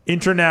is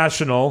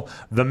international.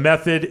 The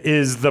method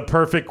is the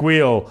perfect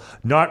wheel,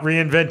 not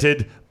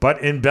reinvented,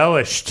 but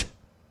embellished.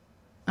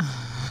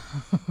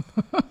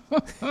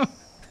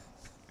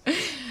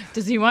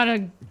 Does he want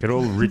to good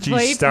old Richie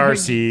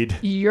Starseed?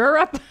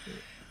 Europe?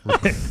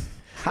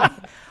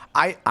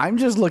 I'm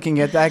just looking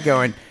at that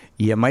going,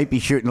 you might be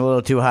shooting a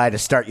little too high to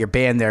start your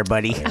band there,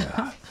 buddy.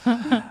 Yeah.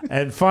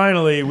 And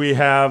finally, we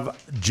have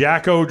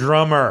Jacko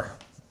Drummer.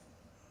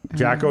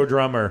 Jacko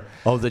Drummer.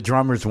 Oh, the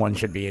drummer's one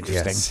should be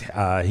interesting.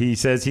 Yes. He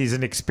says he's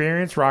an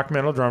experienced rock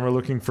metal drummer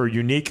looking for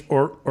unique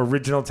or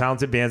original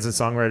talented bands and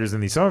songwriters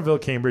in the Somerville,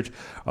 Cambridge,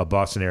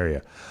 Boston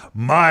area.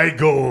 My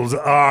goals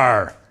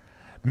are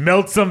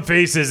melt some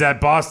faces at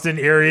Boston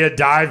area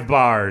dive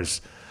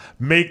bars.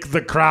 Make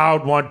the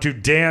crowd want to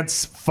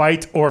dance,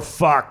 fight, or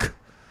fuck.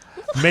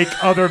 Make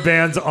other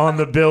bands on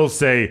the bill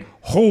say,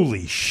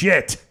 holy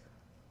shit.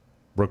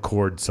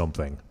 Record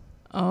something.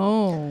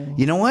 Oh.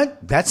 You know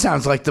what? That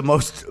sounds like the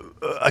most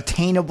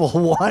attainable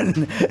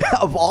one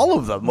of all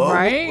of them.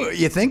 Right?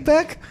 You think,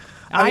 Beck?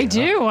 I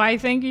do. I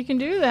think you can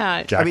do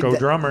that. Jacko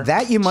Drummer.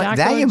 That you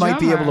might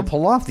be able to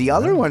pull off. The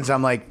other ones,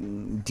 I'm like,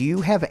 do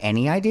you have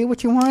any idea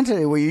what you want?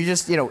 Were you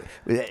just,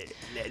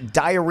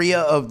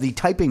 diarrhea of the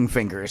typing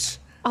fingers?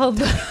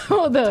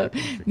 The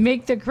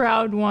make the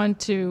crowd want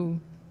to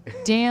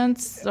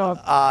dance. Or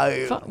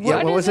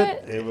what was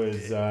it? It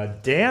was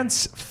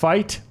dance,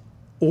 fight,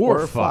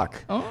 or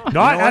fuck. Oh.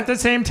 Not at the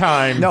same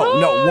time.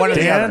 No, one of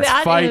the other.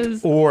 Dance,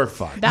 fight, or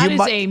fuck. That is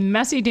a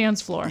messy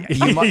dance floor.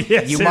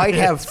 You might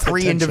have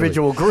three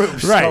individual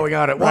groups going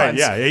on at once.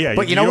 Yeah.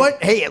 But you know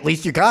what? Hey, at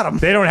least you got them.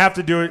 They don't have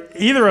to do it,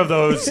 either of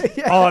those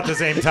all at the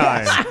same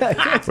time.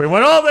 We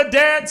want all the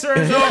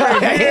dancers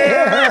over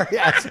here.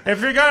 Yes. If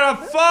you're going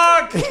to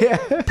fuck,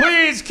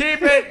 please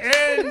keep it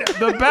in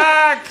the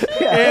back,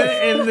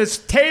 in this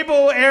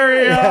table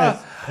area.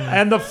 Yes.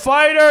 And the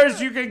fighters,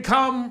 you can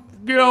come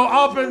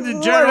up in the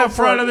general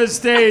front of the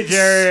stage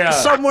area.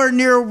 Somewhere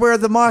near where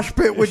the mosh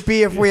pit would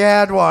be if we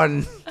had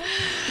one.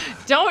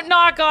 Don't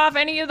knock off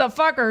any of the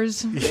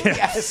fuckers.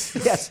 Yes.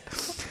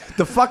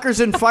 The fuckers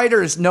and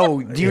fighters,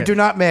 you do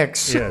not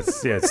mix.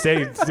 Yes. The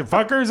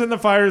fuckers and the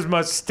fighters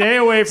must stay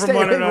away from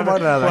one another.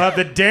 We'll have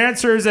the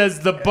dancers as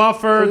the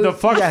buffer, the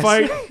fuck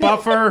fight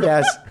buffer.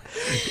 Yes.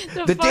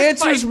 The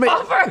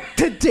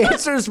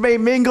dancers may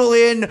mingle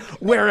in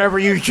wherever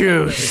you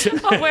choose.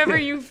 However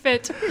you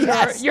fit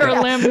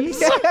your limbs.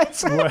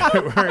 Yes.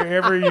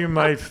 Wherever you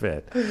might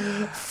fit.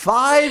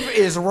 5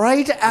 is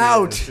right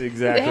out. Yes,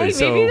 exactly. Hey,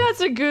 maybe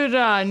that's a good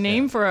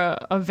name for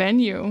a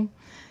venue.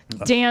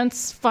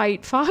 Dance,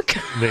 fight, fuck.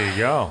 There you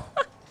go.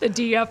 The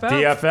DFF.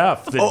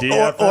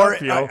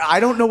 DFF. I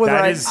don't know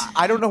whether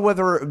I don't know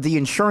whether the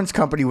insurance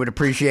company would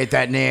appreciate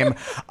that name.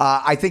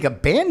 I think a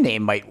band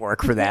name might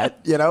work for that.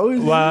 Well,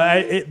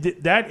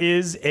 that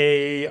is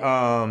a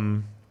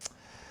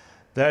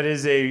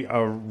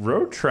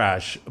Road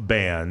Trash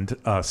band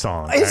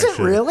song. Is it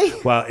really?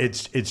 Well,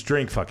 it's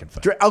Drink Fucking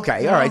Fight.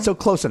 Okay, all right, so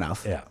close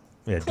enough. Yeah.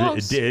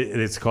 Close.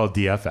 It's called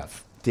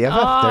DFF.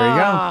 DFF, there you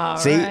go.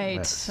 See,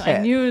 right. I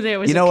knew there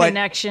was a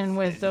connection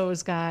with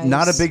those guys.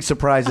 Not a big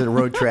surprise that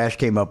Road Trash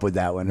came up with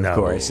that one, of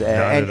course,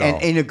 and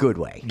in a good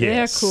way.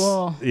 Yes. They're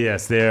cool.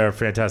 Yes, they're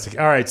fantastic.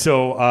 All right,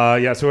 so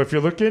so if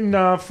you're looking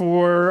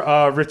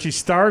for Richie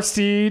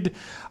Starseed,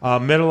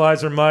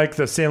 Metalizer Mike,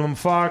 the Salem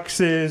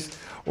Foxes,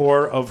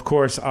 or of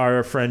course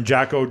our friend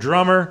Jacko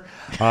Drummer,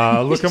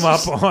 look him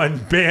up on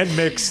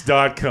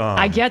bandmix.com.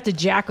 I get the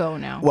Jacko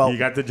now. Well, you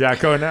got the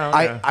Jacko now.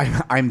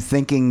 I'm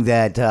thinking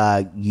that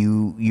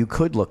you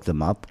could look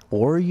them up,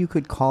 or you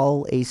could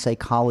call a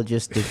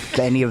psychologist if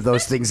any of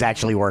those things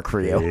actually work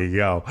for you. There you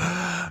go.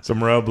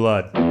 Some Royal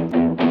Blood.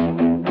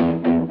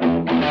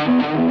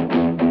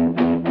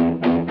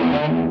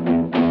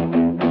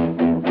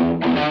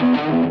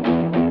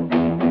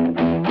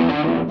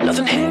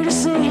 Nothing here to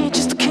see,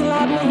 just a kid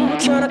like me,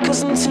 trying to cut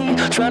some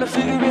teeth, trying to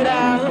figure it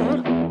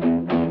out.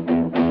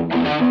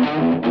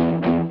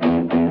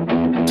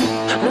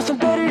 Nothing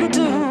better to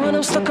do when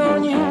I'm stuck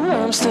on you.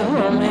 I'm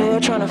here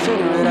trying to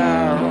figure it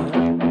out.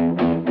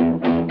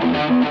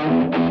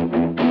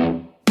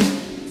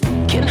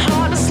 Getting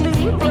hard to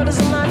sleep, blood is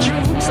in my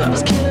dreams.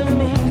 Love's killing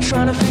me,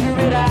 trying to figure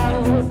it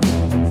out.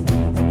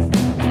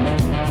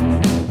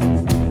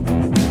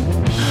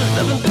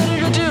 Nothing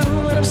better to do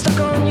when I'm stuck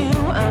on you.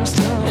 I'm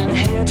still in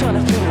here trying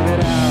to figure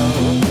it out.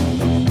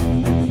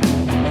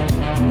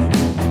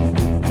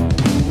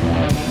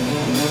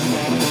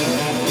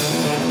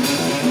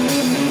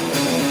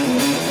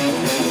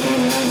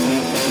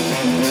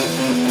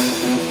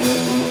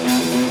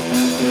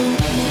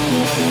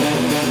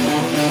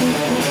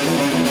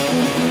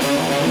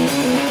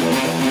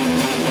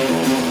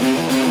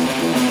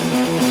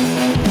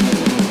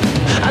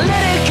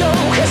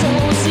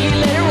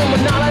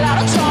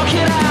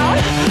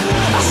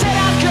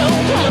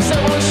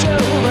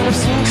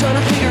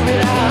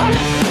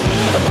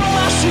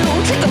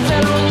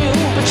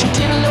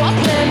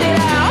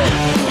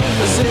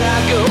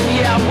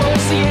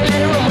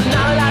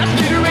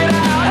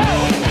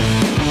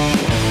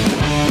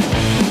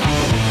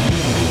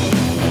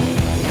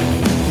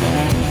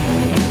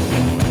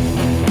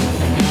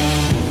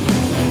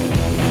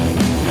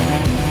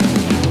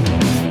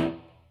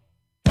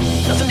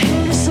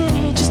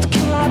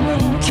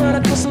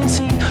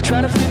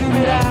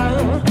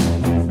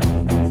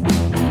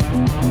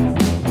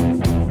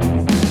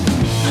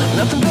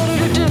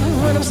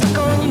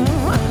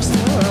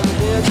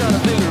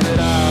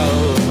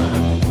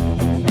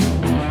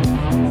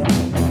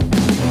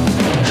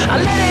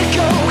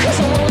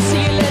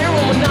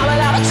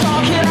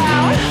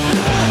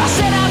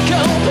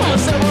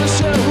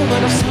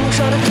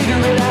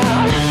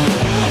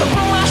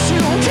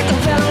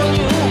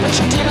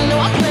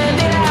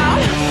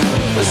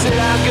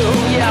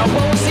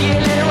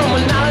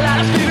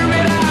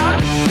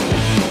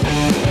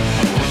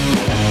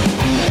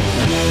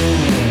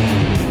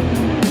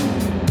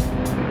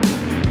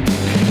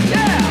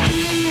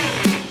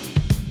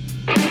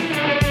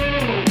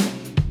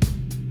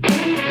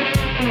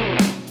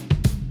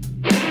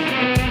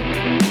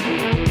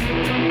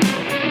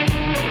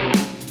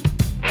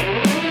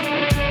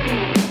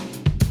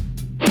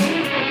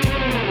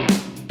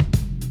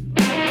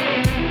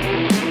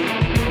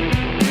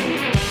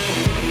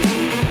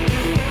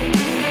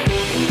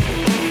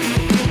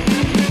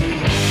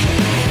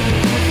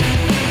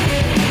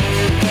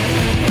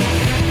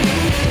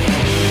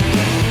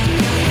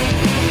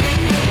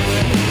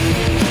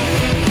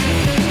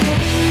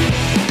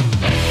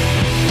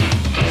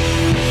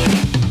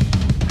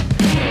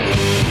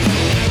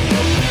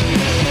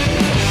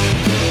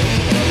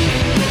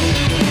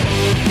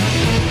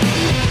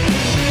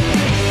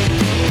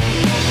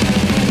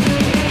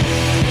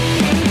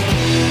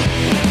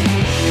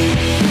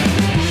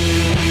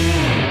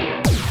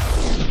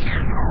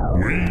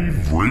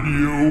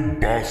 Radio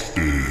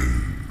Boston.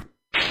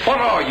 What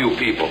are you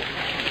people?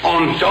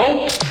 On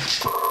dope?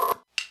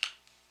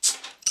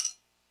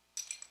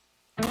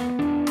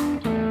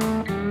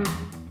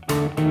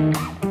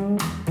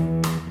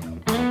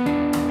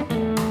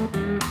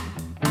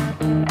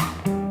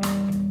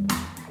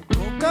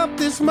 Woke up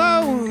this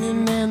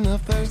morning and the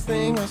first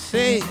thing I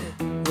said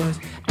was,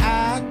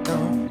 I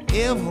don't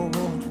ever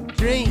want to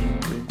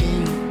drink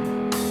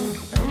again.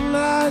 I'm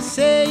not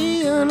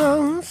saying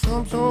I'm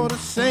some sort of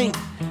saint,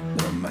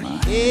 but my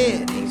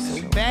head ain't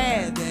so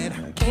bad that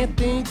I can't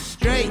think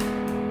straight.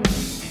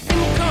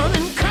 And come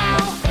and call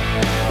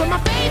for my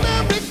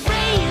favorite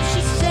phrase.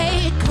 She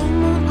said,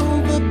 come on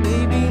over,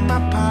 baby, my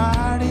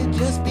party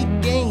just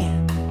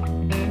began.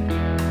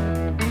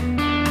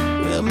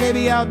 Well,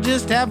 maybe I'll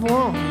just have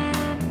one.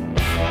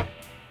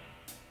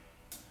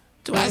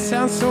 Do I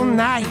sound so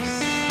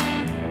nice?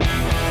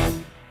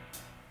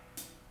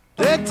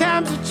 Third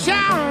time's a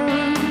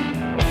charm.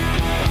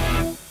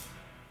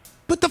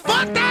 But the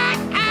fuck that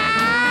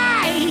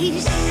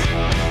ice.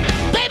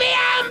 Baby,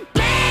 I'm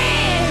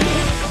bad.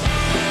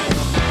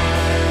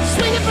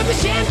 Swinging from the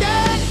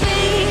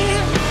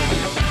chandelier.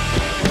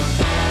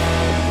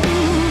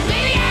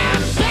 Baby,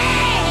 I'm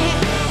bad.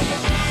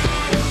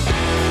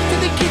 Till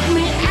they kick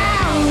me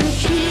out of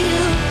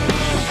here.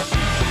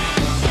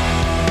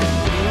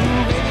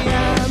 Baby,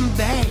 I'm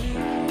bad.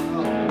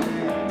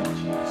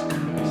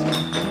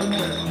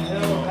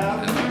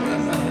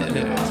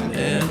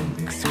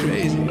 It's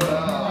crazy.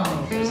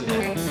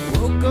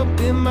 Woke up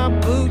in my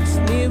boots,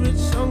 mirrored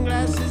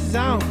sunglasses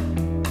on.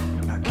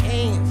 I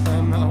can't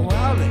find my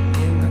wallet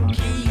and my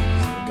keys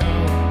are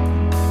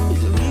gone.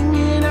 It's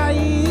ringing out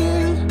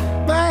here,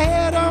 my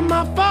head on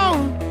my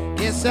phone.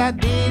 Guess I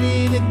did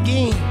it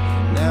again.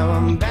 Now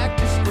I'm back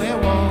to square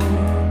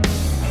one.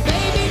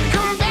 Baby,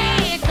 come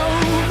back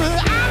over,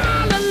 I'm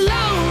all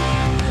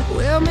alone.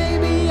 Well,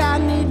 maybe I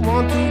need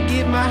one to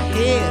get my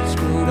head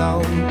screwed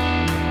on.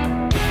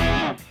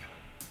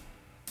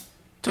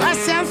 Do I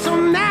sound so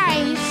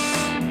nice?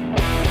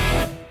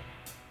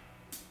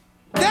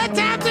 That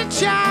time's a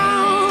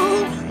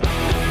charm.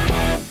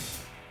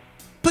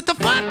 Put the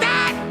fuck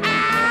that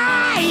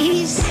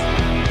ice.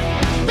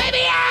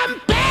 Baby, I'm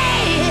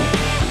bad.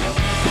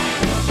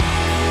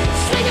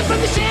 Swinging from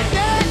the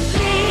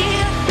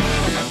chandelier.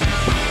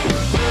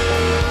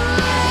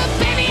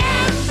 Baby,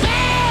 I'm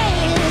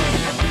bad.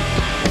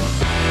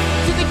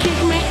 Till they kick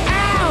me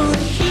out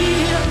of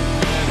here.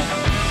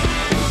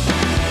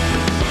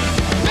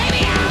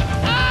 Baby, I'm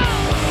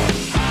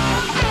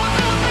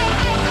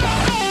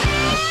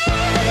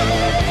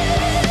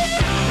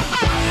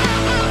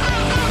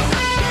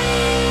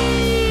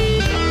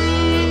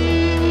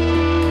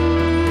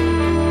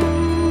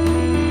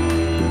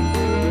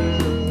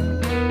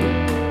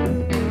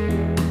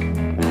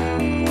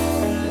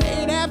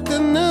late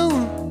afternoon,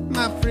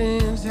 my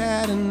friends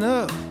had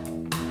enough.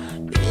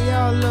 They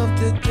all love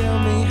to tell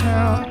me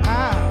how I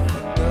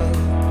fucked up.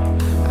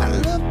 I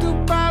love to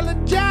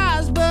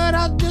apologize, but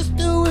I'll just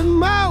do it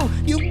more.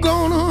 You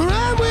gonna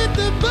run with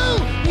the boo,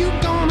 you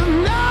gonna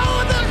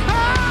know the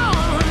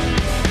harm.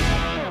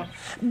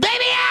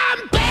 Baby, I'm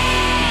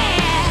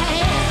bad.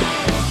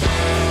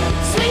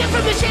 Swinging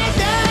from the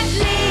chandelier.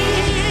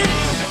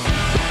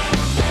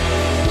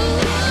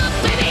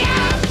 Baby,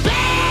 I'm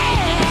bad.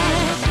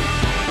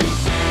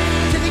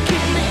 Till they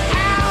kick me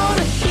out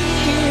of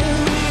here.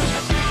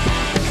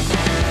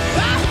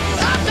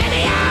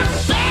 Baby, I'm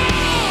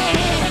bad.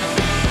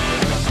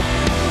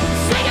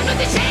 Swinging from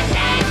the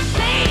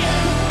chandelier.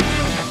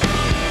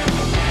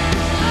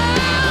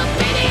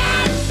 Baby,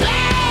 I'm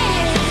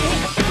bad.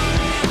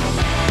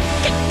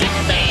 Get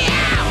me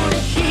out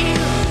of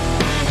here.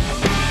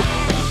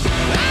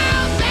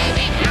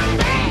 Baby, I'm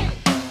bad.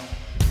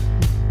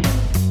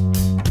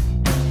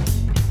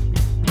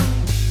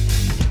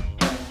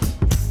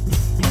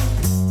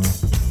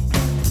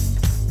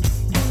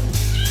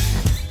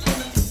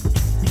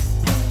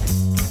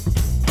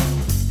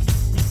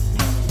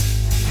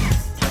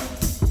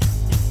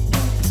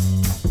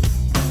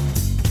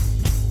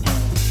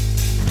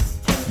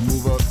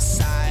 Move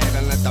aside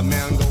and let the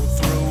man go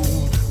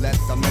through. Let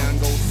the man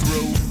go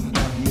through.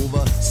 Move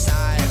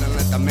aside and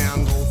let the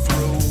man go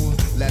through.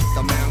 Let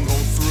the man go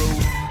through.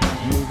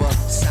 Move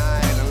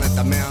aside and let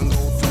the man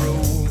go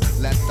through.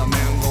 Let the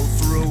man go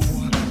through.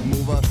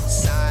 Move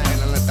aside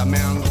and let the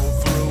man go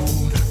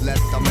through. Let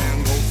the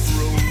man go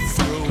through.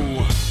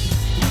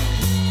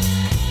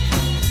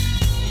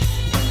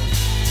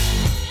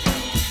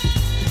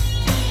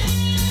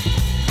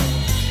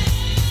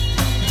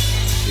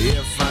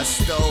 If I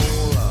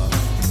stole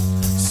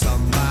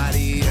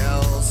somebody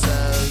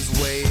else's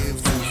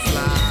wave to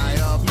fly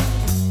up,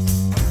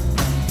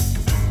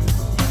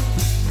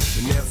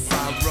 and if I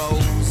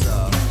rose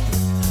up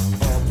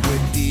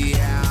with the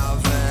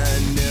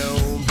avenue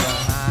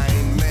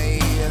behind me,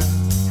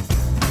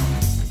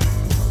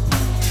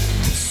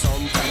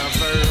 some kind of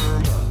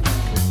verb,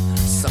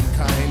 some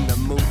kind of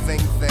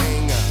moving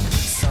thing,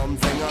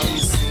 something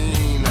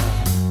unseen,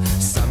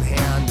 some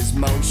hand is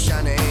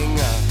motioning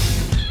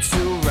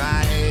to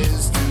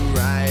rise, to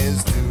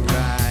rise, to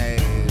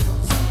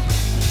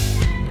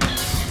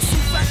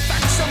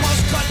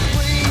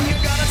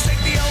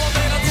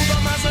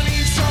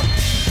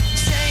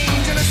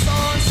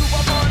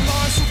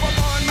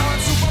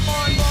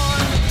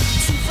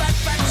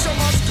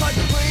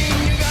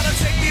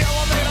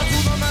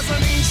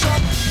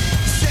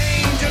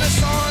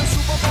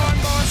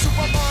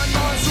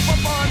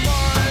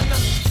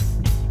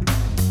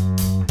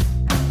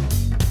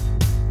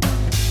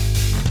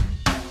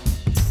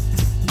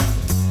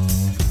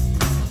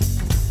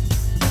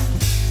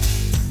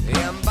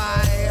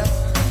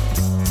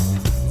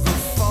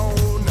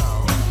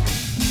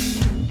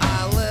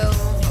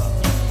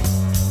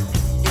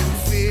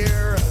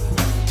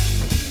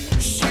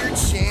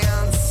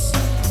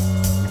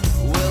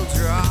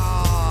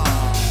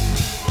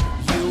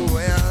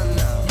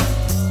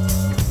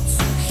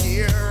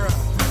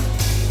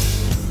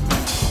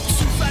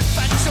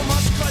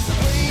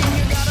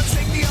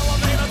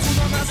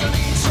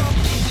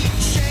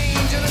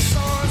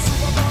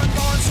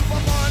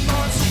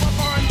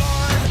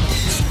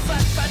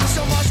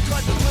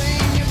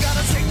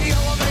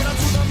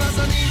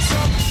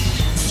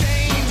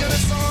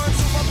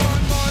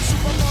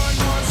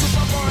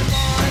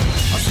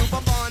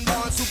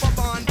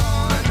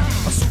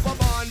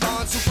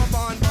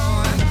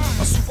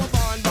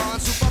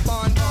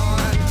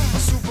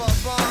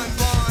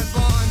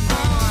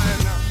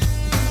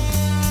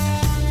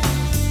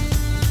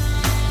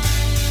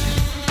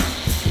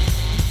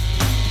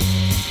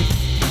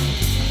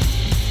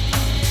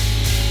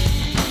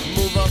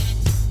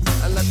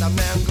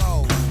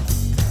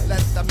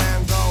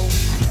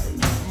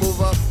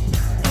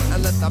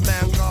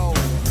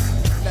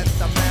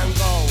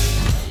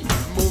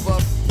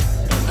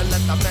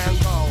the man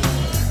go.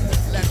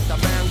 Let the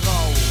man go.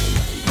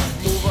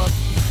 Move up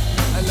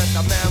and let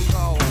the man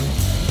go.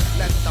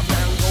 Let the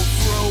man go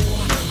through.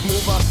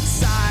 Move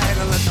aside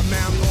and let the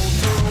man go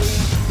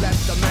through. Let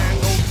the man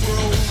go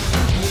through.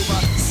 Move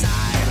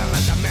aside and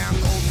let the man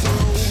go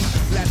through.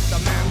 Let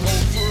the man go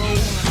through.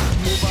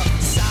 Move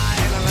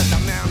aside and let the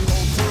man go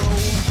through.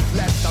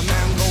 Let the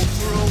man go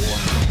through.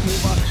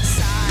 Move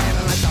aside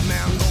and let the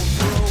man go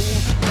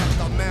through. Let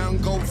the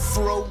man go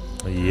through.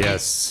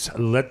 Yes,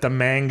 let the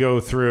man go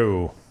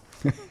through.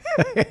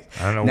 I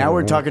don't know. Now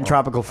we're talking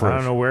tropical fruit. I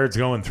don't know where it's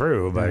going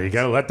through, but you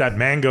got to let that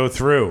man go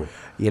through.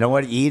 You know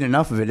what? You eat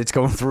enough of it, it's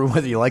going through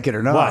whether you like it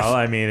or not. Well,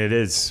 I mean, it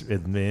is.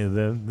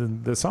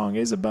 The song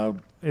is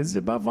about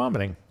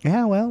vomiting.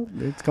 Yeah, well,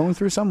 it's going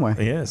through somewhere.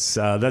 Yes,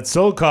 that's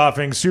Soul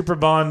Coughing, Super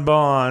Bon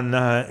Bon,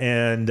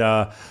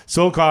 and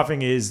Soul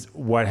Coughing is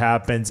what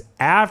happens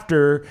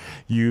after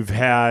you've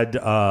had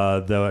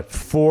the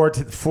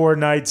four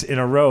nights in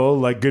a row,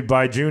 like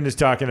Goodbye June is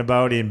talking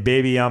about in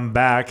Baby I'm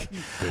Back.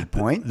 Big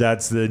point.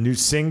 That's the new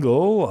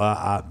single.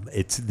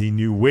 It's the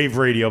new Wave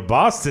Radio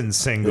Boston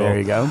single. There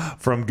you go.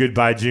 From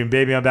Goodbye June,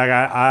 Baby I'm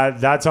Back.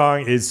 That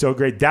song is so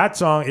great. That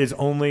song is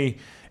only...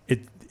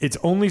 It's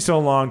only so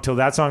long till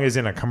that song is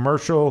in a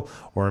commercial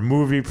or a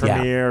movie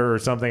premiere or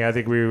something. I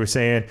think we were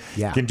saying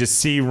you can just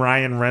see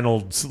Ryan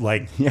Reynolds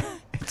like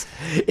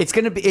it's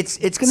gonna be in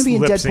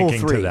Deadpool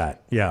 3 to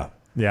that. Yeah,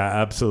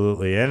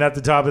 absolutely. And at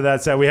the top of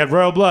that set, we had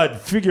Royal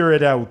Blood. Figure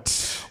it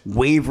out.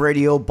 Wave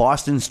Radio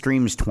Boston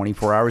streams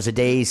 24 hours a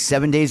day,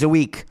 7 days a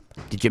week.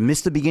 Did you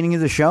miss the beginning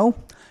of the show?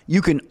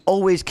 You can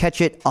always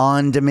catch it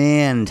on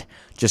demand.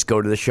 Just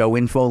go to the show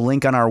info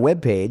link on our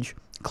webpage.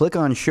 Click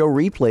on Show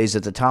Replays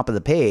at the top of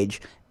the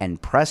page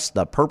and press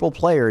the purple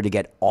player to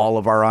get all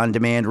of our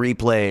on-demand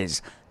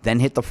replays. Then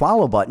hit the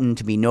follow button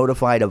to be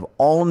notified of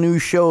all new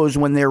shows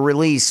when they're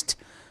released.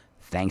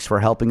 Thanks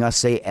for helping us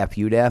say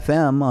FU to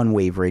FM on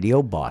Wave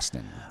Radio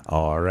Boston.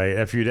 All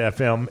right, FU to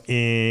FM.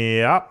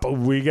 Yep,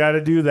 we got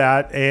to do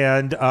that.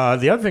 And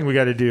the other thing we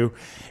got to do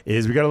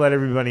is we got to let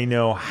everybody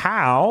know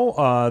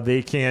how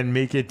they can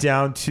make it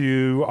down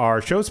to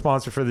our show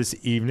sponsor for this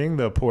evening,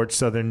 the Porch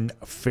Southern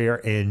Fair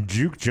and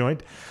Juke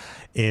Joint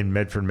in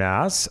Medford,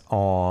 Mass.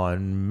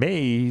 on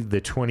May the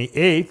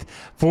 28th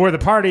for the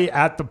party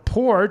at the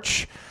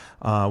Porch,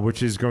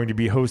 which is going to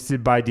be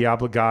hosted by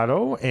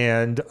Diablo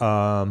and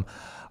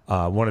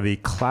one of the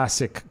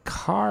classic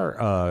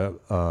car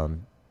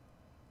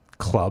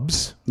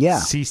clubs,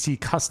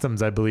 CC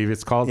Customs, I believe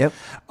it's called,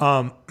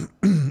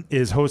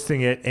 is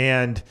hosting it.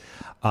 And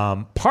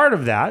part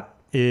of that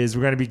is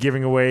we're going to be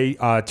giving away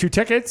 2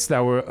 tickets that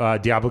were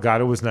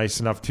Diablo was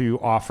nice enough to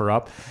offer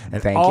up.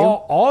 And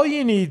all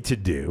you need to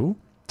do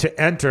to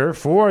enter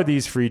for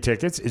these free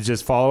tickets is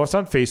just follow us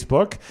on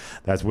Facebook.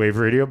 That's Wave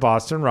Radio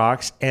Boston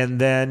Rocks. And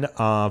then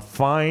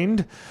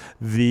find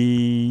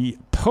the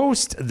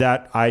post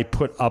that I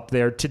put up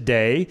there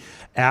today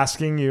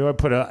asking you. I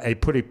put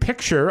a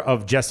picture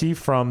of Jesse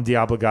from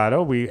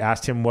Diablo. We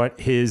asked him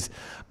what his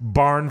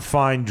barn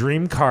find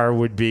dream car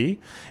would be.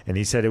 And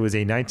he said it was a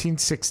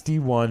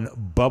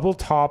 1961 bubble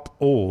top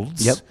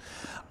Olds. Yep.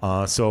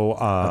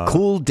 A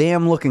cool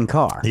damn looking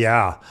car.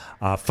 Yeah.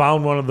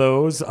 Found one of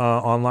those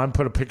online,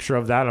 put a picture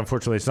of that.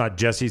 Unfortunately, it's not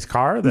Jesse's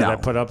car that I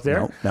put up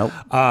there. No.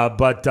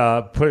 But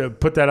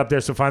put that up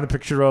there. So find the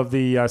picture of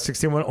the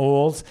 61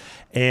 Olds,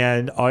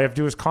 and all you have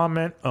to do is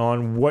comment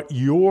on what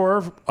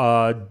your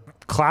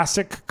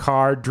classic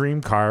car,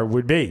 dream car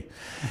would be.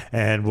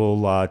 And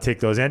we'll take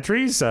those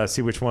entries,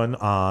 see which one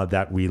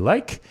that we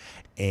like.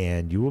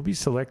 And you will be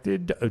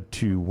selected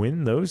to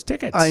win those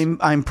tickets.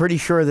 I'm pretty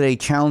sure that a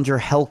Challenger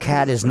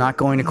Hellcat is not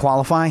going to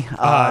qualify.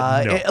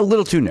 No. A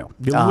little too new.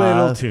 A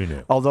little too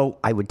new. Although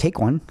I would take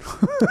one.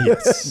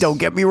 Yes. Don't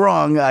get me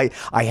wrong. I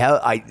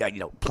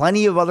have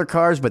plenty of other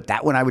cars, but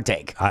that one I would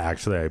take.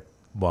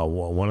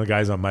 One of the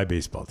guys on my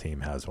baseball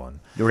team has one.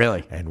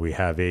 Really? And we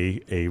have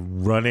a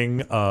running.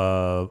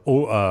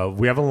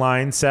 We have a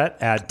line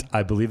set at.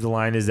 I believe the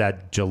line is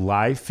at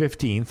July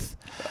 15th.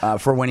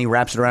 For when he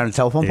wraps it around a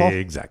telephone pole?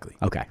 Exactly.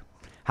 Okay.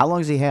 How long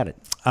has he had it?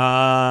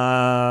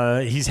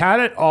 He's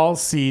had it all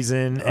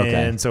season, Okay.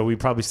 and so we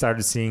probably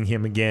started seeing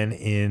him again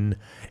in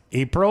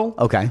April.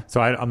 Okay. So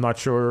I'm not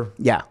sure.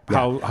 Yeah.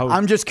 How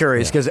I'm just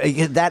curious because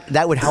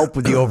that would help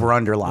with the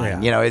over-under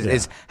line. Yeah,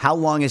 Is how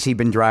long has he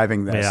been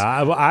driving this?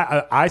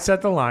 Yeah. I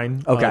set the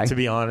line. Okay. To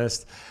be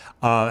honest.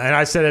 And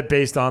I said it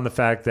based on the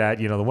fact that,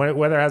 the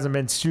weather hasn't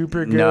been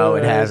super good. No,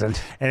 it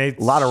hasn't. And it's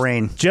a lot of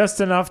rain.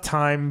 Just enough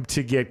time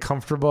to get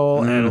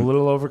comfortable and a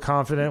little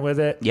overconfident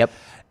with it. Yep.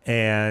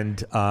 And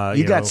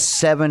you got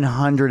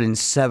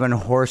 707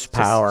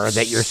 horsepower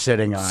that you're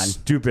sitting on.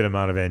 Stupid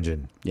amount of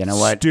engine. You know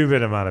what?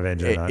 Stupid amount of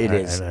engine. It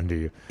is. Under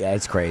you. Yeah,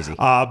 it's crazy.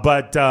 So I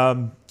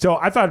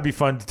thought it'd be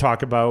fun to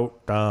talk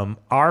about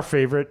our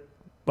favorite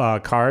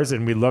cars,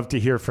 and we'd love to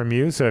hear from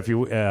you. So if you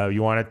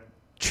want to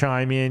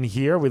chime in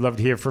here, we'd love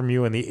to hear from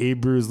you on the A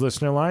Brews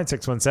listener line,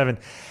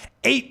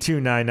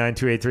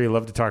 617-829-9283.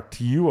 Love to talk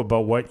to you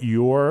about what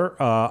your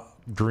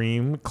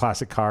dream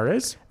classic car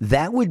is?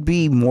 That would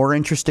be more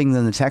interesting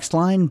than the text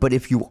line. But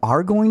if you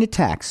are going to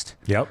text,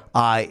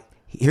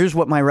 here's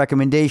what my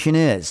recommendation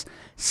is.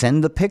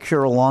 Send the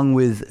picture along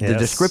with the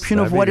description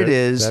of what it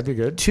is to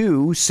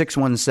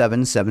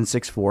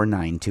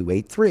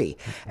 617-764-9283.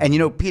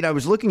 And, Pete, I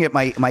was looking at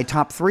my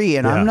top 3,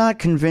 and I'm not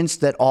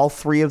convinced that all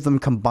 3 of them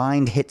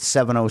combined hit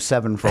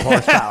 707 for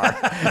horsepower.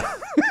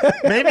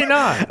 Maybe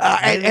not.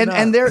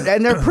 And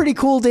they're pretty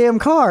cool damn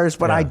cars,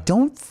 but I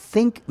don't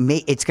think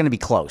it's going to be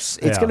close.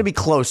 It's going to be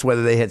close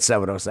whether they hit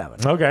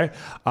 707. Okay.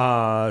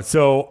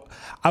 So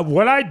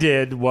what I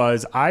did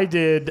was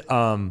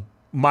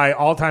my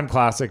all-time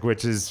classic,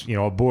 which is,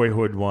 a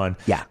boyhood one.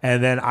 Yeah.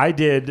 And then I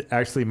did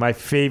actually my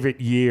favorite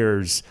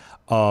years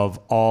of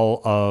all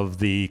of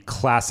the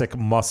classic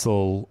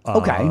muscle,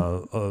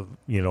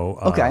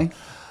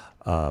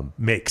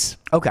 makes.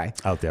 Okay.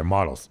 Out there,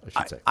 models,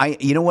 I should say.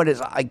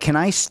 Can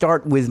I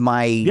start with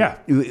my? Yeah.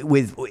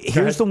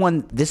 Here's the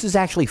one. This is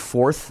actually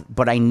 4th,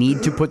 but I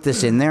need to put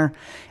this in there.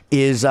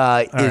 Is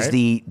the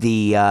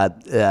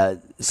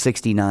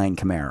 69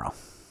 Camaro.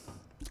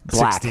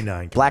 Black.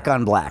 69. Black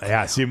on black.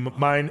 Yeah. See,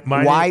 mine.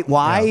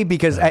 Why? Yeah.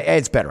 Because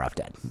it's better off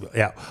dead.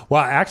 Yeah.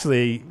 Well,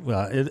 actually,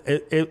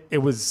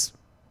 it was.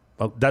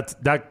 Well,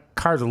 that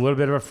car's a little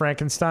bit of a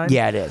Frankenstein.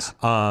 Yeah, it is.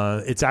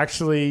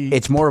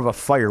 It's more of a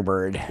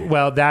Firebird.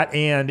 Well, that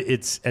and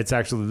it's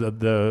actually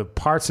the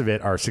parts of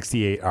it are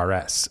 68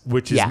 RS,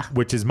 which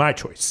is my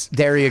choice.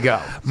 There you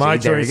go. My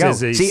choice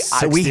is a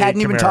 68 we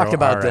hadn't even Camaro talked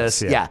about RS,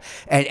 this. Yeah.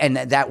 And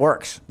that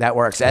works. That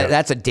works. Yeah.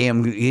 That's a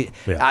damn.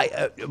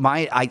 I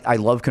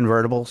love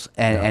convertibles,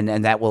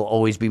 and that will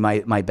always be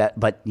my bet.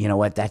 But you know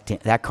what?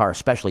 That car,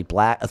 especially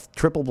black,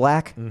 triple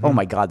black. Mm-hmm. Oh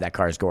my God, that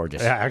car is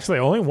gorgeous. Yeah, actually,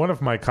 only one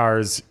of my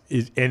cars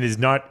is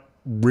not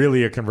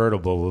really a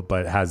convertible,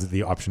 but has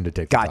the option to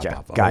take the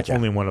top off. Gotcha.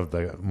 Only one of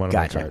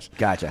my cars.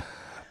 Gotcha.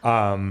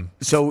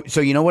 So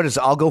you know what?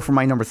 I'll go for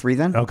my number 3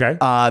 then. Okay.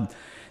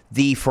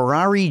 The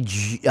Ferrari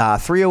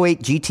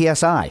 308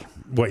 GTSI.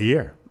 What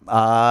year?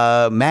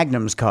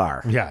 Magnum's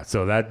car. Yeah,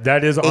 so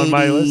that is on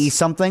my list.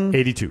 Something?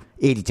 82.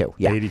 82,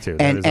 yeah. 82.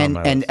 That is on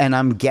my list. And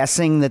I'm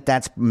guessing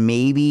that's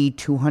maybe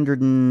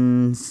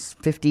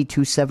 250,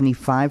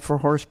 275 for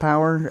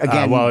horsepower.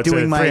 Again, it's a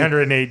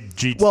 308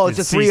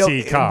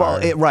 CC car.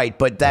 Right,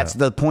 but that's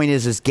the point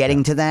is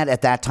getting to that.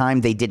 At that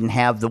time, they didn't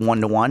have the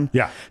 1-to-1.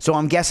 Yeah. So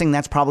I'm guessing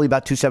that's probably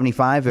about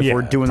 275 if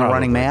we're doing the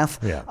running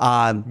math.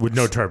 Yeah. With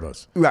no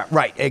turbos.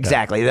 Right,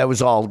 exactly. That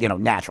was all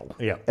natural.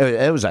 Yeah.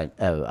 It was an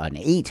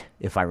 8,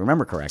 if I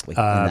remember correctly.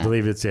 I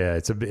believe it's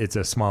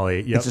a small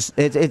 8. Yep.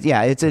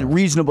 It's a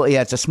reasonable.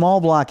 Yeah, it's a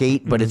small block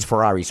 8, but it's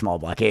Ferrari small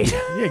block 8.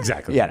 Yeah,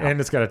 exactly. Yeah,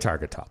 and it's got a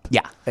target top.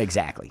 Yeah,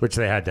 exactly. Which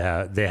they had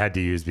to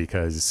use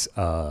because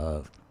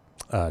Tom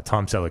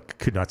Selleck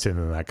could not sit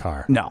in that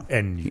car. No,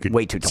 and you could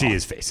way too tall. see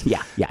his face.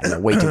 Yeah,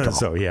 way too tall.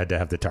 So he had to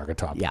have the target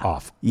top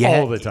off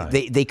all the time.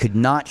 They could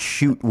not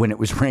shoot when it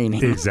was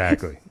raining.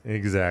 Exactly.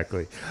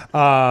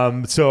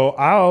 So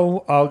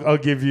I'll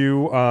give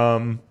you.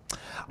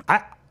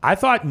 I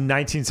thought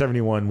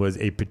 1971 was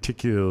a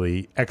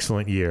particularly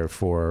excellent year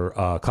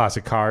for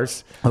classic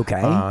cars. Okay.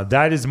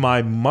 That is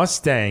my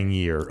Mustang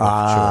year of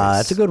choice.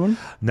 That's a good one.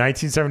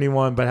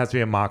 1971, but it has to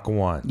be a Mach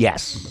 1.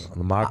 Yes.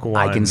 The Mach 1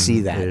 I can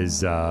see that. Is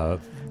the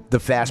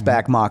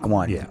fastback Mach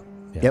 1. Yeah.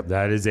 Yep.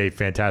 That is a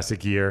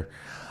fantastic year.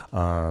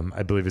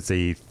 I believe it's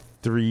a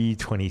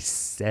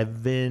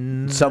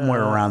 327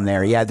 somewhere around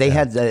there. Yeah, they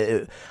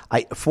had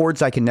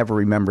Fords. I can never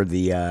remember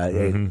the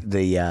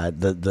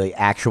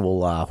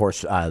actual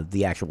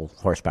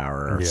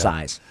horsepower or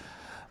size.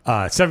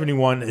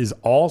 71 is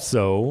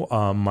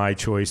also my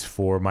choice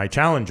for my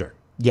Challenger.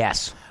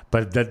 Yes,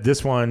 but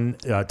this one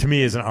to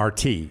me is an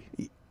RT.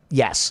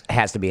 Yes, it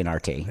has to be an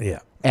RT. Yeah,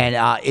 and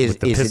with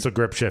the pistol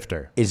grip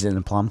shifter. Is it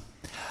in plum?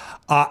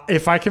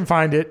 If I can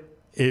find it,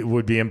 it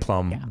would be in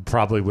plum,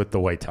 probably with the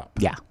white top.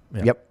 Yeah.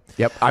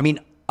 Yep. I mean,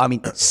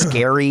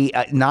 scary.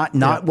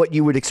 Not what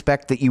you would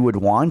expect that you would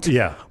want.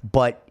 Yeah.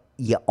 But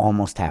you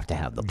almost have to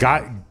have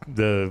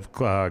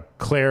the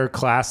Claire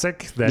Classic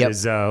that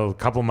is a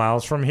couple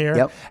miles from here.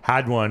 Yep.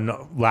 Had one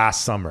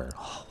last summer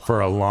for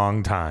a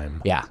long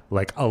time. Yeah.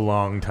 Like a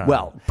long time.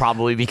 Well,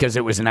 probably because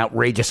it was an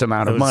outrageous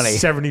amount of money.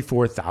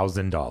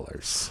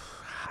 $74,000.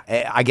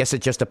 I guess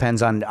it just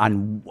depends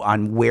on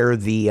where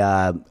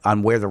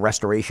the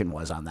restoration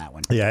was on that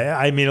one. Yeah,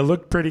 I mean, it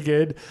looked pretty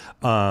good.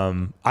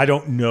 I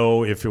don't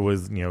know if it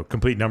was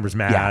complete numbers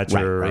match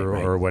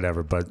or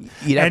whatever, but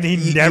he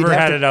never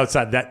had it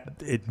outside. That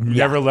it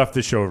never left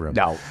the showroom.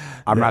 No,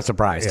 I'm not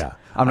surprised. Yeah.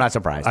 I'm not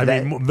surprised. I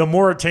mean, the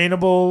more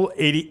attainable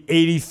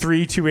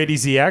 83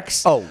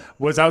 280ZX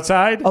was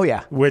outside. Oh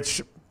yeah,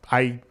 which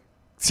I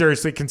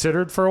seriously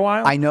considered for a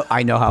while. I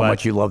know how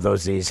much you love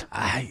those Z's.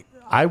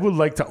 I would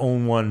like to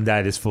own one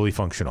that is fully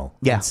functional.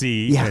 Yeah. And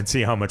see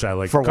how much I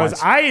like it. For because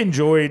once. I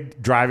enjoyed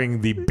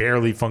driving the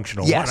barely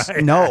functional one.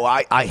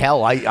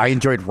 I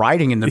enjoyed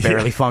riding in the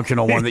barely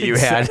functional one that you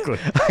exactly.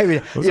 had. I mean,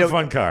 it was a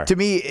fun car. To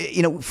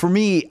me, for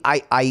me,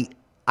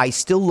 I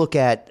still look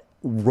at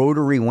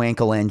rotary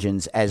Wankel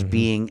engines as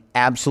being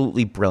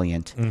absolutely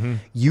brilliant.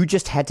 You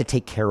just had to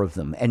take care of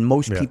them, and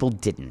most people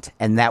didn't.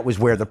 And that was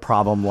where the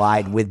problem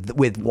lied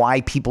with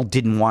why people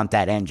didn't want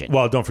that engine.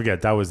 Well, don't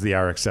forget, that was the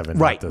RX-7.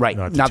 Right,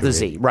 not the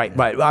Z. Right.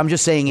 I'm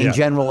just saying in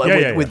general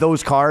with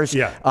those cars,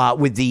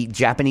 with the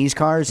Japanese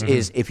cars,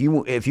 is if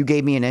you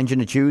gave me an engine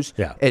to choose,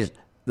 is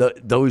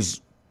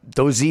those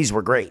Zs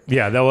were great.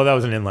 Yeah, that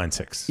was an inline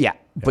six. Yeah,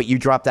 but you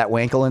drop that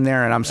Wankel in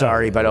there, and I'm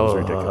sorry, but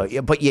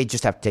ridiculous. but you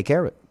just have to take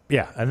care of it.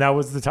 Yeah, and that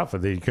was the tough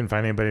one. You couldn't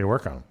find anybody to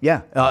work on them.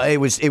 Yeah, it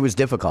was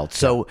difficult.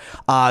 So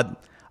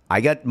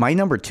I got my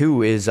number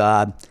 2 is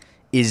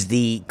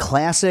the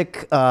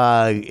classic.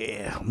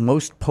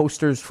 Most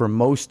posters for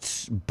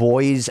most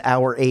boys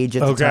our age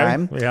at the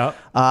time. Yeah,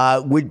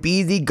 would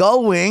be the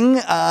Gullwing,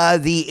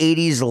 the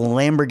 '80s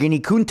Lamborghini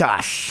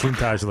Countach.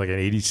 Countach, like an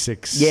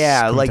 '86.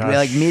 Yeah, Countach.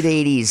 like mid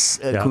 '80s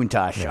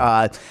Countach.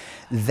 Yeah.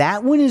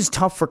 That one is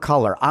tough for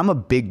color. I'm a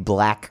big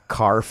black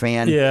car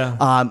fan. Yeah.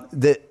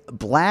 The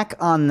black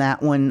on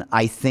that one,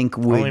 I think,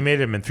 would only made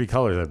them in 3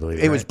 colors, I believe.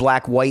 It was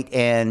black, white,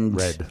 and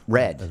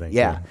red. I think,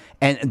 yeah,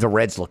 and the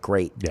reds look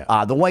great.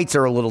 Yeah. The whites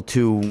are a little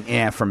too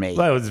for me.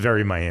 Well, it was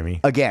very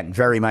Miami. Again,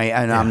 very Miami,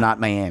 and I'm not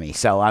Miami,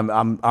 so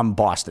I'm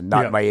Boston,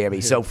 not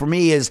Miami. So for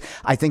me,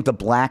 I think the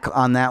black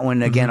on that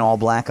one again, all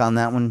black on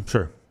that one.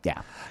 Sure.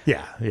 Yeah.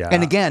 Yeah.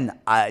 And again,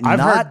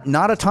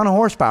 not a ton of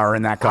horsepower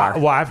in that car.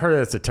 Well, I've heard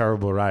it's a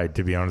terrible ride,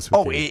 to be honest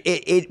with you.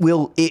 It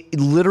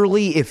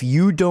literally, if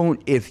you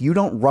don't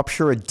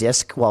rupture a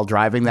disc while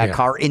driving that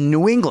car in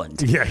New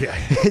England. Yeah.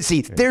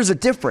 See, there's a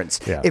difference.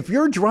 Yeah. If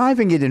you're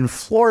driving it in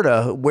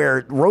Florida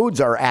where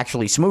roads are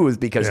actually smooth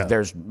because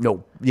there's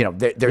no,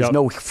 there's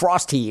no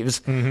frost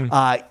heaves,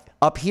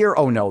 up here,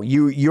 oh no,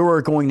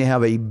 you're going to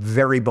have a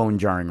very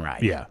bone-jarring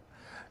ride. Yeah.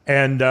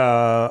 And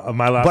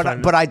my last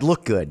one. But I'd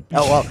look good.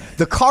 Oh, well,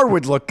 the car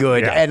would look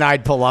good, and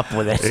I'd pull up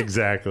with it.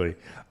 Exactly.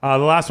 The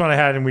last one I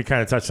had, and we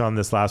kind of touched on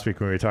this last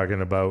week when we were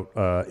talking about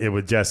it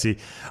with Jesse,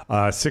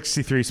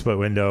 63 split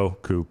window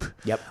coupe.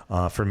 Yep.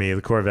 For me,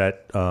 the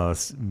Corvette,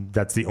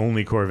 that's the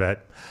only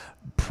Corvette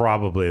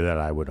probably that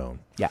I would own.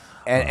 Yeah.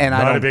 And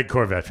I'm not a big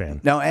Corvette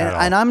fan. No,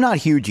 and I'm not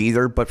huge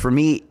either, but for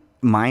me,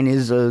 mine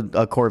is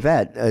a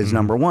Corvette as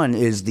number 1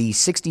 is the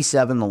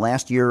 67, the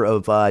last year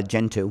of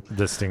Gen 2.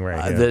 The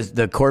Stingray.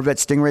 The Corvette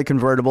Stingray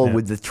convertible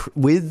with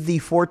the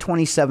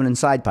 427 and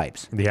side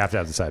pipes. You have to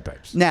have the side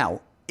pipes.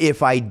 Now,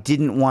 if I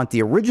didn't want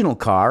the original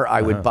car,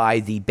 I would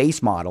buy the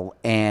base model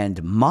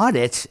and mod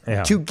it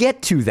to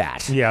get to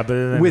that. Yeah,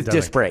 but with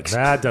disc brakes.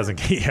 That doesn't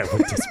get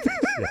with disc brakes.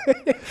 Yeah.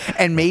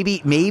 And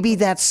maybe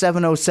that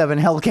 707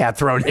 Hellcat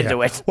thrown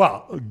into it.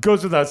 Well, it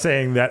goes without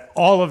saying that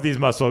all of these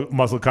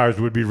muscle cars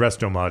would be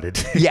resto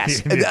modded.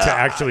 Yes, to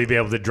actually be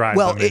able to drive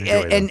them and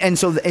enjoy them. And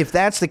so if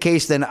that's the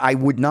case, then I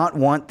would not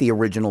want the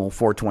original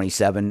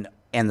 427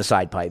 and the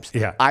side pipes.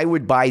 Yeah. I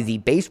would buy the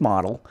base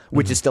model,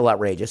 which is still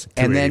outrageous,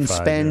 and then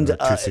spend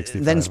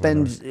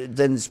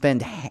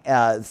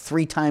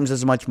 3 times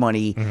as much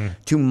money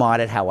to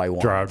mod it how I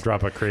want.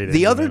 Drop a crate.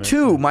 The other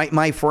two,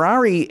 my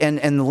Ferrari and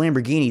the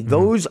Lamborghini,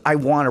 those I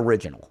want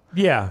original.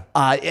 Yeah.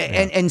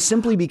 And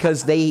simply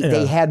because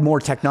they had more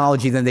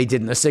technology than they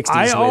did in the 60s.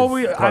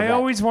 I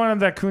always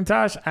wanted that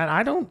Countach, and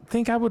I don't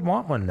think I would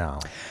want one now.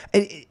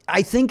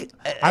 I think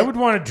I would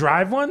want to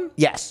drive one.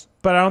 Yes.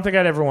 But I don't think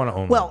I'd ever want to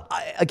own one. Well,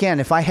 again,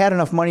 if I had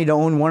enough money to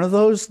own one of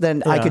those,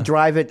 then I could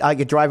drive it. I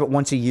could drive it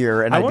once a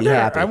year, and I'd be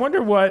happy. I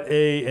wonder what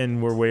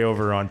and we're way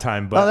over on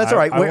time, but that's all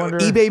right.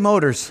 eBay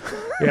Motors.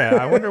 Yeah,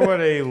 I wonder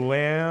what a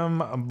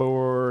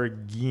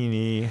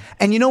Lamborghini.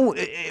 And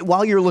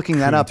while you're looking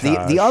that up,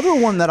 the other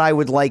one that I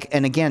would like,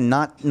 and again,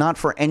 not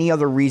for any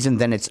other reason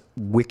than it's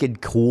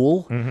wicked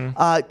cool,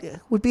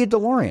 would be a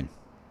DeLorean.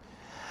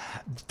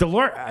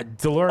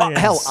 DeLorean.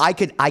 Hell, I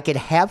could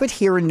have it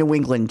here in New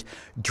England,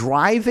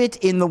 drive it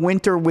in the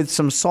winter with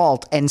some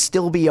salt, and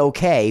still be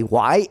okay.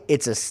 Why?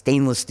 It's a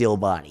stainless steel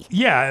body.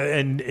 Yeah,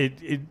 and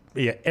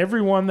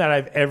everyone that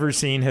I've ever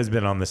seen has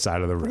been on the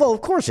side of the road. Well,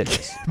 of course it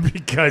is.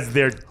 Because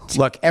they're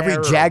every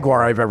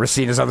Jaguar I've ever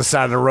seen is on the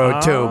side of the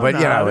road too. But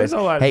there's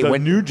a lot. Hey, the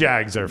new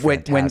Jags are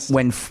fantastic.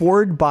 When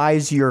Ford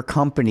buys your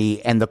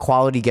company and the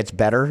quality gets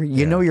better,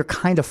 you know you're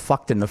kind of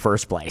fucked in the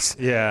first place.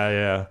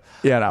 Yeah.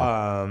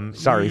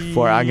 Sorry,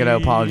 Ford. I'm going to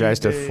apologize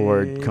to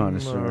Ford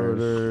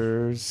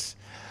connoisseurs.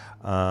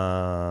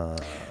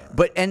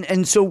 But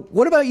and so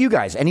what about you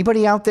guys?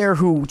 Anybody out there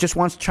who just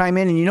wants to chime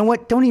in and you know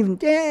what? Don't even.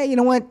 You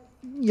know what?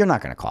 You're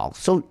not going to call.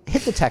 So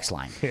hit the text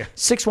line,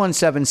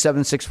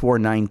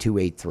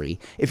 617-764-9283.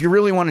 If you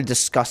really want to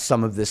discuss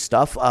some of this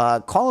stuff,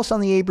 call us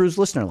on the Abruz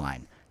listener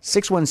line,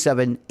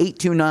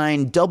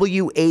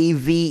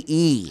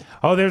 617-829-WAVE.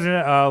 Oh, there's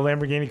a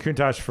Lamborghini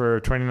Countach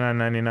for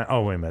 $29.99.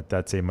 Oh, wait a minute.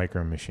 That's a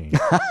Micro Machine.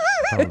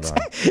 Hold on.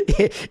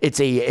 It's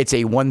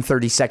a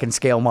 1/32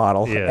 scale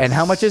model. Yes. And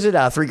how much is it?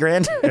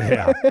 $3,000?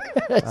 Yeah.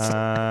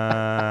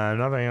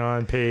 Nothing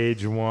on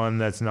page 1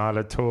 that's not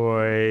a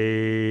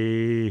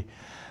toy.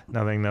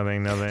 Nothing.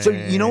 So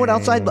you know what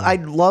else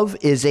I'd love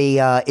is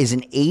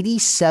an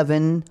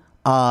 87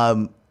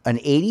 an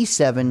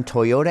 87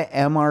 Toyota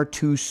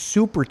MR2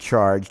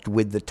 supercharged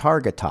with the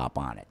Targa top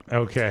on it.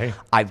 Okay.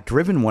 I've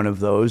driven one of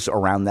those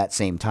around that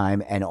same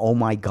time, and oh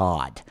my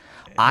God.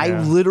 I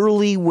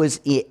literally was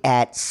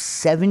at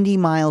 70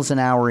 miles an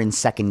hour in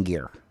second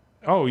gear.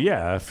 Oh,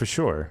 yeah, for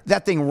sure.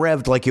 That thing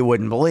revved like you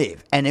wouldn't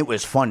believe, and it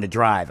was fun to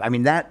drive. I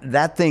mean,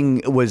 that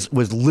thing was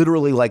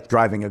literally like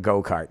driving a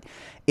go-kart.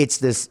 It's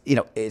this,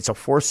 it's a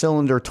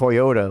 4-cylinder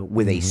Toyota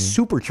with a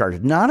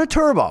supercharger, not a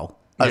turbo,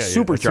 a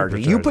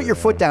supercharger. You put your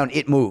foot down,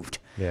 it moved.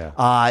 Yeah.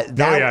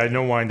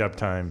 No wind-up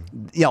time.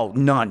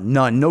 None.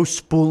 No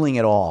spooling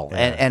at all. Yeah.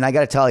 And I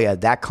got to tell you,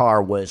 that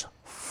car was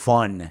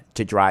fun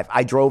to drive.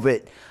 I drove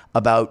it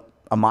about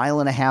a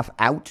mile and a half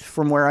out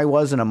from where I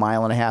was and a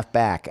mile and a half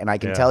back. And I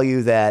can tell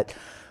you that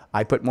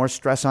I put more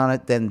stress on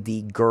it than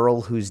the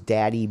girl whose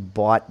daddy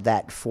bought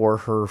that for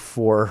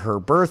her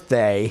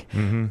birthday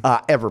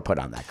ever put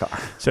on that car.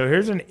 So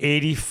here's an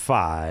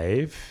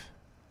 85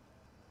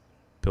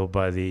 built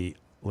by the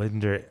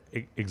Linder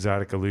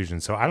Exotic Illusion.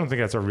 So I don't think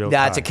that's a real car.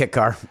 That's a kit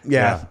car.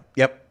 Yeah.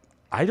 Yep.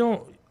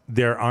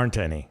 There aren't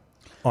any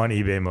on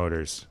eBay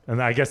Motors.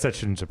 And I guess that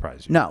shouldn't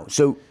surprise you. No.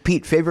 So,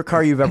 Pete, favorite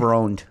car you've ever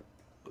owned?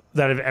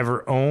 That I've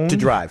ever owned? To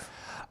drive.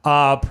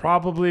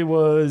 Probably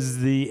was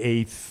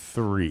the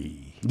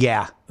A3.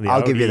 Yeah,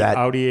 I'll give you that.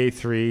 Audi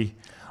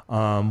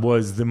A3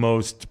 was the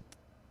most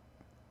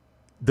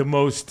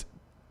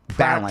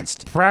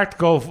balanced,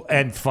 practical,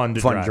 and fun to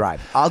drive.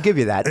 I'll give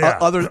you that. Yeah.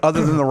 Other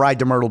than the ride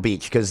to Myrtle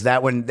Beach, because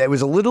that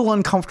was a little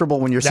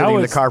uncomfortable when you're sitting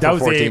in the car for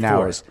 14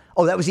 hours.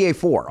 Oh, that was the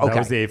A4. Okay, that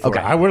was the A4. Okay.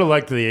 I would have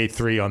liked the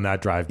A3 on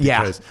that drive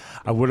because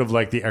I would have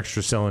liked the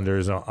extra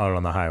cylinders out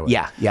on the highway.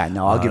 Yeah.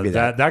 No, I'll give you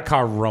that. That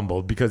car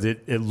rumbled because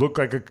it looked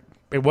like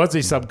it was a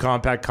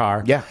subcompact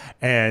car. Yeah,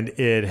 and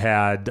it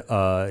had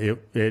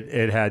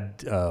it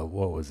had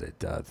what was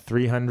it?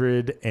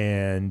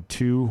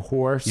 302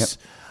 horse. Yep.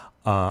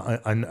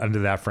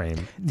 Under that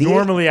frame,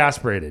 normally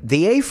aspirated.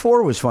 The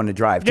A4 was fun to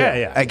drive too.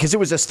 Yeah, because it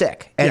was a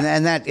stick,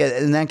 and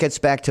that gets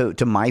back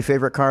to my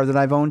favorite car that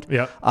I've owned.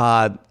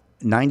 Yeah,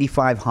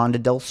 95 Honda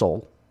Del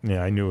Sol.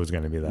 Yeah, I knew it was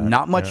going to be that.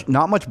 Not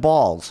much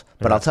balls,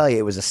 but I'll tell you,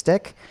 it was a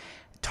stick,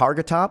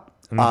 Targa top.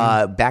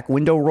 Back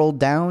window rolled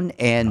down,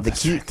 and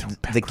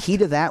the key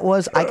to that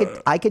was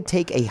I could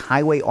take a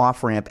highway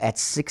off ramp at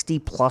 60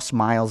 plus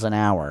miles an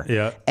hour,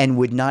 and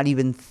would not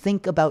even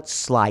think about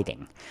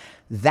sliding.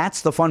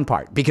 That's the fun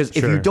part, because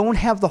if you don't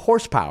have the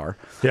horsepower,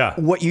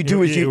 what you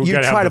do is you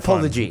try to pull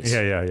the G's.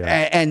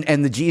 Yeah.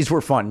 And the G's were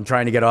fun,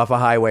 trying to get off a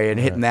highway and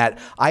hitting that.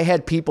 I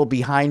had people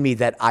behind me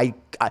that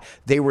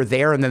they were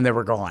there and then they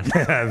were gone.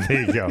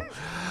 There you go.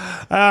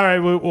 All right,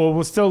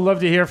 we'll still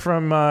love to hear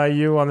from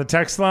you on the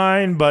text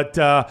line, but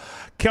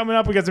coming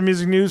up, we got some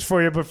music news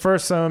for you. But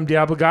first, some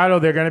Diablo Gato.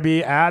 They're going to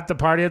be at the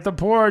Party at the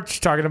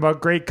Porch, talking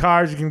about great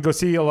cars. You can go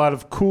see a lot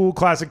of cool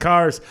classic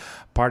cars.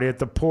 Party at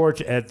the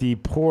Porch at the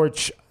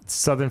Porch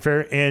Southern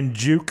Fair and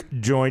Juke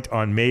Joint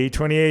on May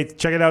 28th.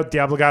 Check it out,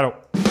 Diablo Gato.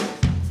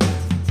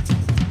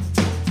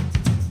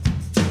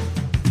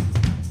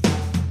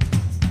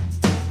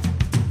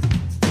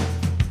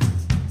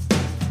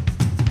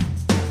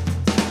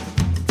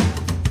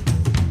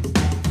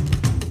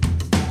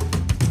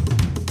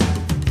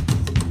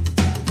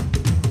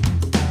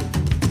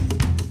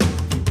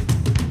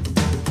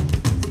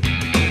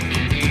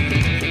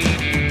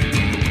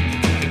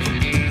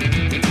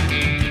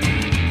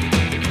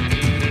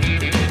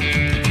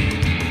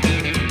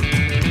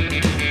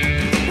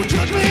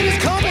 Judgment is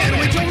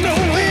coming.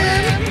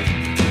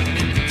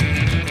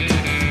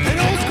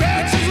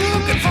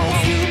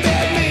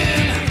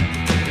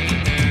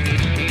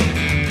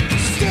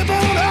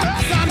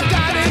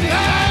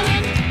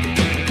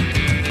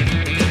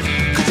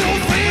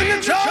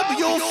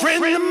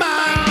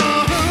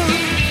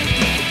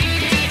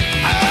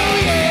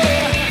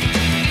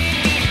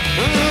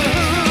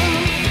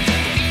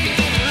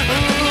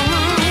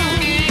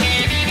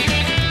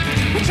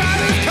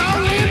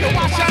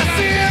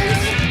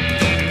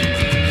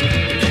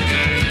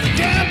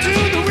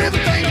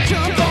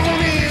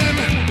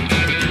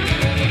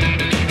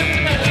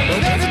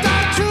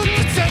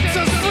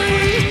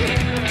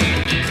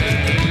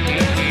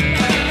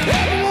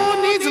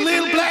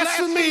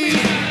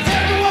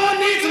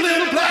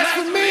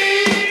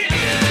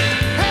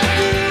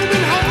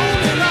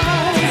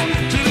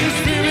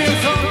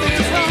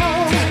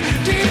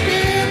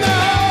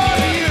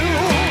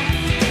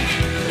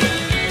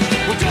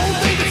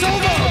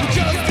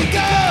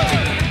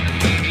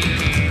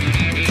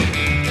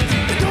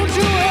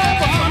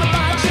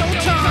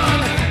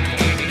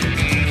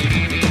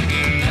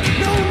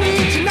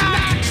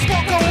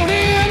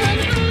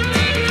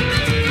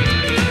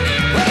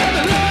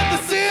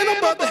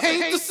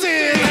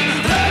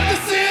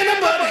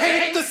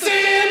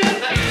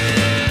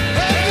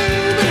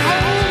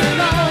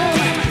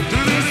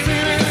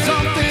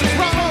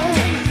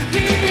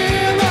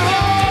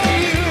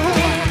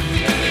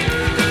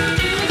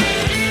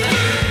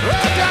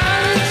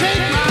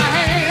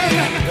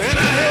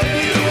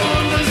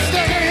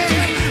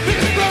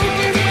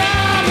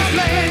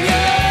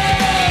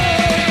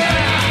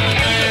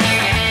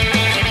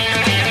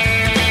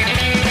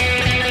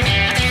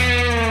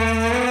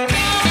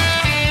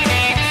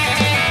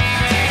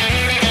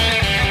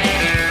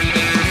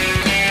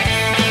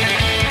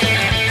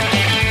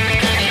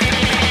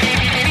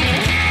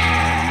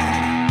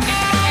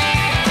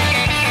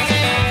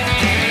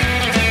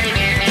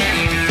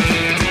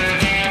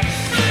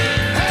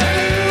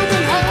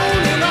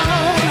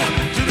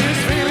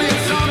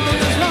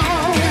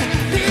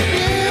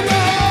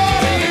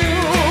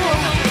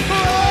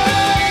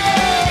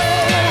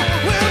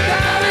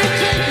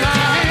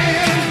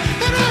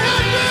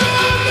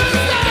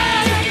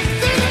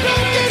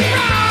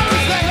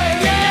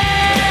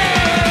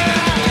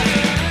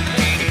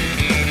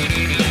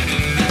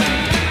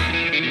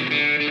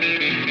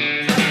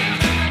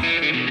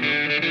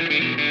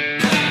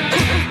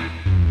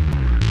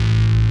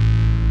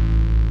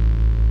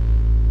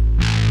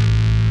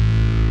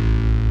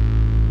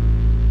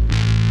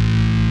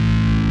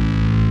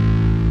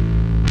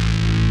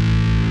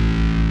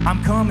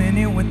 coming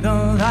in with the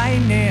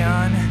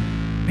lightning.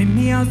 Meet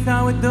me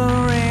outside with the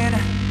rain.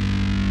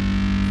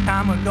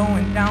 Time we're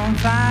going down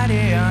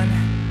fighting.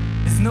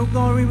 There's no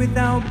glory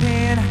without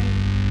pain.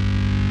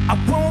 I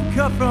woke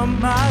up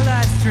from my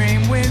last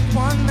dream with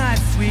one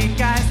last sweet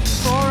guys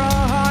for a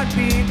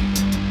heartbeat.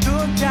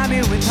 Looked at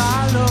me with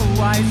hollow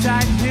eyes,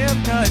 I'd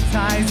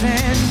hypnotized,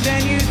 and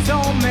then you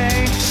told me,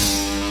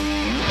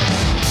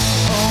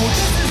 oh,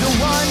 this is a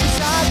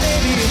one-shot,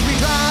 baby. If we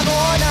drive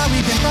on now,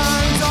 we can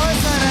find our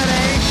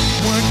Saturday.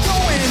 We're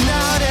going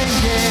out and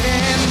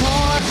getting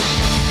more.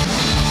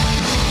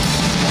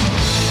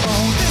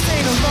 Oh, this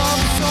ain't a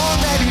love song,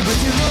 baby, but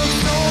you look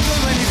so good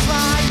when you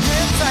fly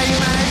inside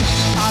me.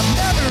 I've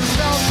never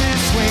felt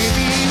this way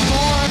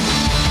before.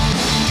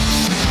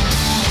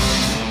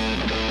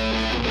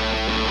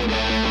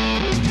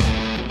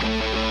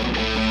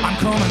 I'm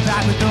coming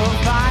back with the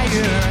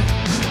fire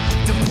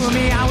to put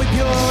me out with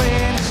your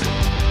in.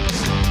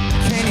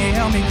 Can you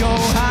help me go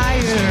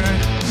higher?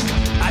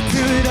 I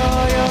do it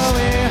all your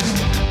way.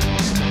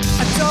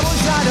 A double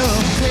shot of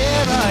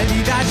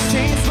clarity that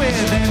stays with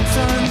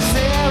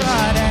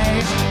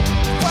insincerity.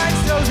 Wax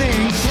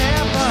closing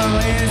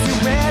camera is you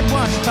read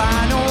one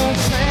final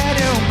prayer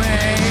to me.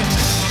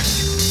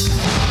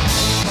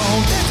 Oh,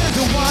 this is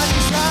a one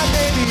shot,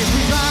 baby. If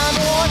we drive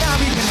on now,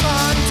 we can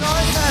find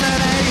on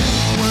Saturday.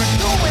 We're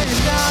going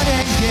out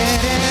and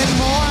getting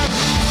more.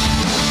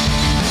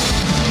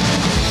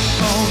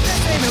 Oh,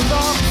 this ain't a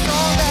love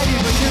song, baby,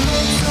 but you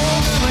look so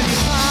good when you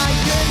fly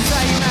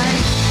inside me.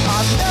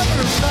 I've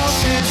never felt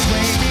this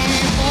way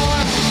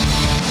before.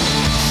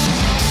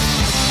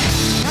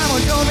 Come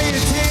on, show me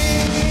the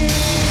team.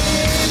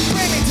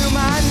 Bring me to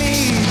my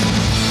knees.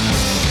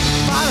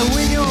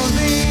 Following your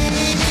lead.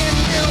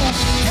 You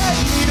head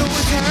me to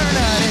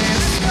eternity.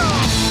 Let's go.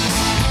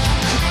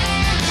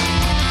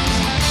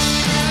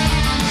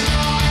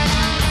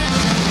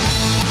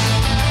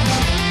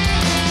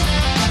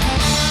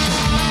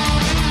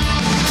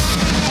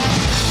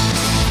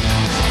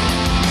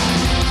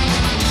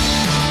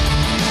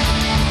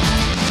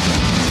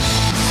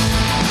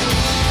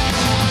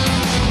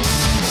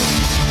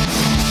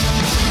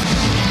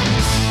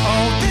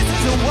 Oh, this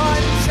is a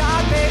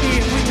one-shot, baby.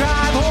 If we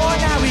drive on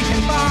now, we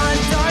can find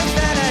our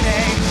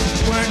Saturday.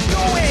 We're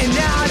going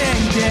out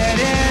and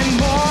getting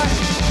more.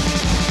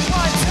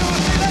 1, 2,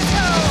 3, let's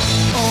go.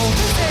 Oh,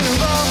 this ain't a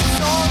love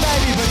song,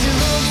 baby, but you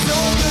look so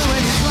good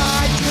when you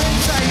fly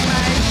inside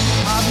me.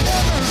 I've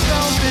never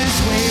felt this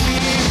way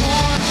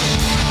before.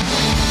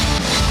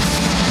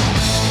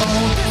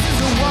 Oh, this is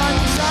a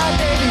one-shot,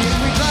 baby. If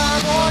we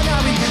drive on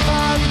now, we can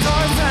find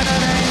our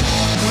Saturday.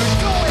 We're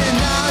going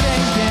out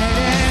and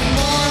getting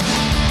more.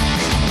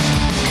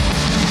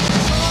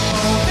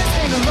 Oh, this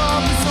ain't a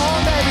love song,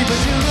 baby, but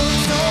you look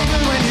so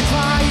good when you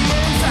try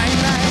inside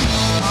me.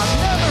 I've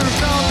never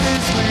felt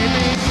this way,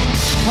 baby.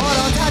 Hold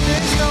on tight,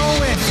 there's no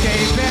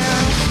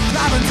escaping.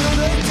 Driving till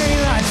the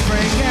daylight's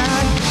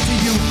breaking. See,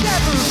 you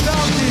never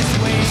felt this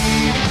way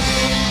before.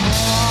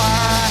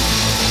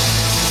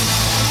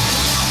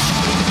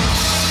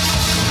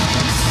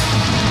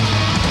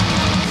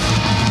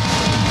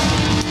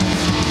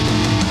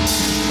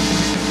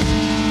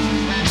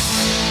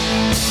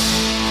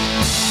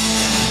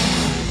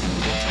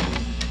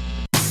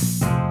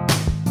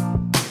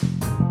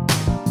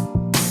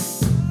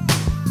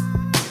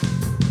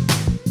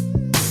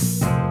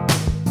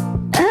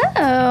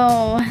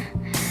 Oh,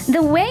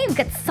 the wave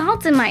got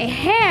salt in my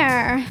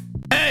hair.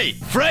 Hey,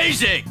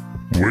 phrasing!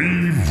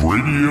 Wave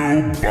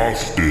Radio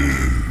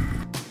Boston.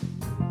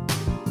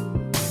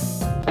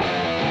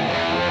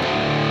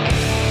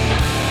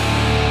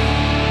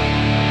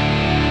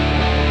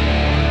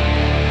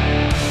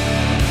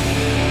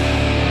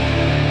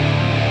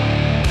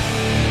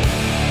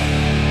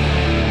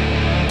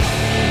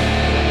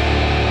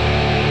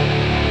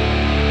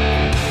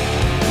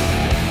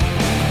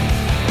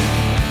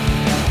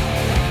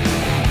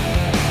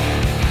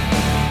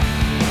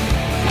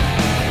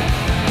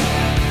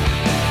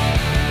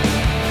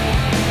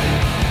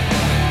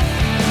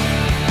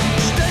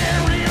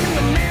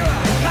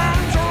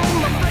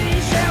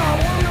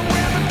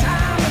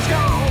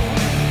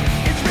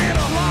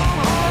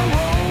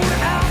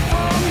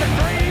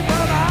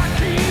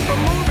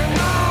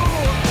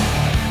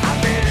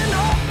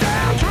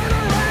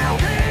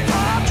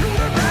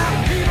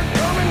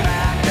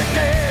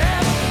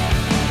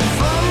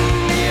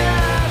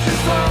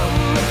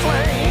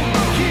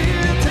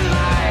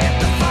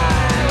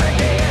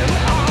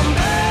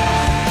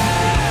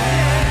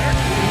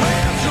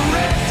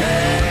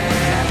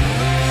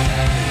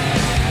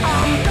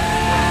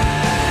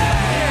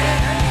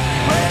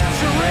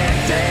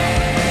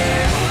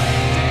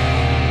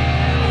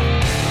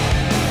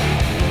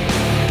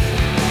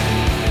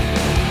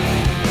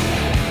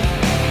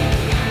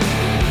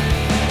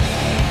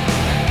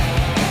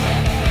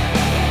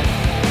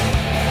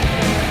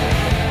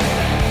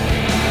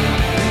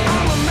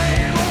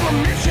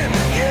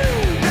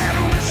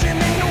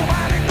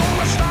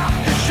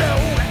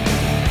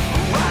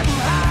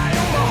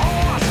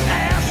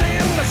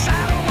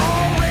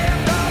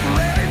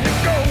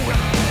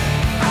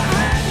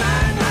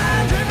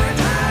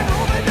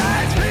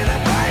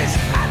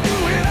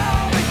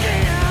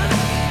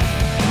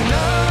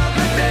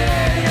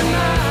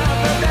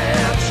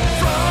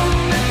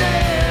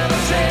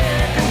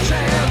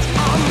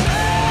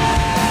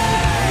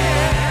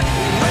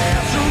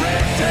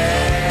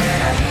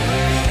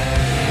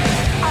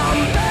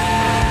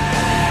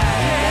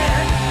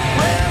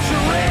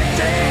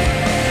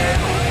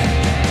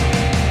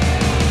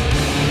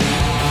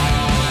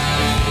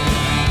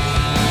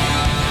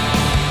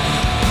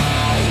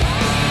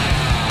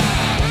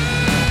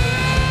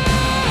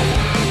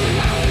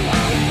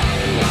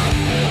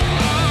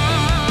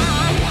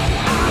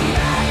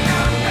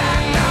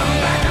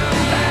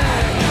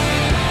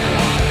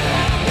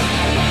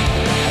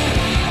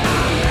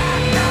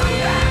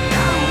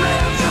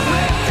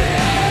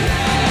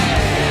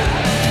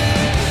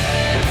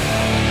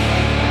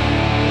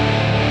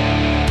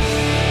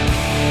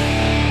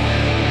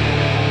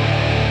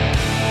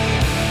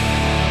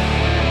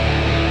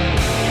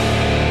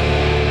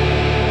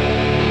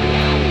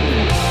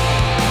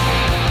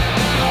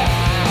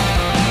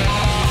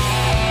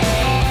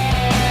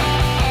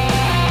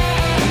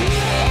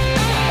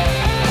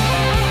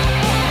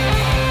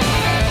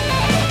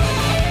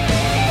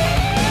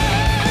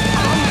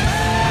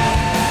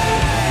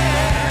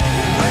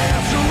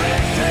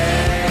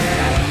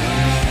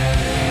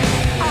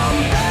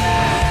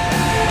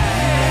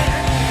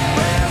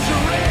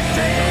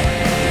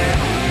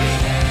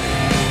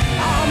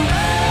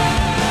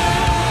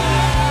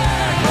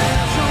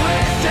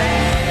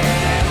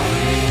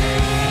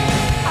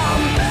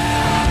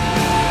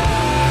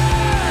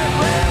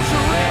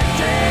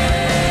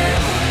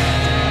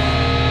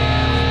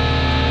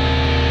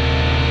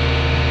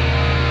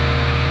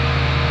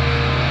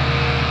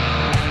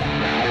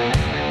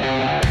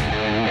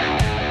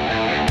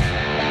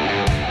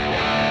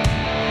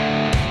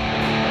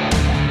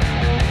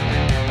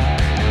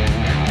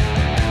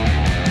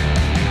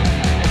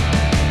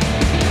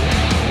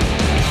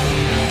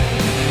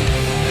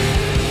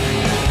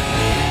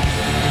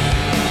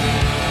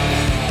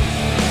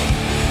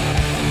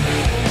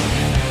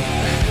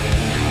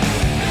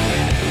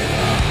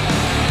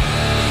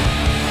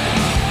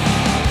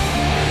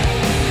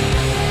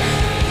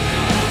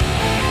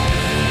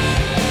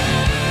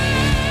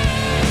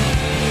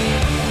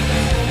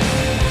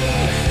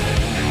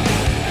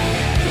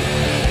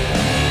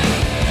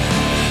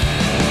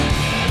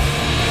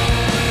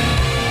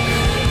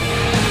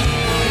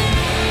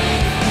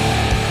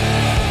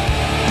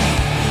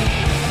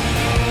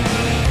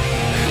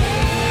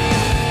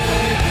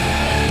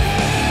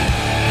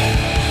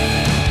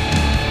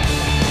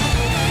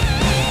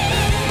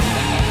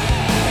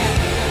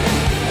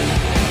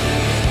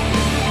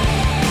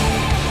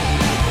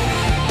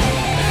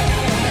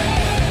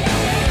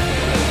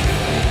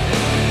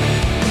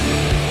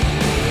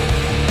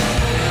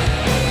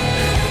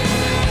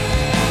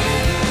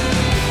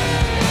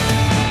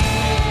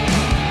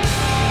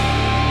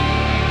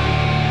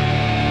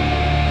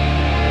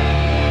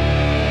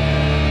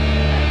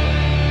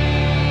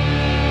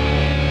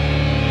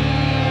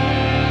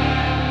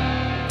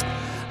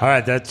 All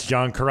right, that's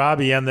John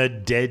Corabi and the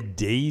Dead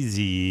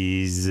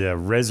Daisies,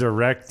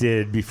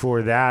 Resurrected.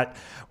 Before that,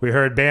 we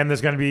heard band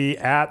that's going to be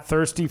at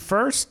Thirsty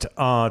First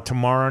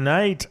tomorrow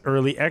night.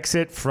 Early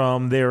exit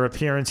from their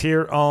appearance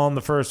here on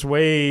the First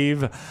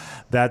Wave.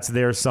 That's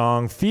their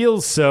song,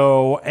 Feels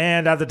So.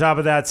 And at the top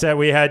of that set,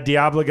 we had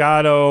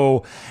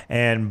Diabligado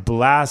and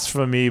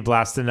Blasphemy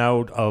blasting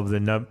out of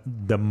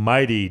the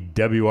mighty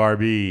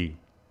WRB.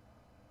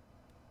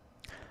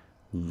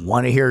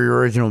 Want to hear your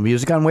original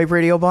music on Wave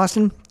Radio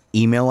Boston?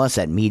 Email us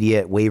at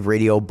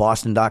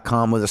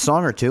media@waveradioboston.com with a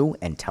song or two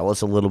and tell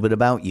us a little bit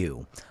about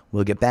you.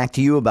 We'll get back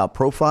to you about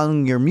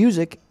profiling your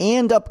music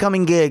and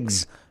upcoming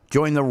gigs.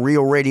 Join the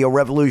real radio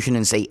revolution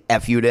and say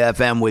F you to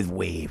FM with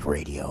Wave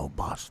Radio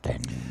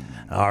Boston.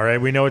 All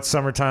right, we know it's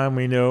summertime.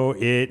 We know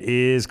it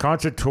is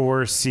concert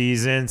tour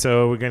season,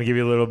 so we're going to give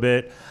you a little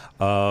bit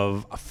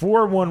of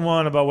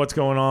 411 about what's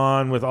going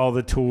on with all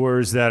the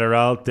tours that are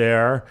out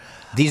there.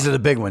 These are the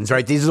big ones,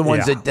 right? These are the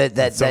ones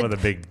that some of the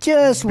big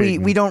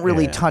we don't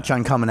really touch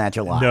on coming at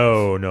you live.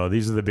 No,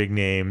 these are the big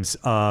names.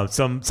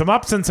 Some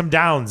ups and some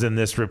downs in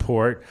this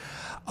report.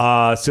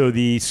 So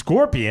the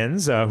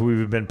Scorpions, who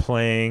we've been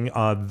playing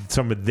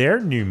some of their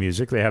new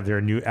music, they have their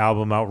new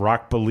album out,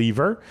 Rock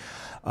Believer,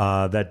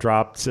 that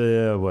dropped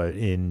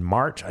in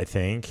March, I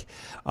think.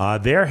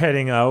 They're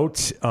heading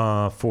out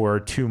for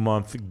a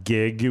 2-month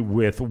gig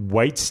with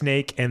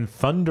Whitesnake and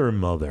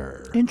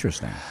Thundermother.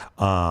 Interesting.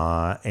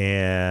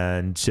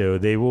 And so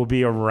they will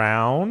be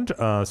around.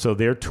 So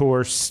their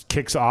tour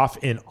kicks off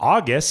in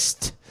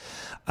August.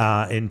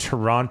 In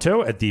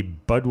Toronto at the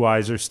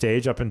Budweiser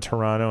stage up in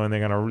Toronto, and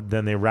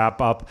then they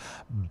wrap up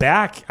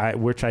back,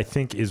 which I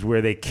think is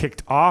where they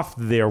kicked off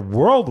their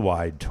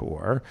worldwide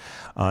tour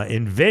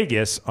in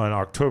Vegas on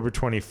October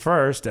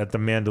 21st at the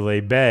Mandalay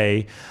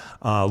Bay.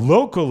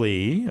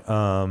 Locally,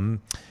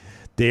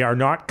 they are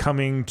not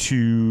coming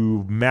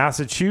to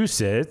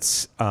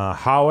Massachusetts.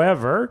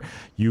 However,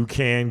 you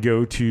can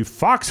go to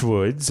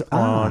Foxwoods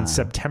on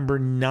September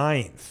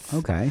 9th.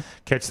 Okay.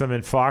 Catch them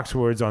in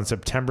Foxwoods on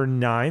September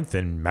 9th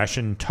in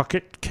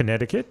Mashantucket,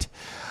 Connecticut.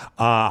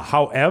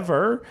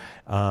 However,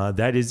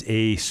 that is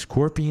a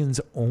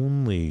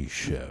Scorpions-only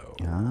show.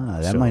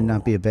 That might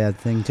not be a bad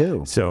thing,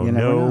 too. So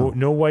no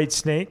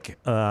Whitesnake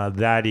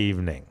that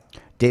evening.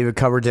 David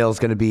Coverdale's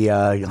going to be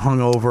hung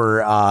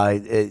over,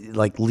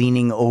 like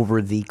leaning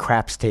over the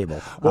craps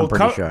table. Well, I'm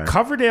pretty sure.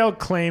 Coverdale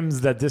claims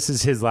that this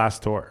is his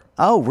last tour.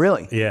 Oh,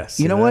 really? Yes.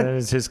 You know what? That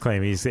is his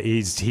claim. He's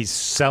actually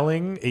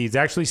selling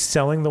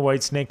the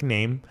Whitesnake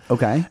name.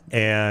 Okay.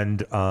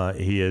 And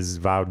he has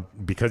vowed,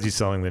 because he's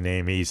selling the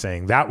name, he's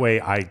saying that way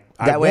I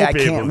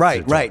can't.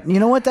 Right. You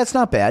know what? That's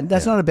not bad.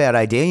 That's not a bad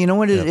idea. You know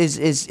what?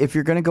 Is if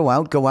you're going to go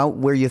out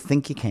where you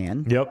think you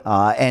can. Yep.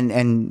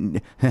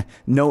 And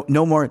no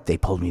more. They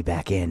pulled me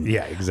back in.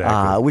 Yeah,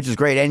 exactly. Which is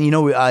great. And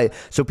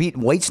so Pete,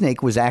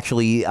 Whitesnake was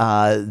actually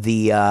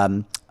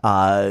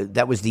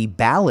that was the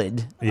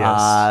ballad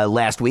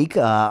last week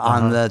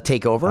on the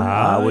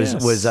takeover. Was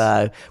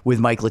with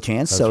Mike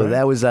LaChance. So right.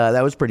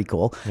 that was pretty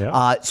cool.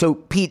 Yep. So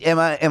Pete, am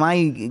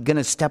I going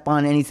to step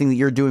on anything that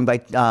you're doing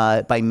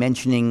by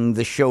mentioning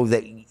the show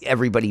that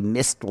everybody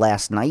missed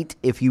last night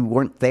if you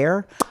weren't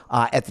there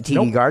at the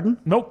TD Garden?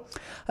 Nope.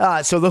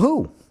 So The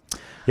Who.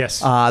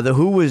 Yes. The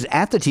Who was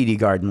at the TD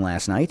Garden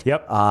last night.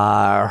 Yep.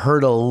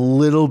 Heard a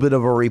little bit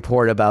of a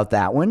report about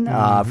that one.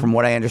 From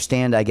what I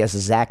understand, I guess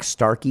Zach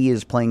Starkey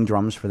is playing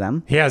drums for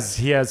them. He has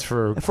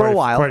for a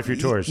while. Quite a few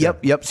tours.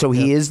 Yep. So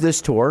he is this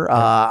tour.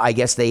 I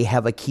guess they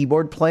have a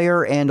keyboard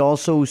player and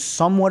also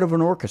somewhat of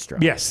an orchestra.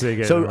 Yes. They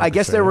get so I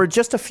guess there were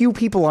just a few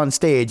people on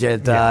stage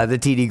at the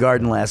TD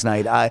Garden last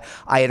night. I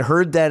had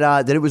heard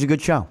that it was a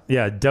good show.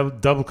 Yeah.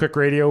 Double Click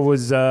Radio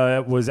was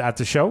at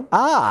the show.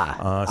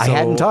 I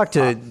hadn't talked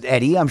to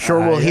Eddie. I'm sure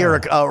we'll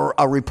hear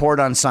a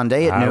report on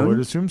Sunday at noon. I would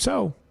assume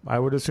so.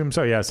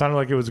 Yeah, it sounded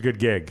like it was a good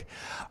gig.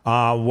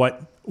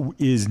 What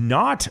is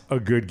not a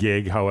good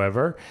gig,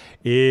 however,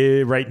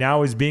 right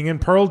now is being in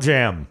Pearl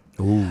Jam.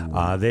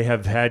 They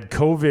have had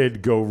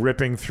COVID go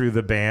ripping through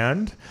the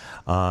band.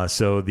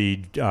 So the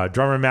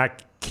drummer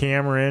Matt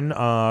Cameron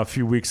a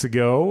few weeks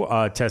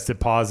ago tested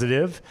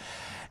positive.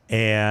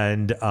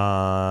 And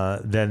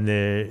then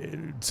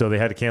they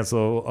had to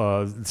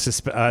cancel.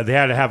 They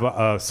had to have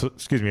a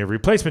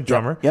replacement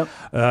drummer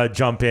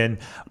jump in.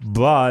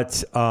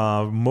 But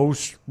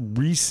most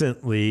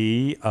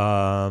recently,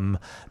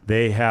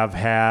 they have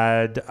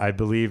had, I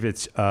believe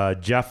it's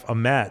Jeff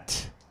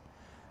Ament.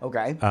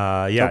 Okay.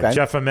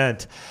 Jeff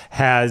Ament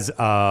has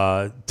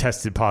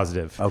tested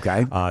positive.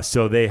 Okay.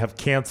 So they have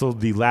canceled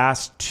the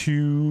last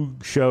 2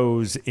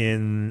 shows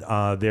in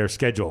their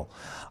schedule.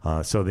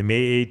 So the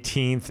May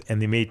 18th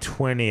and the May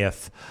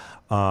 20th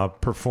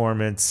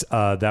performance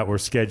that were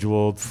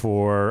scheduled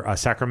for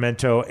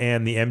Sacramento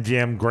and the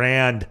MGM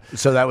Grand.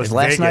 So that was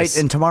last Vegas, night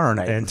and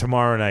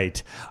tomorrow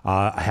night.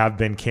 Have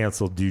been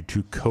canceled due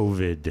to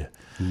COVID.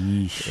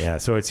 Yeesh. Yeah,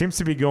 so it seems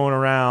to be going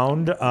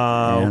around.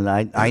 And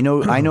I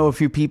know a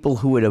few people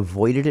who had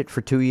avoided it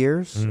for 2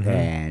 years,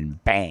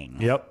 and bang.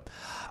 Yep.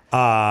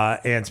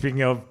 And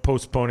speaking of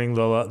postponing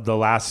the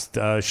last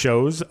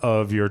shows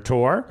of your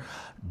tour,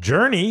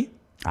 Journey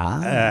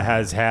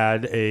has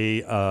had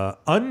a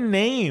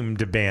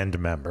unnamed band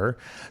member.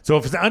 So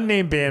if it's an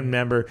unnamed band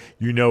member,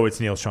 you know it's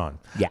Neil Sean.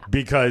 Yeah.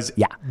 Because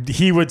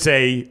he would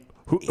say...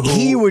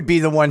 he would be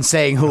the one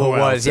saying who it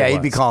was. Yeah,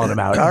 he'd be calling him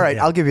out. All right,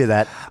 I'll give you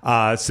that.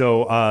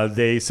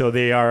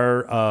 They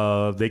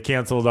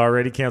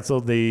already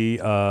canceled the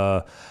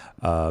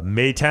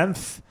May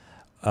 10th.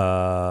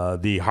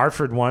 The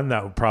Hartford one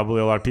that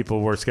probably a lot of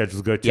people were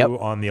scheduled to go to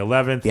on the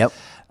 11th.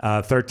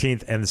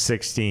 13th and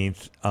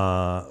 16th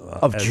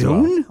of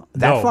June? Well.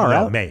 That far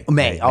out? May.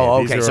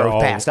 Oh, These okay. are So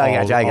all- past.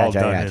 I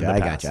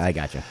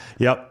got you.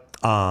 Yep.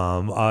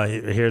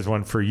 Here's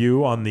one for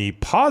you on the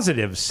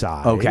positive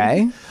side.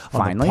 Okay, On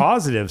finally. the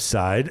positive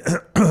side,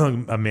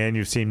 a man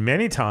you've seen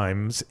many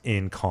times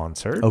in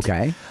concert.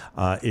 Okay.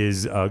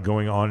 Is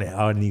going on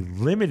a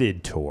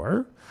limited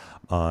tour.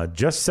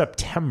 Just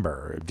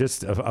September,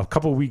 just a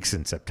couple weeks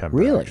in September,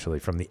 Really? actually,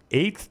 from the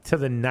 8th to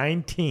the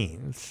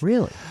 19th.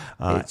 Really?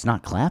 It's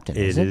not Clapton,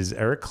 is it? It is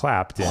Eric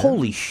Clapton.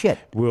 Holy shit.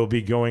 We'll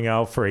be going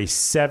out for a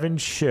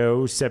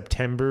 7-show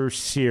September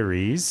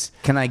series.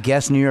 Can I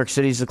guess New York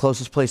City is the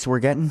closest place we're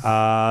getting?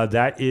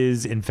 That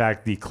is, in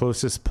fact, the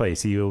closest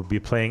place. He will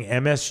be playing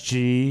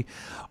MSG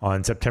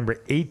on September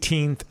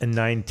 18th and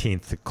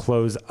 19th to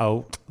close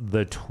out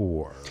the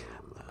tour.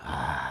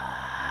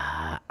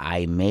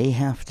 I may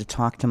have to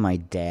talk to my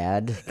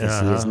dad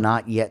because he has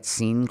not yet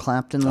seen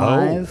Clapton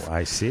live. Oh,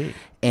 I see.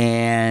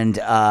 And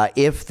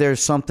if there's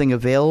something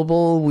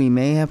available, we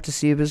may have to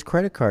see if his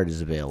credit card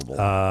is available.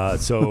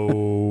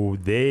 So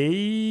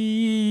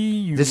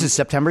This is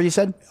September, you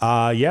said?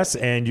 Yes,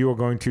 and you are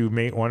going to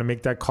want to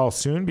make that call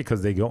soon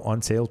because they go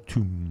on sale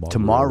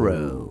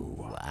tomorrow.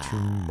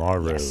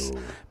 Tomorrow. Yes.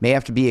 May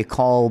have to be a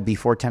call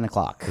before 10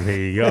 o'clock. There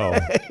you go.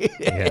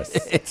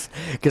 Yes.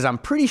 Because I'm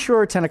pretty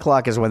sure 10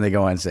 o'clock is when they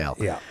go on sale.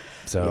 Yeah.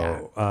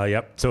 So,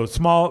 yep. So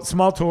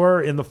small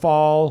tour in the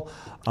fall.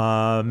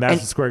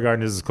 Madison Square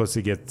Garden is as close as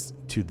it gets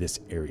to this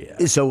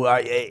area. So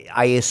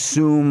I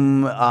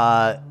assume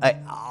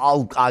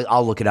I'll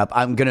look it up.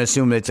 I'm going to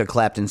assume it's a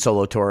Clapton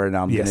solo tour, and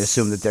I'm going to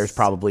assume that there's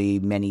probably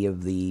many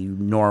of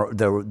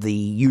the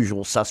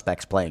usual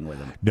suspects playing with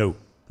him.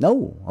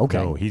 No, okay.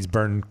 No, he's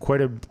burned quite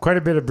a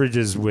bit of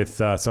bridges with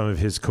some of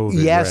his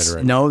COVID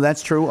rhetoric. No,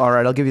 that's true. All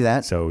right, I'll give you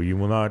that. So you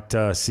will not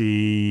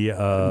see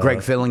Greg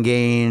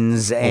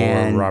Fillinganes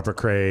and Robert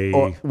Cray.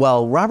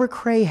 Robert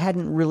Cray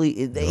hadn't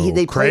really.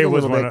 They played a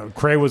little bit.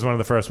 Cray was one of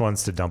the first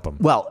ones to dump him.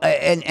 Well,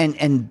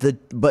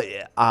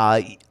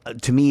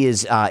 to me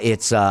it's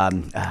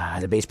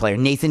the bass player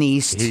Nathan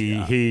East.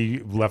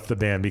 He left the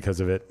band because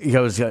of it. He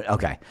goes,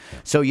 okay.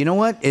 So you know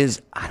what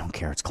is? I don't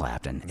care. It's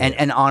Clapton,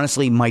 and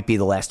honestly, might be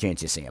the last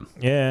chance you see him.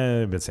 Yeah,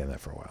 I've been saying that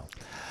for a while.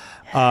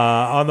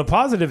 On the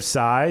positive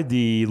side,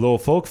 the Lowell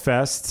Folk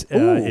Fest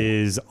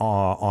is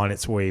on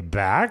its way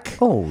back.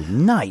 Oh,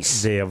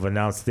 nice. They have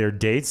announced their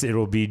dates. It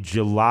will be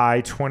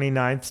July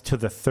 29th to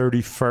the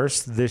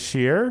 31st this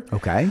year.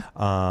 Okay.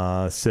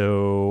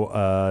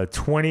 So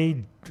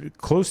 20,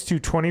 close to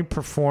 20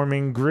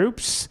 performing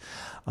groups,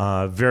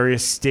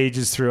 various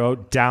stages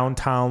throughout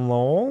downtown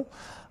Lowell.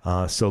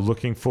 So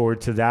looking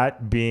forward to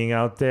that being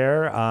out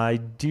there. I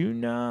do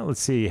not, let's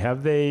see,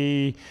 have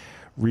they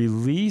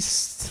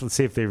released, let's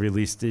see if they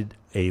released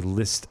a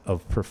list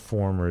of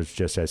performers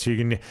just yet. So you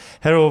can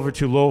head over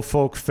to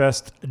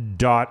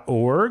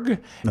lowfolkfest.org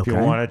if you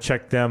want to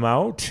check them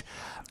out.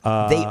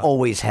 They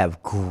always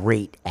have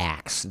great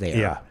acts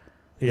there.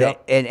 Yeah.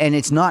 And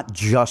it's not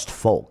just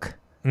folk.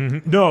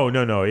 Mm-hmm.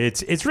 No.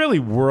 It's really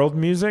world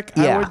music,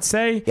 I would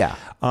say. Yeah.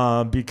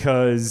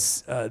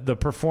 Because the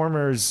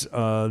performers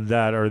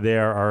that are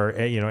there are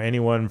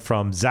anyone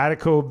from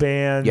Zydeco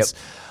bands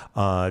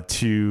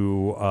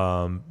to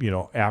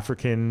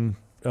African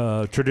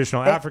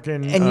traditional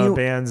African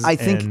bands. I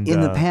think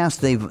in the past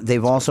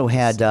they've also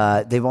had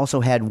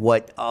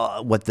what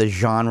the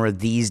genre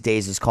these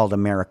days is called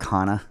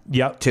Americana.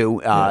 Yep.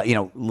 Too.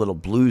 Little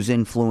blues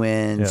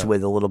influence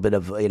with a little bit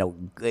of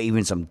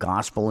even some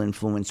gospel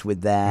influence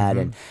with that,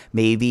 and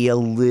maybe a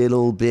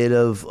little bit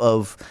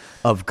of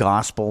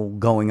gospel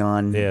going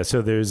on. Yeah.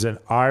 So there's an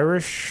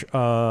Irish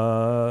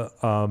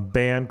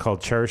band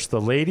called Cherish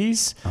the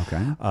Ladies.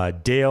 Okay.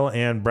 Dale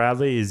Ann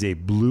Bradley is a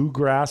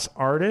bluegrass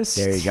artist.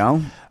 There you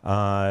go.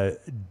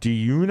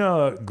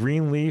 Diuna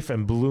Greenleaf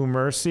and Blue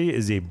Mercy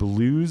is a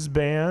blues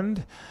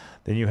band.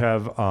 Then you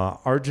have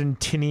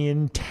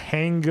Argentinian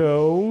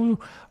tango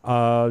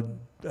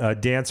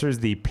dancers,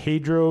 the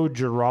Pedro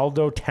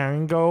Giraldo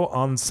Tango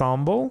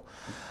Ensemble.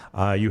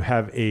 You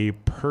have a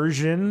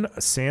Persian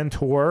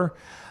Santor,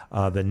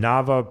 the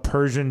Nava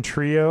Persian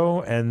Trio,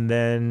 and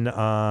then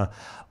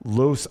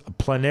Los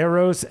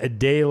Planeros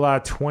de la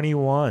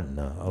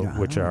 21,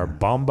 which are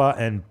Bamba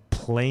and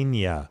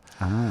Plania.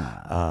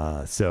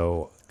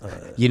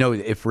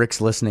 If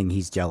Rick's listening,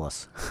 he's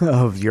jealous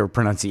of your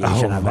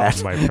pronunciation on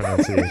that. My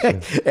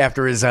pronunciation.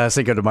 After his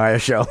Cinco de Mayo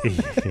show.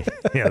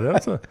 Yeah,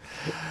 that's a.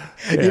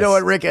 You know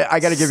what, Rick? I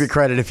got to give you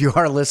credit. If you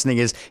are listening,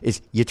 is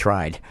you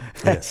tried.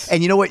 Yes.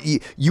 And you know what?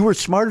 You were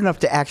smart enough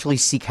to actually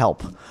seek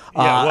help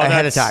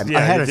ahead of time. Yeah,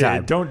 ahead of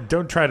time.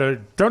 Don't try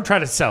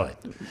to sell it.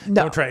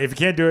 No. Don't try. If you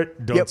can't do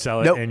it, don't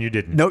sell it. Nope. And you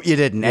didn't. No, you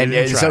didn't. You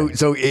didn't try.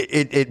 So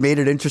it made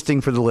it interesting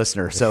for the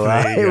listener. So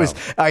There you it was.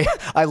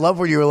 I love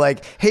when you were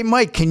like, "Hey,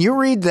 Mike, can you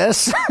read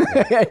this?"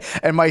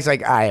 And Mike's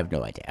like, "I have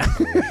no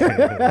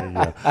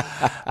idea."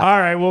 All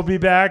right, we'll be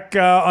back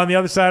on the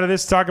other side of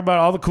this, talk about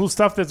all the cool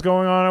stuff that's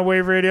going on at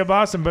Wave Radio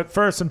Boston. But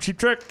first, some Cheap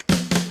Trick.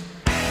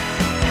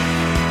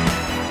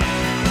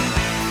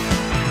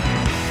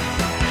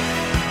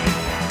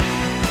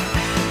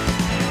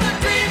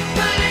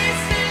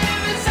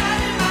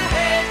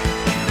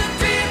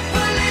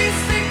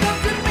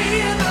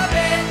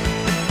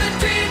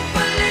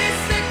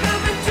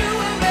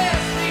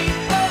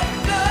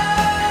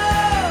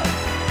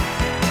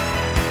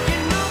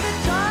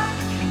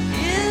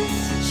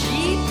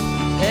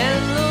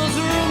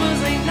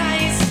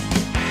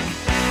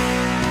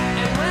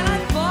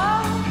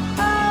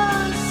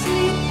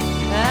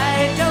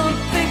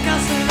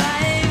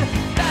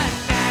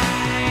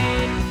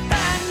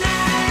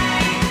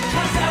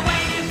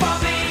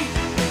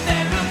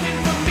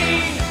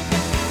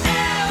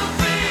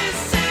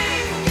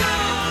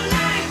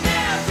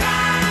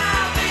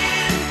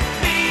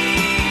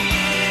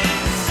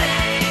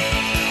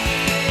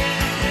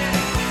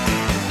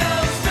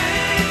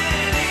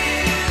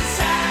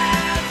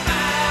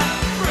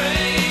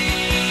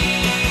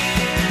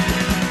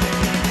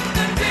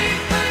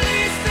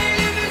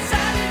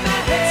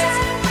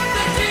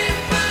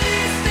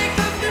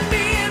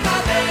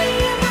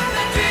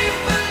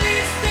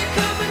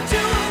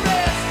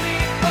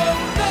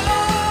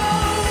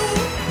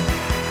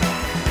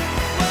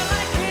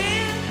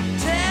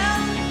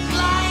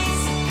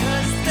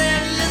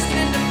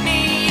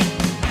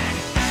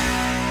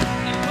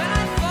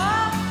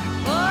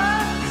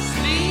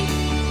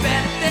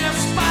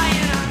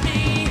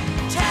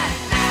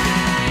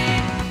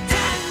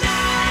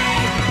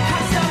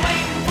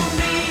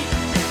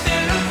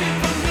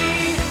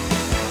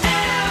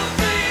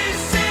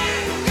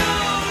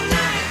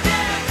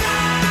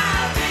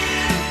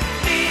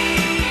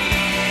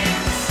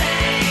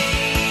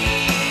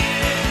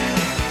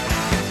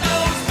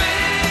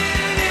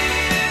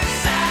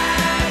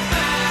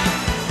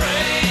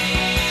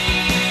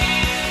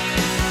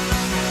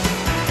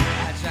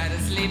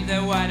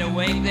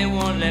 They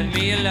won't let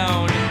me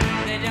alone.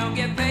 They don't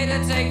get paid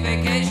to take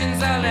vacations,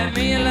 they'll let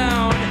me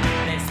alone.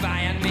 They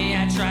spy on me,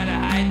 I try to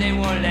hide, they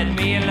won't let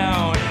me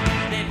alone.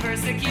 They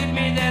persecute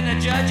me, they're the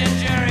judge and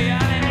jury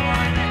all in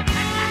one.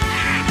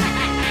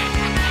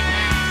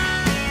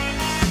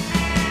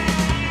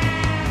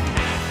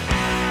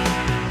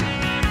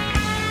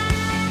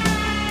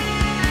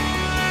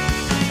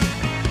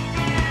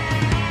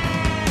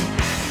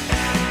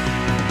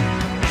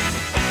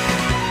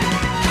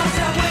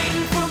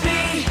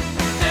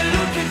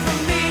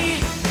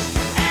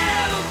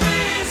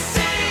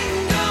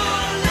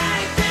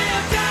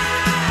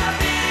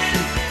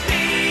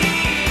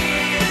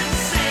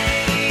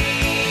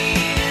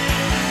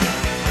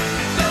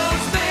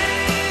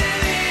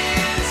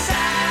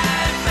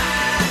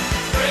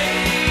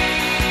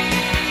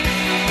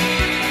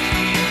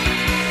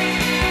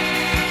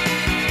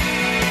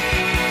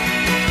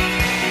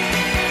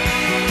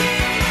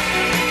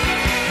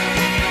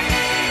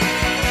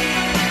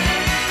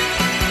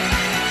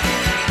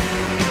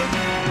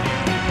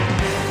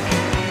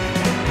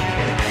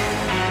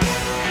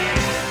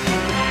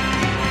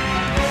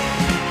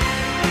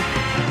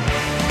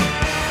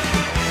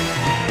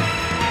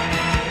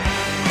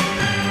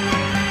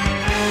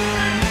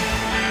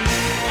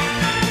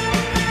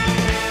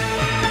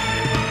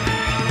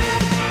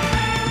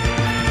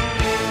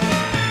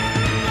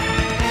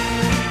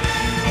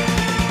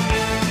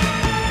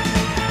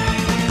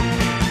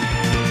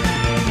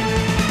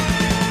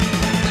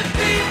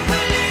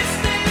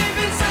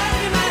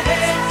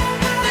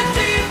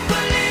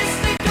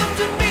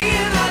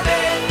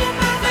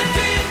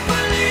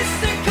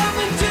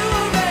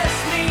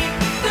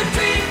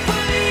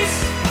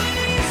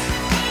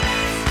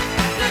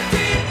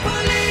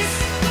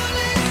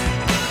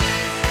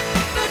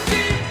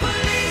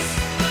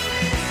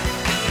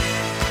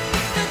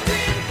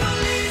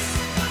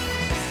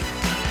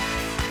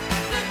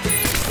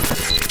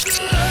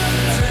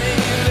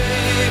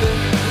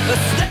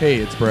 Hey,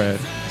 it's Brad.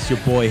 It's your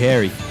boy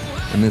Harry.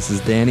 And this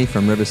is Danny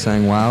from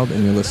Riverside Wild,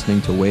 and you're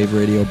listening to Wave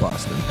Radio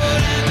Boston.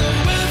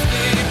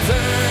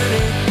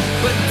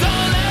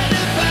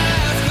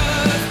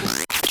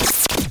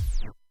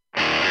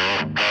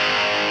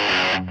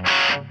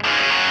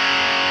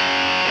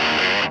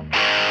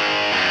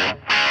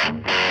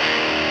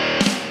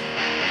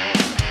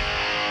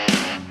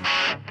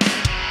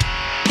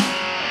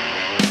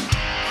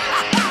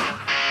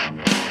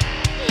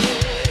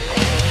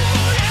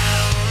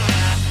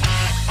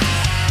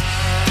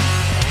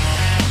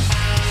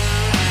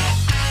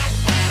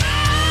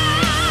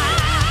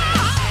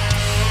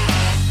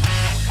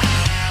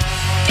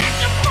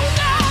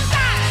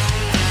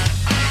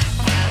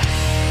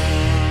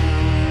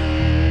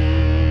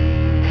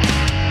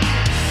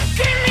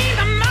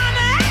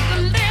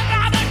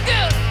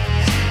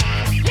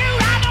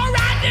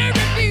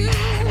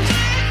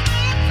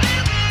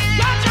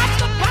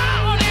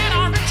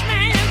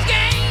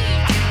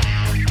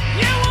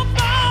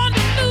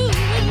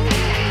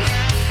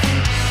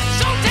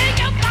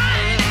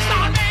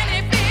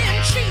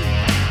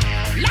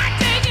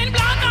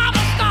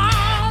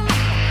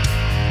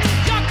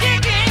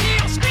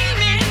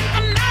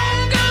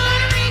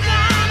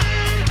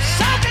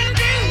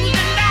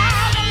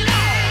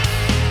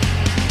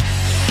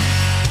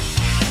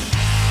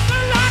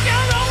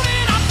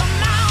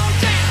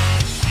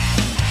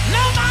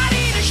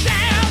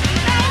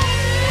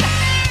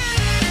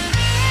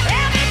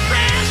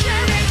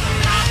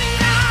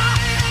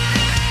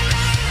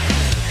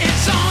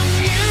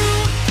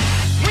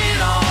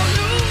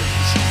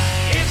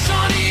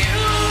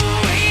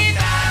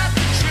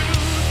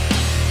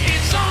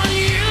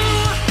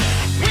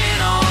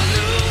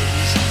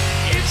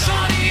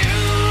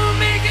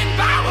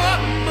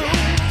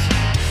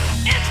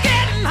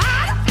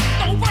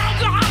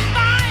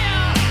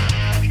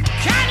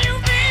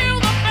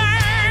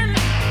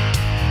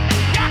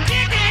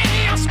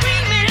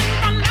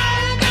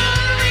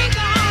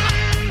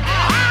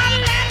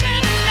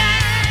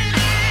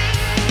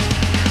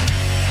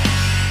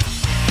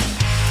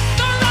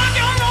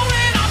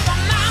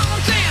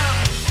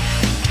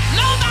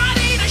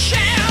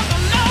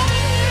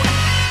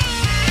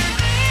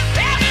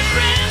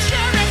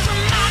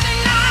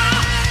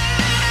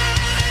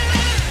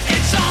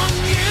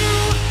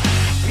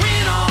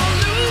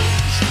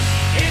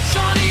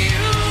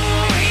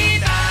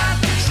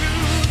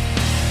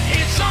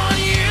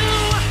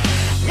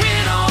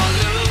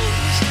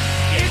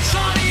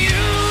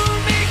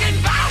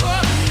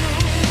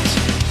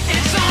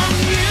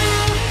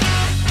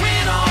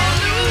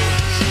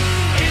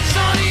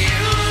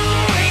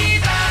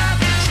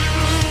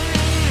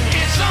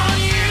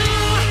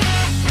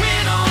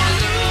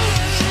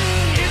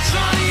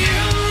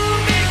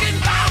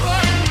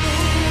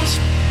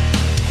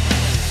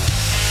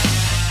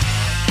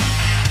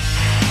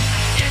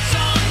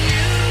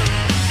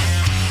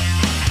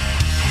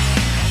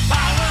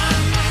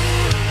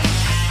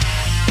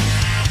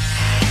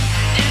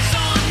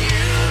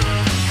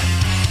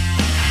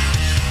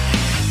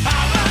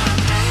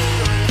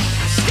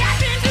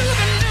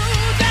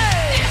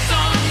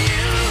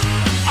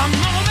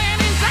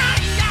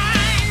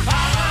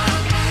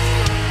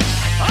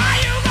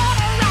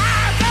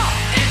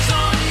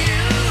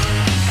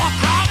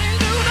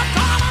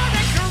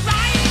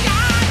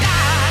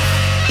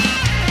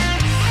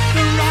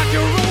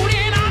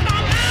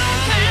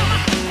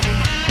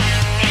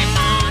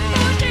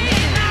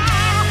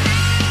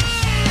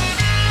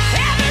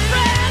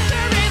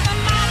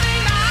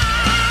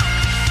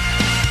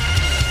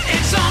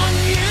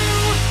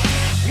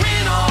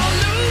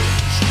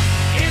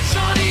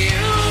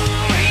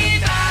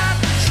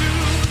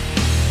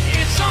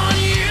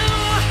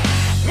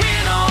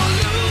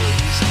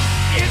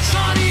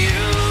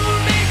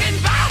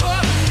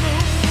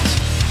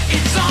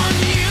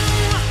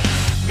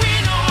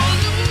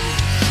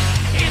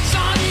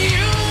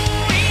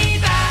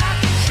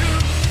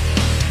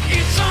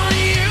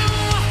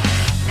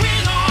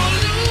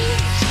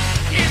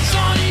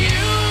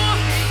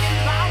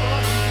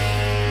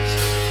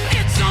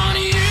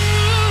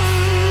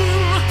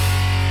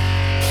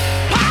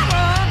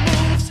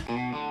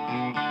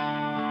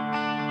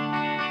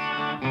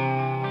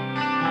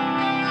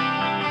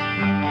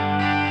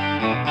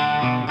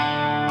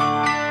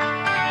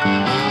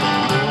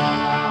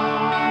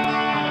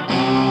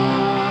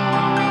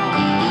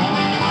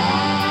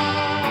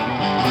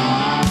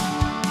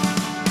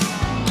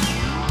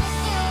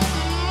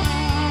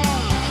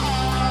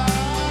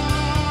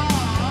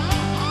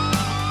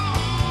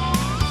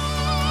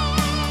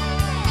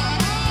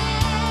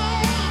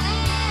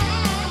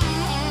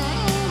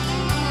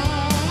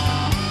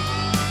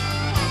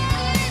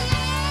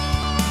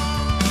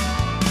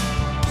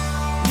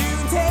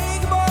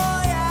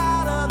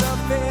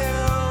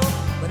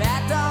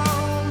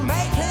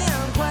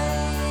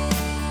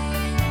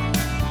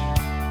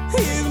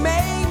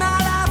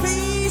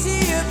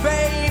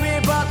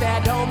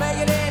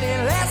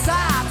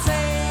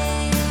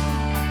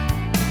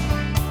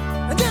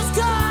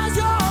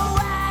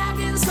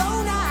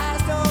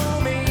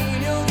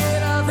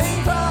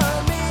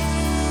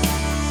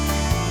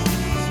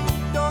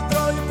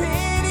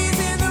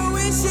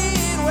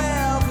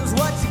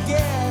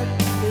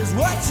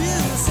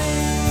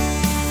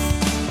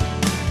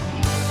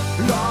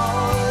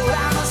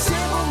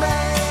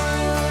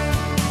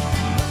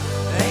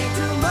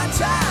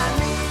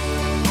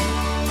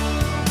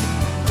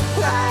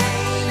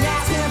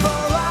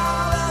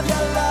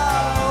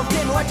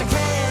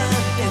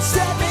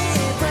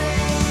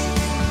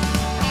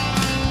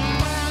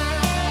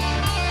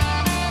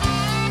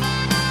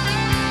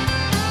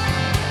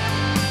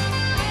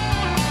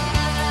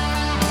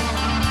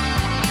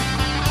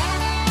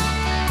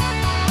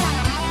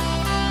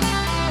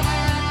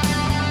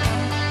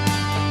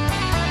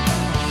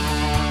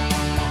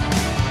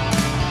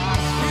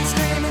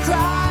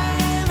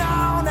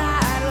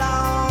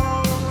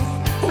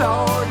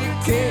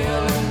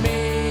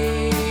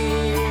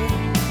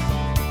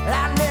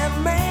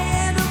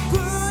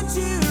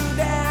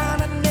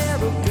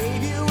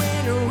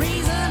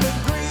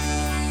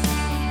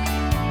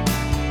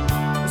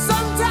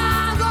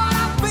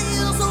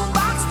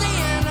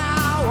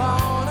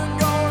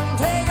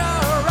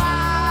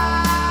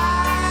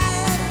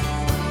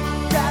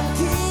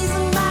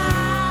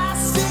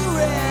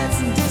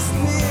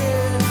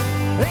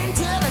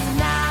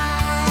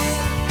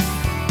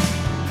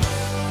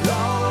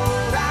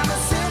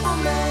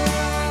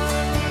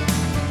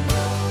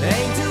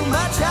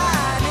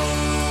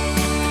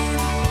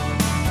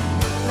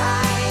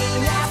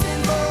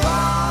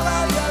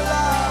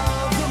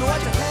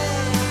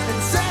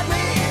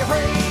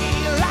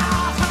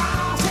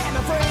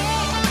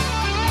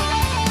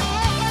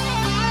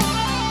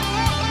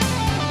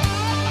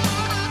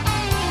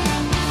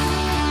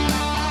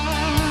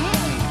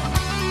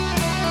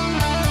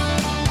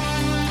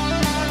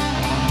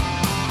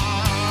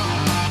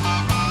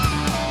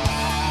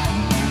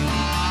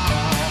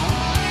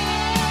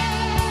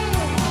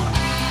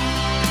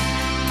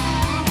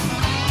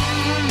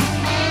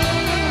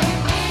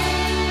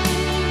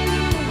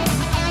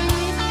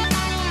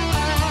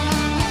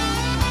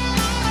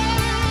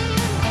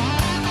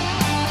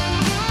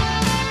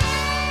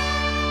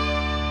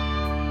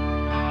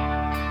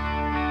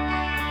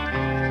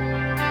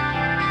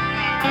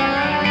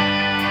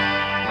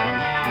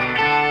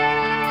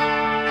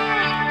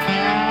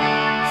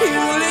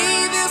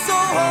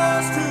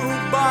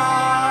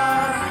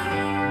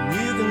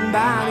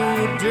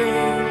 somebody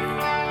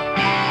drift.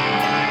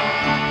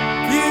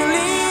 You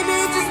leave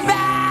me just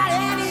about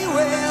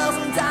anywhere.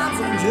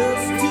 Sometimes I'm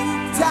just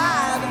too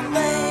tired to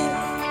think.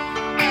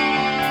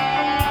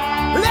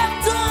 Left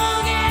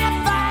doing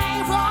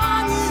anything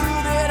from you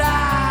that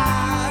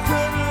I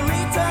couldn't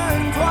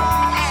return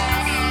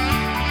twice.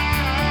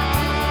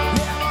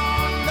 Never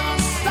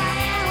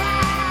understand why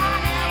I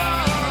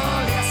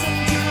never listen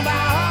to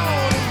my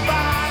own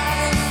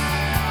advice.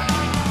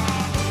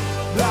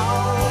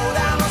 Lord,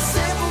 I'm a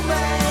simple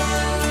man.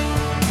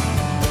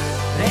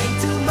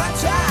 Ain't too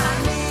much I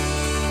need.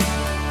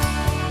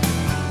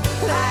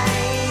 I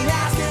ain't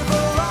asking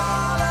for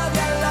all of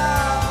your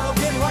love.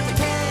 Give what you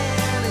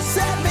can and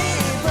set me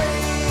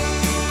free.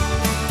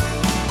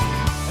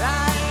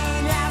 I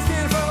ain't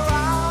asking for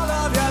all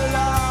of your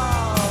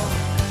love.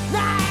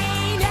 I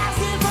ain't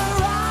asking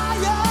for all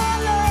your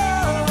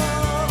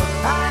love.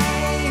 I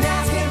ain't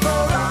asking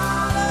for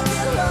all of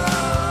your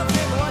love.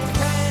 Give what you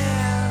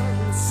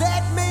can and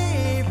set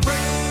me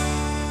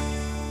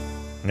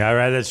free. All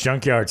right, that's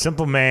Junkyard.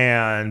 Simple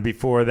Man.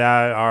 Before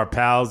that, our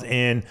pals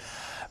in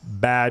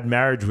Bad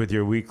Marriage with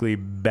your weekly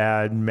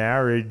Bad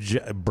Marriage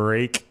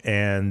break.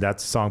 And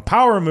that's the song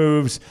Power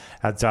Moves.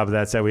 At the top of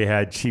that set, we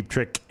had Cheap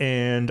Trick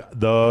and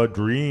the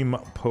Dream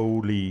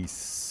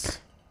Police.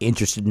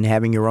 Interested in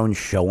having your own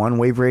show on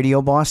Wave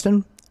Radio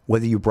Boston?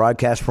 Whether you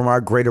broadcast from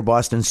our Greater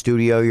Boston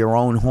studio, your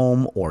own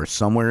home, or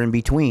somewhere in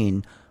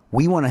between,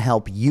 we want to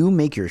help you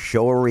make your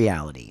show a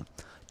reality.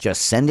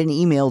 Just send an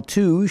email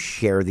to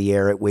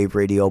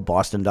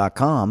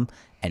sharetheair@waveradioboston.com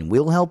and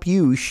we'll help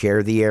you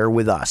share the air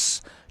with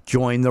us.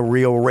 Join the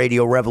real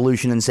radio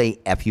revolution and say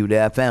FU to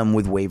FM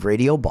with Wave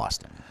Radio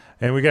Boston.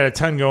 And we got a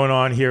ton going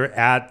on here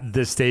at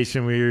the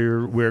station.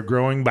 We're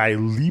growing by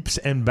leaps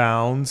and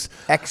bounds,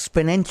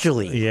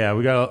 exponentially. Yeah,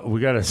 we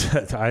got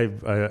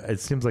it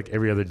seems like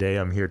every other day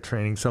I'm here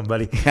training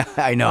somebody.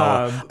 I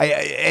know,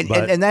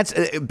 and that's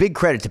a big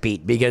credit to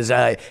Pete because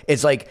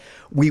it's like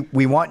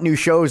we want new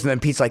shows, and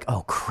then Pete's like,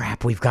 "Oh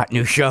crap, we've got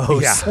new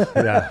shows."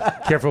 Yeah.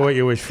 Careful what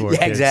you wish for. Yeah,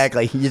 kids.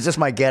 exactly. You just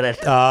might get it.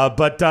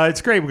 But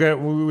it's great. We're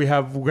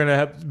gonna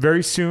have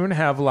very soon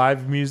have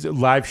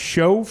live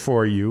show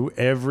for you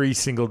every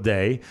single day.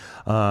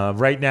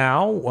 Right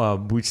now,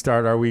 we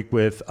start our week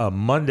with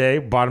Monday,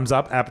 Bottoms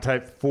Up,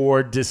 Appetite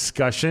for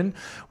Discussion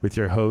with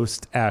your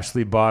host,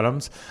 Ashley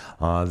Bottoms.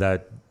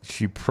 That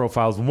she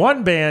profiles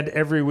one band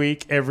every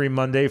week, every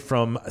Monday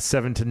from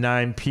 7 to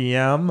 9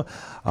 p.m.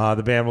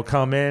 The band will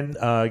come in,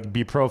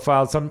 be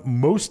profiled.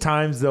 Most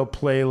times they'll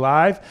play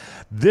live.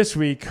 This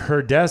week,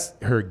 her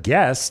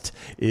guest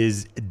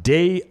is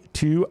Day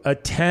to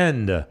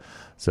Attend.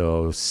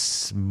 So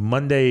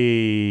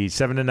Monday,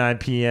 7 to 9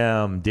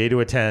 p.m., Day to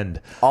Attend.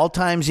 All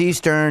times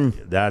Eastern.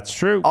 That's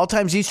true. All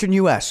times Eastern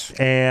U.S.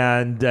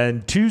 And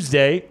then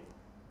Tuesday,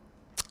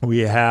 we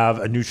have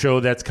a new show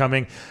that's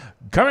coming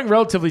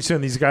relatively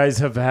soon. These guys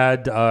have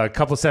had a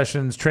couple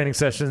sessions, training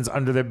sessions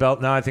under their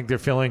belt. Now I think they're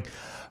feeling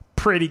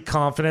pretty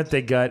confident.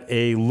 They got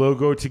a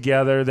logo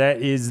together. That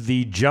is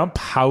the Jump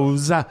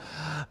House.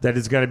 That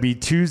is going to be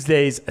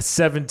Tuesdays,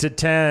 7 to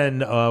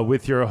 10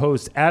 with your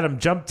host, Adam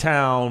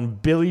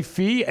Jumptown, Billy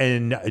Fee,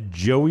 and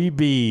Joey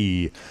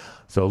B.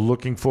 So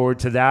looking forward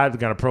to that. We're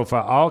going to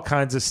profile all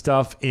kinds of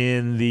stuff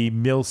in the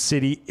Mill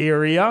City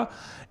area,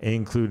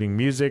 including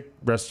music,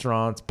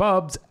 restaurants,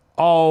 pubs,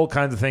 all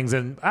kinds of things.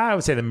 And I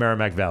would say the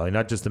Merrimack Valley,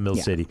 not just the Mill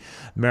City,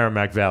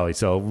 Merrimack Valley.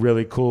 So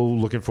really cool.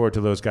 Looking forward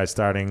to those guys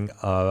starting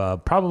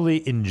probably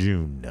in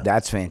June.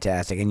 That's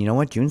fantastic. And you know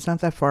what? June's not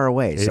that far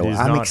away. So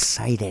I'm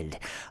excited.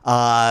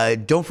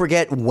 Don't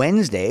forget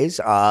Wednesdays,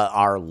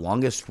 our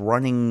longest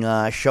running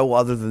show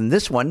other than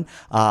this one,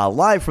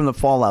 live from the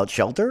Fallout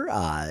Shelter,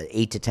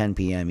 8 to 10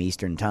 p.m.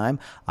 Eastern Time.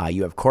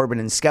 You have Corbin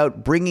and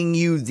Scout bringing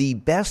you the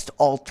best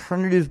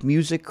alternative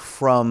music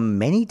from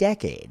many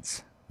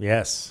decades.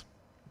 Yes.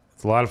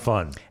 It's a lot of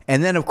fun.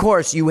 And then, of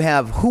course, you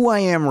have Who I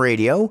Am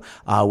Radio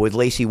with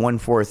Lacey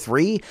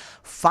 143,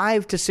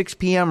 5 to 6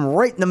 p.m.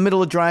 right in the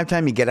middle of drive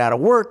time. You get out of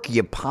work,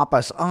 you pop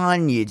us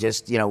on, you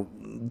just,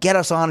 get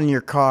us on in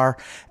your car,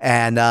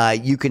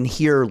 and you can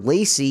hear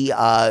Lacey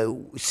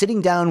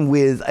sitting down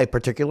with a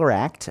particular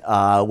act,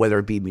 whether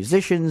it be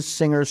musicians,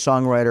 singer,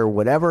 songwriter,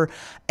 whatever,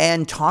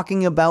 and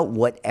talking about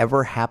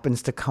whatever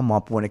happens to come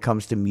up when it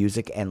comes to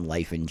music and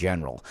life in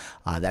general.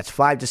 That's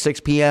 5 to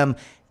 6 p.m.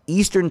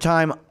 Eastern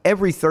Time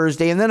every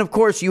Thursday. And then, of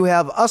course, you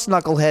have us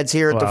knuckleheads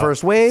here at the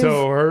First Wave.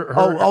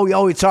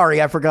 So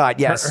sorry, I forgot.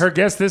 Yes. Her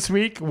guest this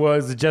week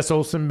was the Jess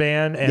Olsen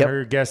Band, and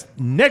her guest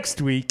next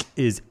week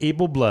is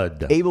Able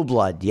Blood. Able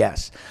Blood,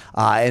 yes.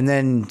 And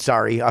then,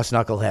 sorry, us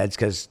knuckleheads,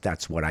 because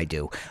that's what I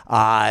do.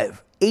 8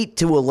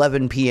 to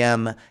 11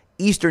 p.m.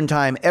 Eastern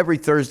Time every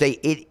Thursday.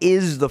 It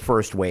is the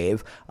First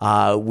Wave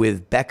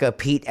with Becca,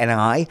 Pete, and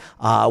I,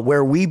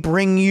 where we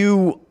bring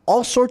you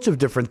all sorts of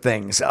different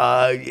things.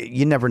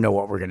 You never know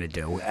what we're going to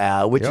do,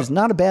 which is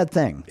not a bad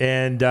thing.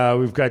 And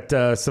we've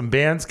got some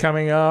bands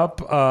coming up.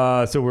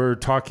 So we're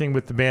talking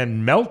with the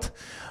band Melt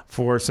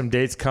for some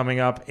dates coming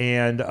up,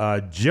 and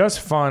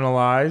just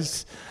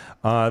finalized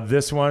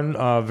this one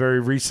very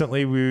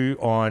recently. We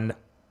on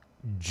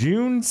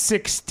June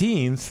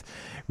 16th,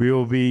 we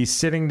will be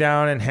sitting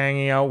down and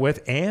hanging out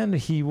with, and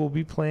he will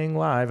be playing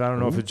live. I don't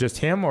know if it's just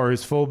him or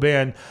his full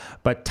band,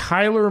 but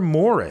Tyler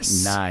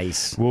Morris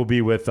will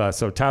be with us.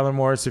 So Tyler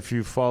Morris, if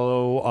you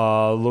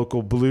follow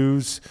local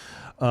blues,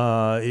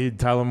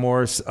 Tyler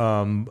Morris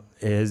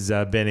has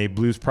been a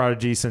blues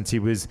prodigy since he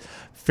was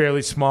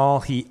fairly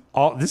small.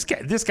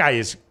 This guy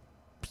is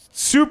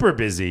super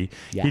busy.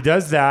 Yeah. He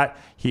does that.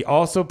 He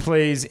also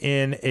plays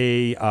in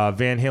a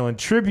Van Halen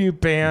tribute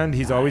band.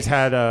 He's always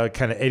had a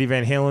kind of Eddie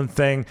Van Halen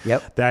thing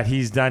that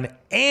he's done.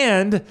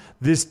 And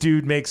this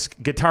dude makes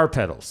guitar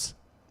pedals.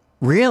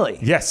 Really?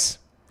 Yes.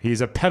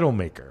 He's a pedal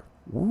maker.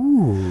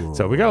 Ooh.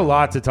 So we got a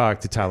lot to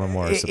talk to Tyler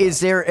Morris about. Is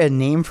there a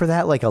name for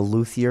that, like a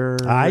luthier?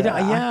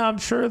 Yeah, I'm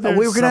sure there's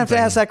we were going to have to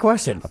ask that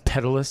question. A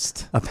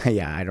pedalist?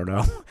 Yeah, I don't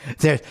know.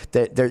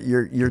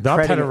 You're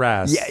not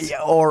pederast.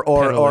 Yeah, or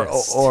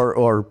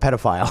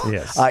pedophile.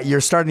 Yes.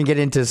 You're starting to get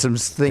into some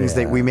things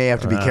that we may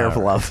have to be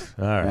careful of.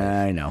 All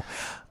right. I know.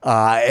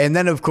 And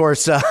then, of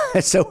course,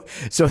 so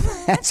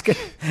that's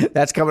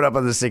coming up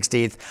on the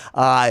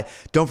 16th.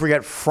 Don't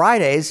forget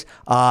Fridays.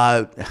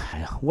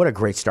 What a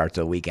great start to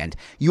the weekend.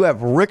 You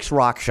have Rick's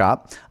Rock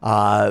Shop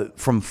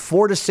from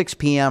 4 to 6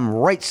 p.m.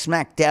 right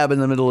smack dab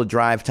in the middle of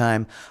drive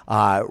time.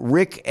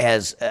 Rick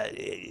has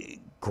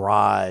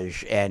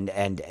garage and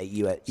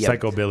you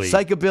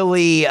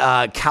psychobilly,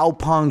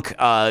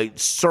 cowpunk,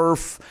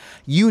 surf,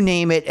 you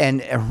name it.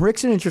 And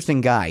Rick's an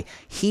interesting guy.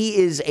 He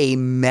is a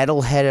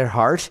metalhead at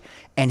heart.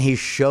 And his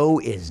show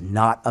is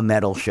not a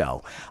metal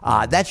show.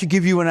 That should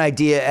give you an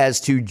idea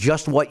as to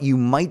just what you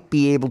might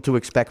be able to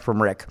expect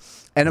from Rick.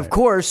 And of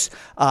course,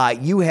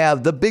 you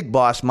have the big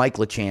boss, Mike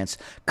LaChance,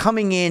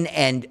 coming in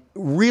and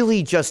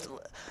really just,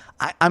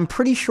 I'm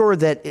pretty sure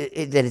that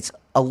it's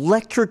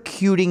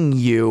electrocuting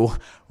you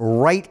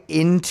right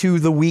into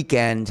the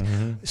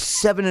weekend,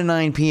 7 to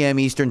 9 p.m.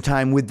 Eastern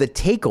time with The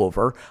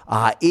Takeover.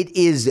 It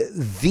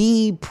is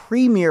the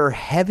premier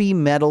heavy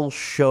metal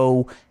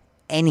show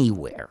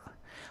anywhere.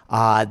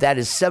 That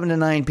is 7 to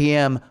 9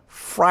 p.m.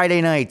 Friday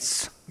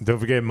nights. Don't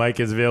forget, Mike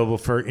is available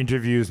for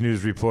interviews,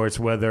 news reports,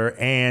 weather,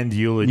 and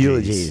eulogies.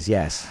 Eulogies,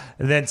 yes.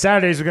 And then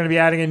Saturdays, we're going to be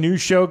adding a new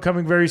show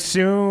coming very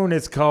soon.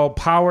 It's called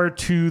Power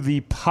to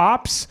the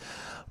Pops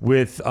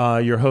with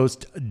your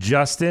host,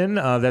 Justin.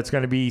 That's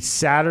going to be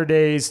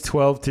Saturdays,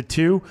 12 to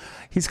 2.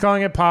 He's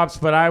calling it Pops,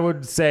 but I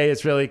would say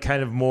it's really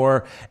kind of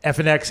more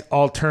FNX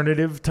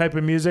alternative type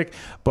of music.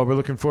 But we're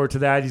looking forward to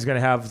that. He's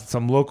going to have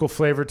some local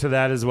flavor to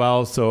that as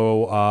well.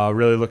 So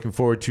really looking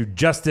forward to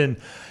Justin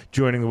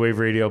joining the Wave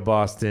Radio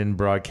Boston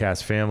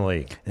broadcast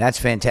family. That's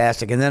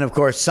fantastic. And then, of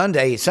course,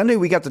 Sunday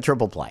we got the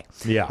triple play.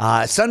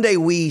 Yeah. Sunday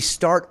we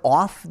start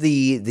off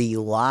the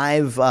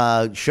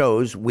live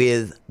shows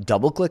with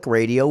Double Click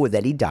Radio with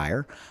Eddie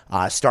Dyer,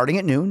 starting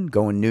at noon,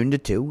 going noon to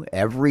 2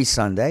 every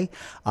Sunday.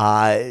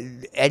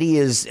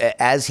 Eddie is,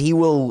 as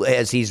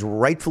he's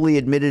rightfully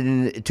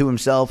admitted to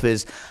himself,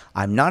 is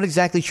I'm not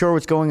exactly sure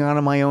what's going on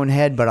in my own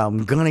head, but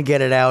I'm gonna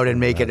get it out and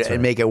make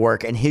it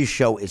work. And his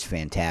show is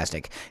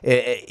fantastic.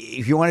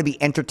 If you want to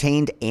be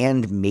entertained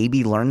and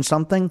maybe learn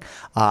something,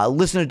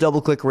 listen to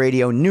Double Click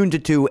Radio noon to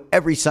 2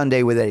 every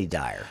Sunday with Eddie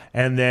Dyer.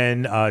 And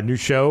then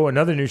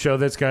another new show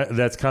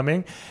that's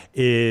coming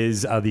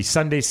is the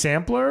Sunday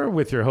Sampler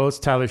with your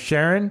host Tyler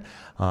Sharon.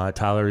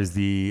 Tyler is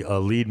the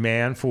lead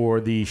man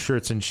for the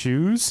Shirts and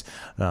Shoes.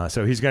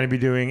 So he's going to be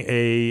doing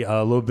a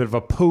little bit of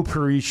a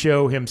potpourri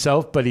show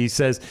himself, but he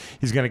says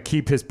he's going to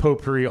keep his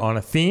potpourri on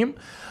a theme.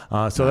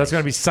 That's going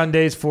to be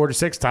Sundays 4 to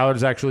 6.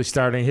 Tyler's actually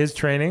starting his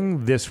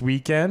training this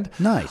weekend.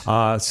 Nice.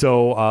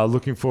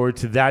 Looking forward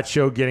to that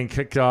show getting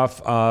kicked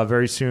off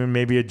very soon,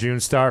 maybe a June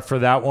start for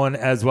that one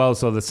as well.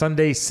 So the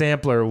Sunday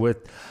Sampler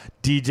with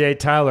DJ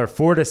Tyler,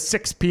 4 to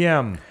 6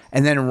 p.m.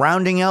 And then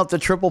rounding out the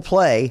triple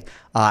play,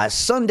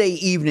 Sunday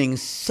evening,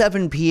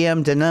 7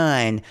 p.m. to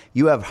 9,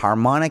 you have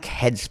Harmonic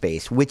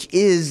Headspace, which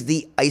is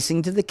the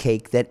icing to the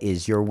cake that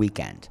is your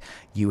weekend.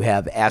 You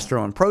have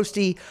Astro and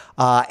Prosty,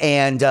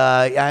 and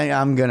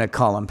I'm going to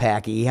call him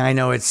Packy. I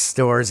know it's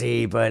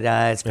Storzy, but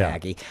it's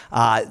Packy.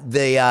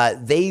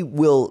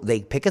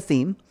 They pick a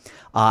theme.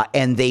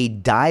 And they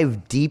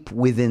dive deep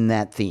within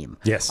that theme.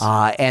 Yes.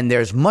 And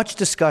there's much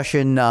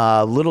discussion,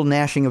 little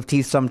gnashing of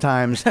teeth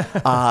sometimes,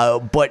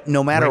 but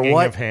no matter wringing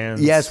what. Of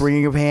hands. Yes,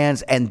 wringing of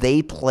hands. And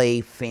they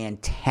play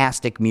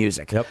fantastic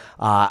music. Yep.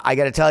 I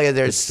got to tell you,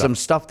 there's some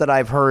stuff that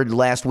I've heard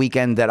last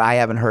weekend that I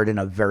haven't heard in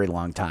a very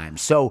long time.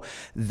 So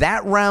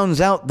that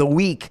rounds out the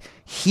week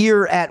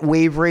here at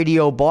Wave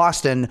Radio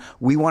Boston.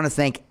 We want to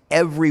thank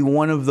every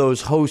one of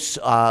those hosts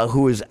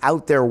who is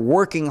out there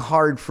working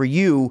hard for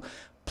you.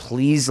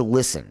 Please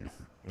listen.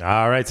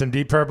 All right, some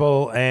Deep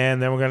Purple,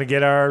 and then we're going to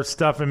get our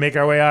stuff and make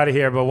our way out of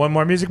here. But one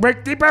more music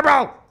break. Deep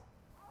Purple!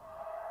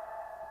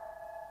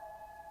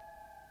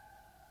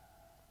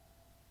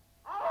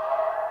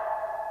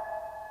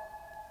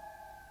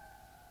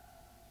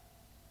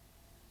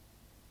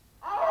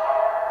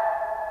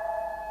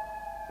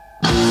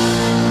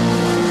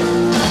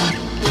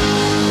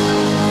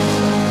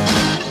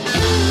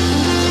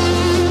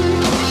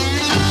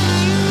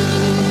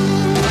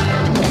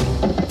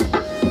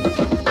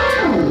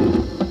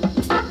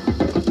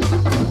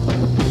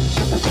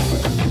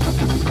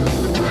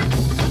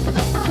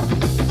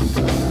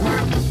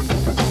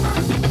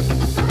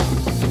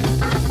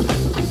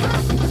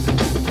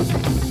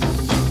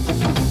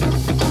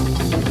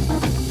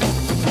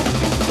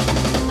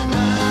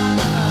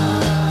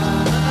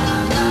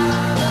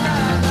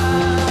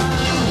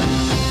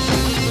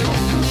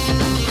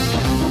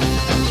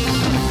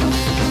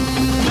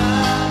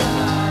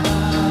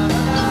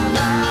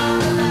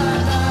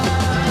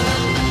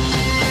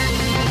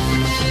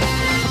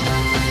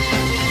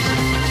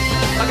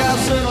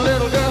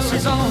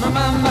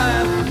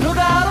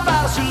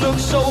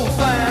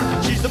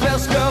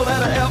 best girl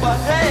that I ever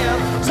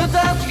had.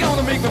 Sometimes you're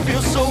gonna make me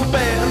feel so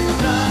bad.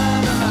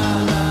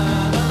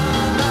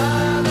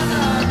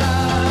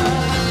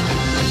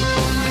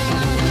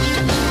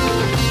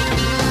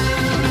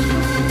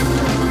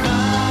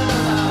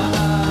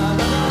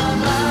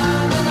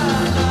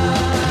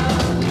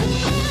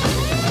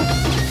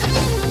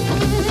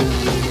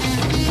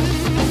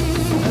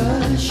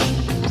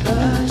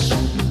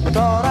 I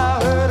thought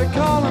I heard her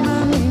calling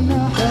my name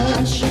now.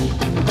 Hush,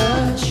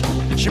 hush.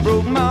 She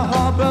broke my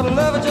heart, but I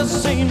love her just the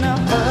same now.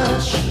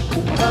 Hush,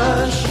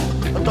 hush.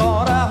 I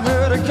thought I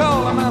heard her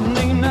calling my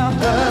name now.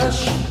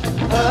 Hush,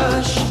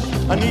 hush.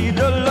 I need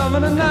her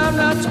loving and I'm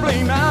not to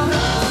blame now.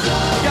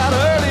 You got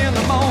her early in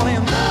the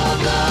morning.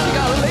 You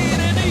got her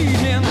late in the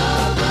evening.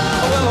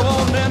 Well, I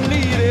want and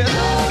need it.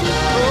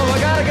 Oh, I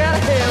gotta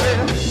have it.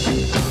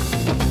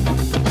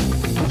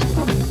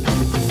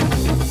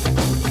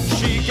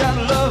 She got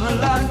loving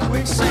like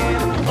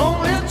quicksand.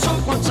 Only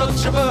took one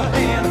touch of her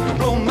hand.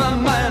 Blow my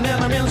mind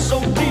and I'm in so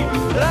deep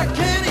that I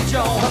can't eat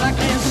y'all and I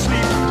can't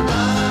sleep.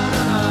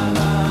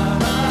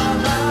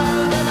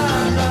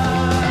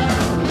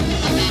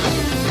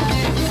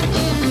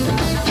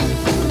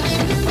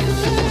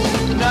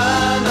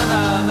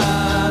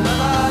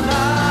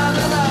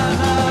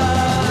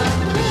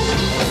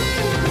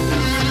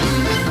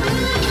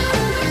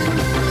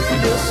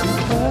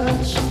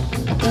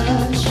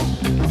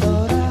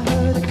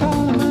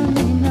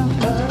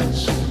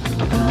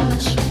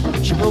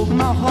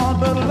 My heart,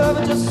 but I love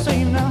it just the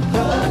same now.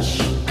 Hush,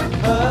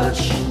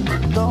 hush.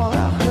 Thought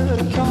I heard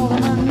her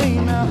calling my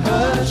name now.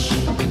 Hush,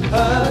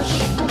 hush.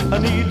 I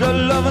need her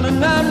loving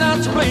and I'm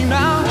not to blame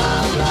now.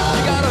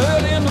 You got her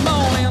early in the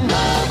morning.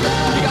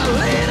 You got her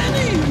late in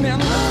the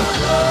evening.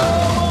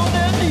 Oh, I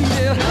need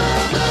it.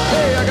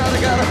 Hey, I gotta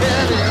have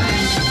it.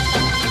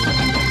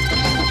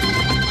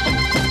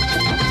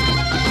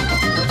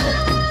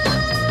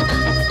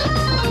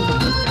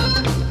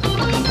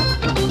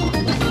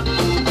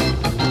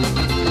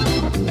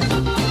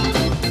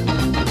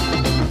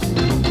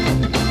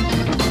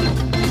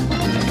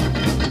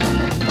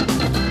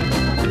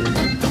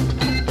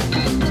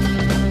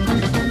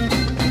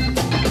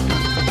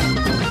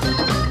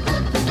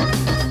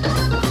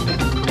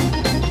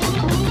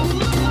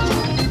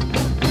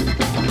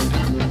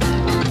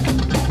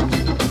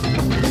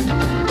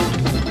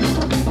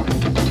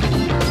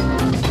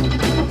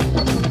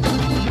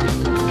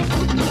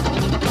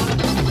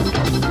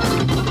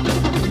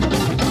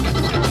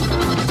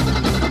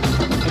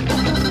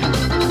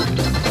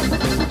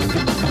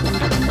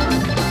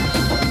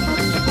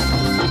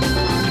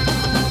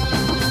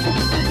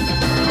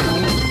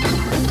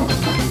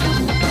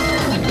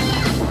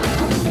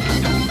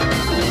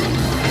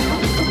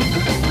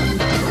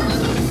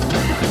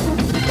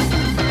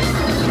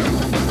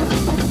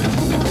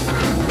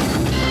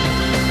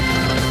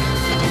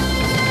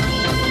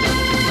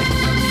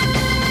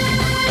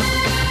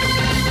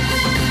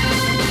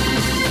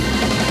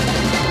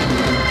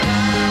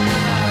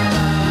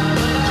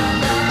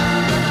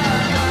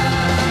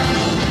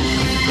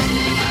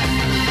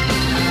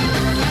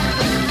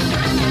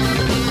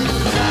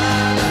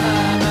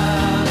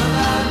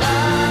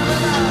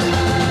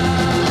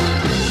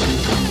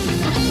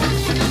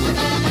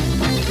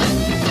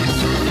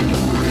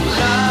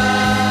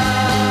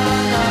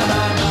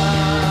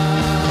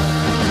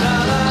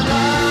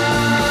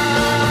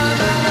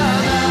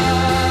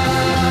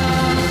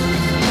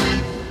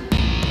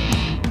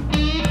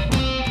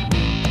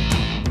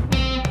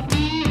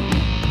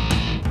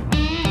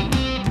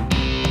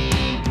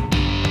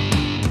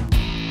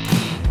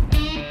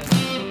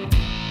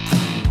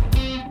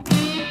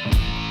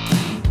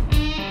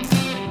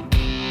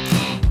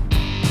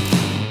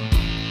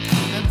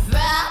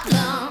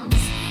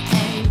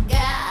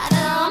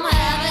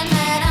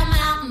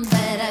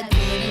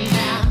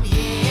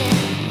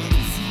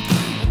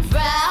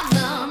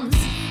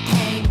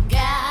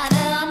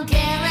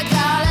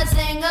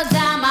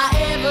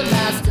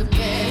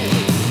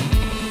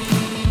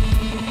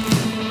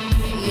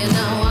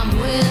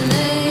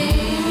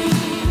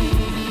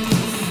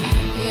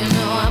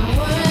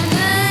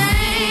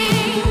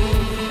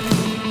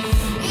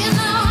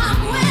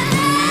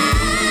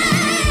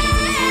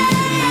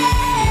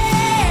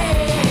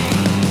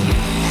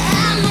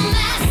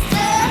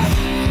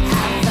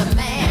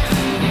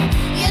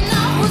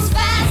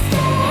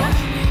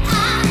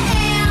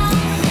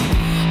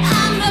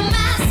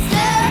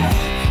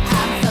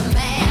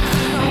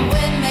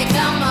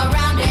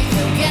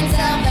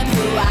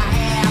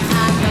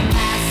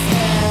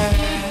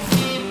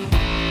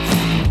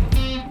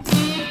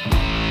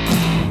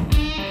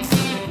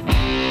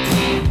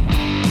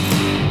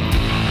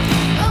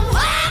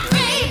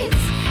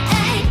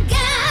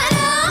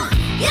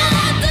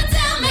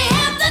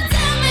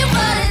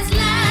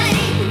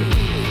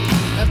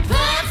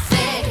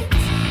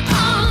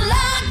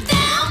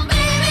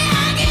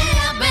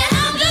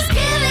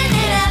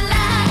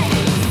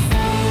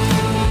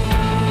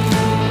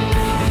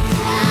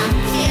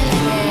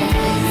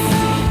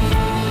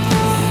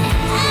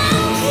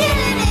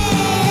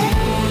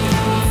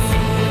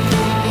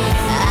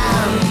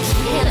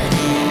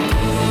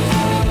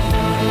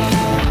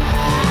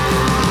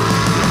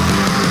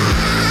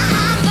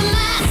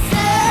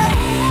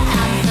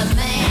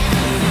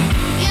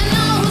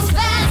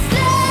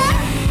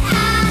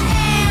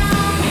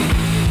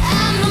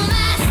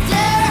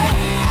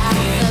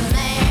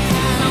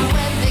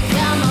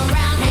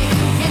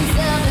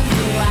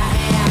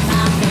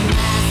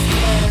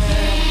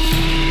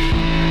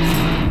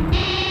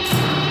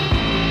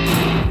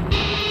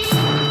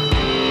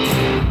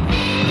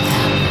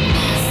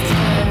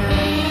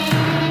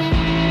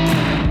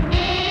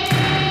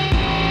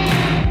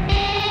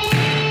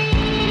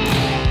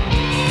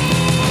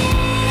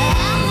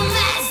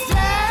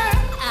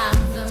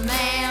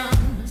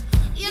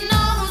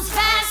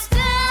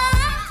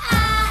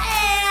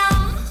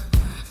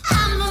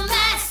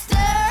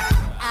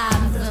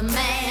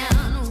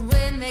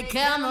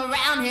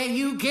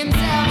 can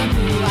tell them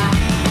who I am.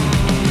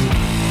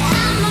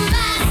 I'm the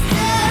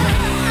master,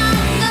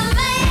 I'm the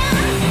man.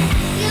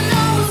 You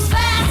know who's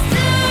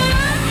faster?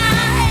 I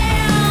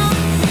am.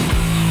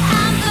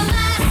 I'm the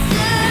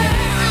master,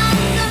 I'm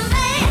the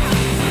man.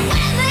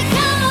 When they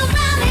come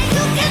around me,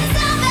 you can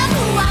tell them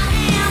who I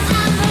am.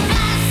 I'm the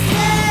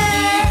master.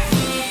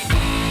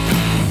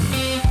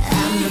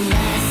 I'm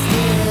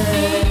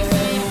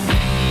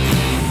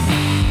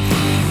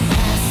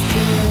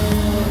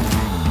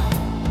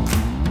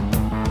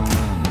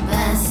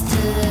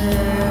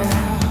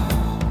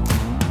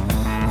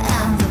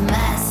the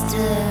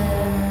master.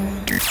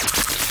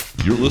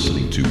 You're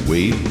listening to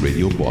Wave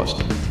Radio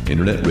Boston,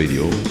 internet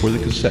radio for the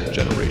cassette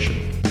generation.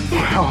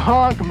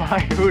 Honk my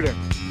hooter.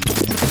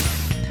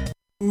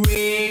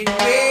 Red,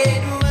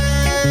 red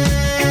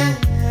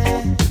wine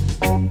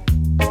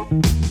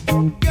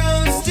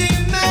goes to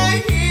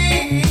my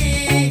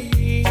head,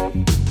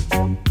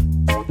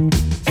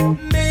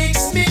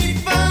 makes me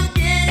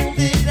forget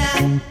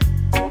that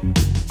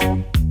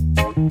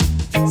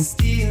I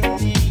still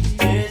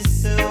need her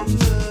so.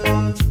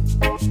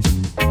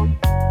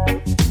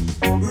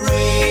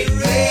 Red,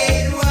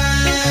 red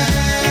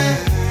wine,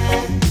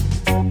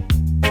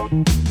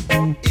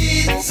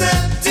 it's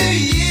up to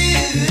you.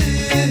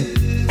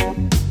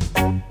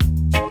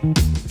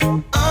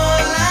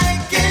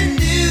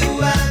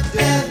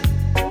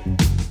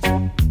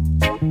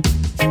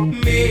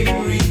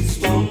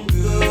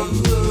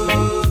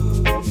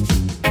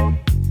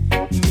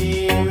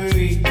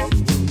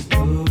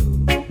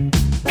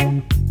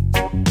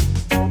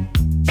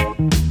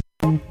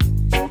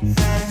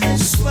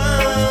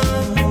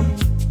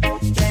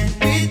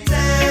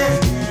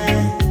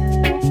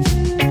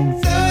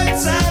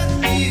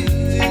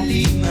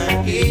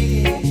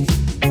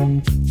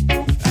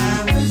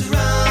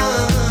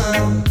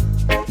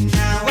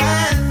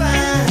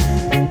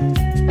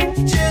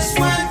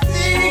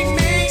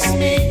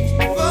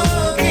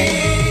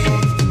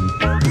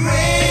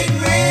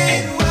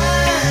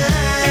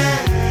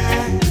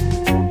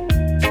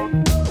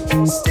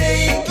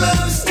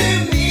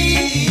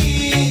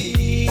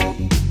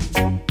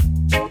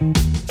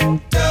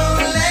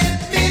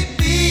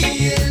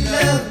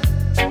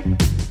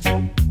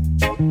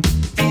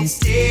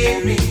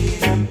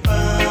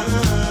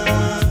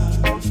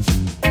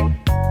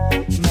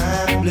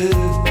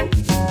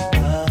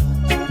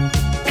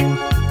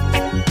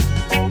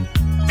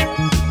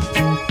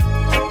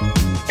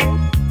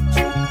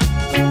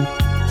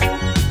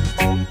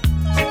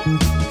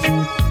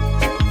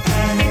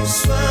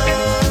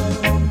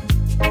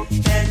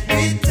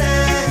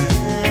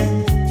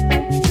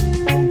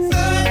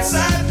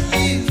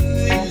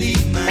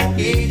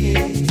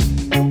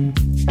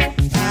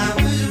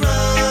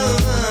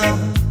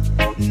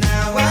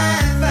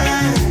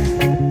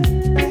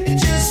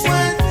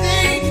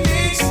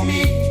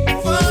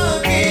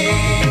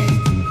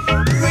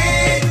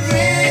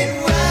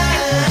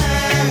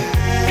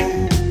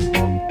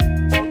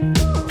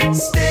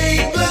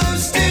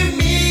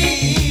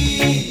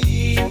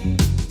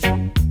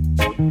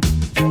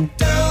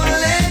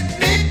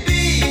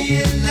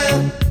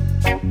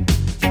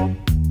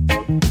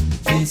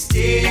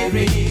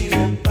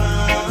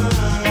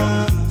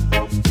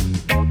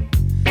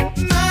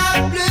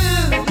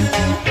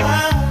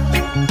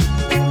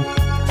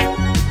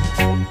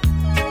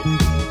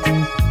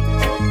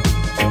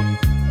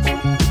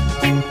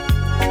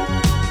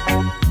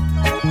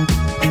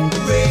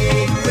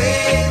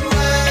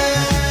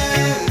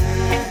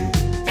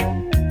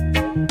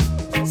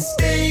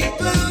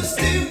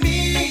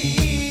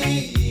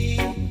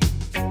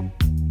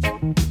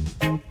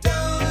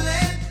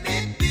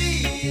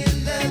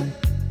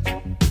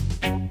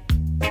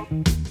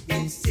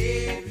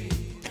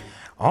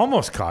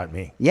 Almost caught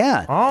me.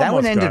 Yeah, that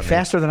one ended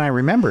faster than I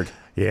remembered.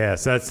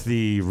 Yes, that's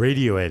the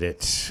radio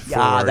edit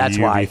for that's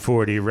why.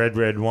 UB40, Red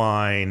Red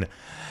Wine.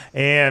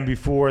 And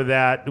before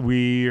that,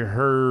 we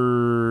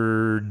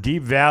heard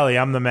Deep Valley,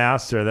 I'm the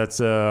Master. That's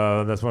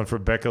one for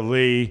Becca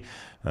Lee.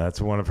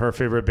 That's one of her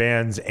favorite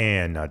bands.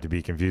 And not to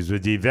be confused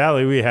with Deep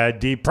Valley, we had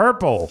Deep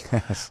Purple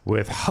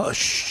with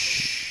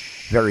Hush.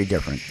 Very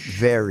different.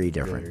 Very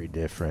different. Very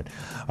different.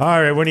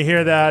 All right, when you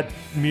hear that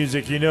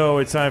music, you know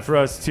it's time for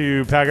us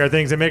to pack our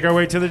things and make our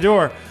way to the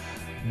door.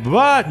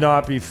 But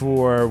not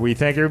before we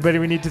thank everybody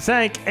we need to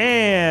thank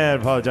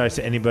and apologize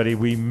to anybody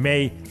we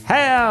may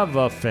have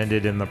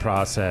offended in the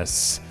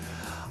process.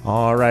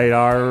 All right,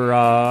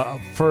 our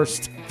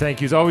first thank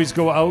yous always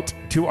go out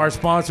to our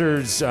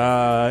sponsors.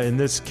 In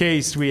this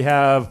case, we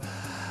have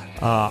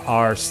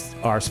our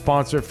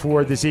sponsor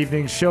for this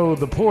evening's show,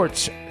 The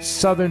Porch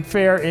Southern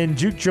Fare and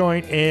Juke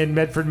Joint in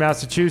Medford,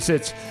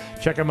 Massachusetts.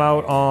 Check them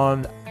out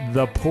on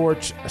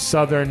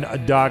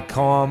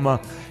theporchsouthern.com. You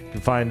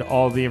can find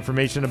all the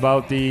information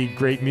about the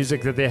great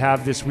music that they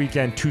have this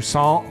weekend,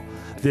 Toussaint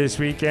this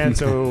weekend.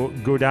 So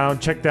go down,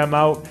 check them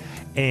out,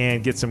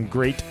 and get some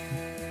great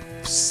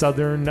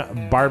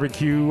Southern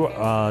barbecue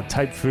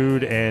type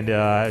food and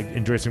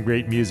enjoy some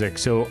great music.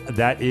 So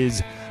that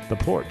is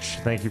the porch.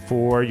 Thank you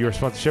for your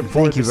sponsorship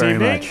for Thank you this very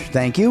evening. much.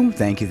 Thank you.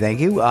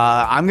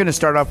 I'm going to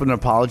start off with an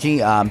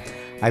apology. I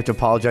have to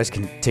apologize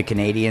to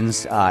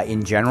Canadians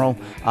in general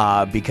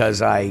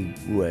because I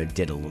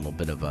did a little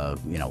bit of a,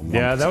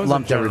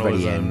 lumped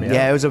everybody in.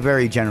 Yeah, it was a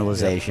very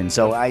generalization.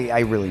 So I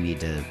really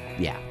need to,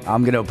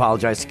 I'm going to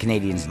apologize to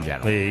Canadians in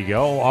general. There you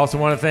go. Also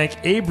want to thank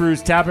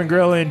Abreu's Tap and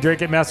Grill in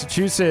Drake,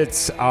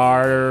 Massachusetts,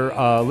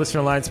 our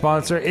listener line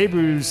sponsor.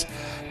 Abreu's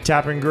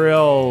Tap and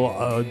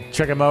Grill.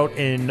 Check them out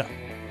in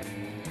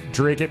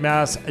Drake,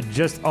 Mass,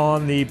 just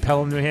on the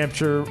Pelham, New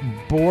Hampshire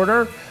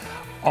border.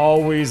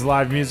 Always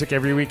live music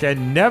every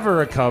weekend,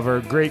 never a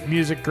cover. Great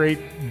music, great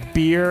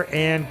beer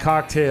and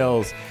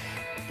cocktails.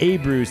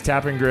 Abreu's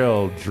Tap and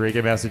Grill, Drake,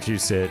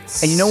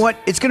 Massachusetts. And you know what?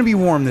 It's going to be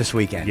warm this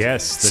weekend.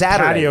 Yes, the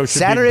Saturday.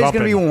 Saturday's going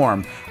to be bumping.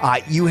 warm.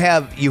 You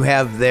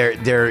have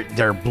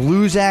their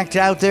blues act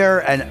out there,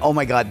 and oh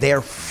my God, they are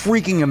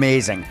freaking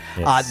amazing.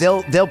 Yes.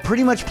 They'll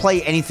pretty much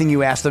play anything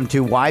you ask them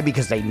to. Why?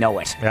 Because they know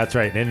it. That's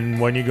right. And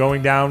when you're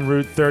going down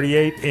Route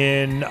 38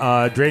 in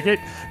Drake,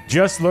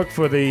 just look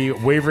for the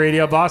Wave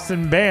Radio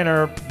Boston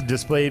banner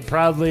displayed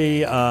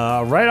proudly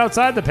right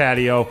outside the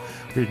patio.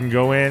 You can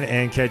go in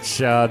and catch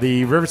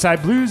the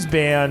Riverside Blues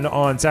Band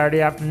on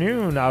Saturday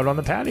afternoon out on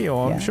the patio,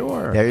 I'm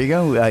sure. There you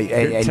go.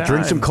 And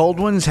drink some cold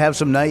ones. Have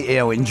some night.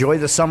 Enjoy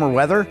the summer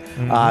weather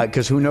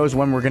because who knows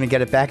when we're going to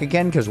get it back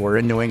again because we're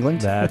in New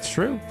England. That's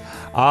true.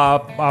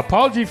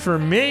 Apology for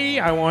me.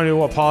 I want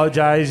to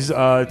apologize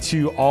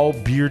to all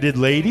bearded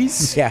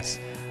ladies. Yes.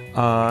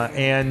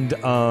 And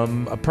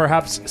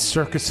perhaps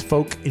circus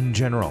folk in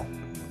general.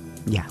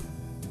 Yeah.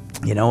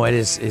 You know, it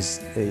is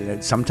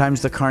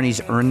sometimes the carnies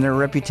earn their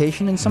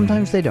reputation and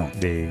sometimes they don't.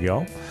 There you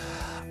go.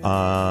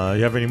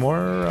 You have any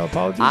more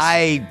apologies?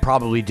 I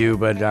probably do,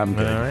 but I'm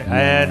good. All right.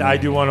 And I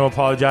do want to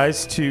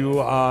apologize to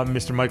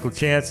Mr. Michael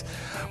Chance.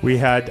 We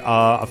had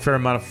a fair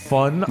amount of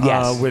fun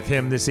with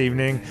him this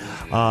evening.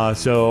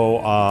 So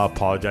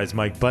apologize,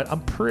 Mike, but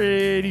I'm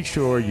pretty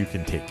sure you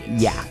can take it.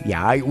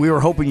 Yeah. We were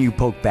hoping you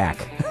poked back.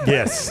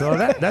 Yes, so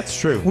that's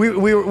true. We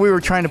were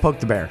trying to poke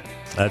the bear.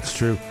 That's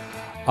true.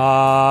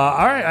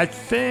 All right, I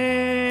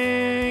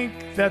think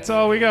that's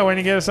all we got. When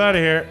you get us out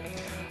of here.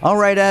 All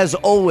right, as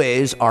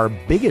always, our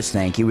biggest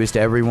thank you is to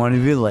every one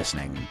of you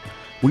listening.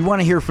 We want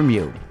to hear from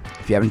you.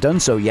 If you haven't done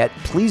so yet,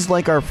 please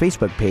like our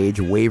Facebook page,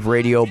 Wave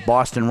Radio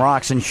Boston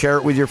Rocks, and share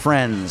it with your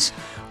friends.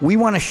 We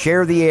want to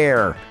share the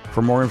air.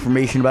 For more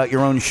information about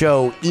your own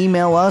show,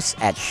 email us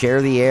at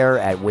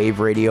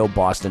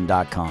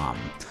sharetheair@waveradioboston.com.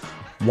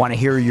 Want to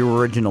hear your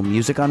original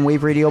music on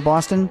Wave Radio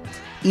Boston?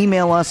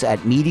 Email us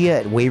at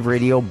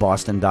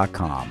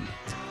media@waveradioboston.com.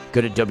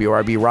 Go to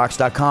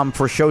WRBRocks.com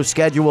for show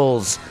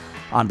schedules.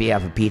 On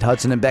behalf of Pete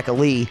Hudson and Becca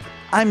Lee,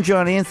 I'm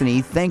John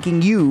Anthony,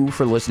 thanking you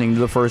for listening to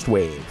The First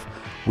Wave.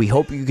 We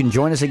hope you can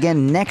join us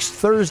again next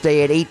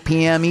Thursday at 8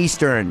 p.m.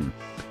 Eastern.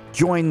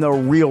 Join the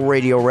real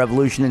radio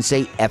revolution and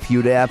say F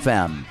you to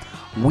FM.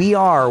 We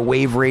are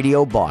Wave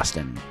Radio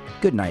Boston.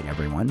 Good night,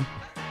 everyone.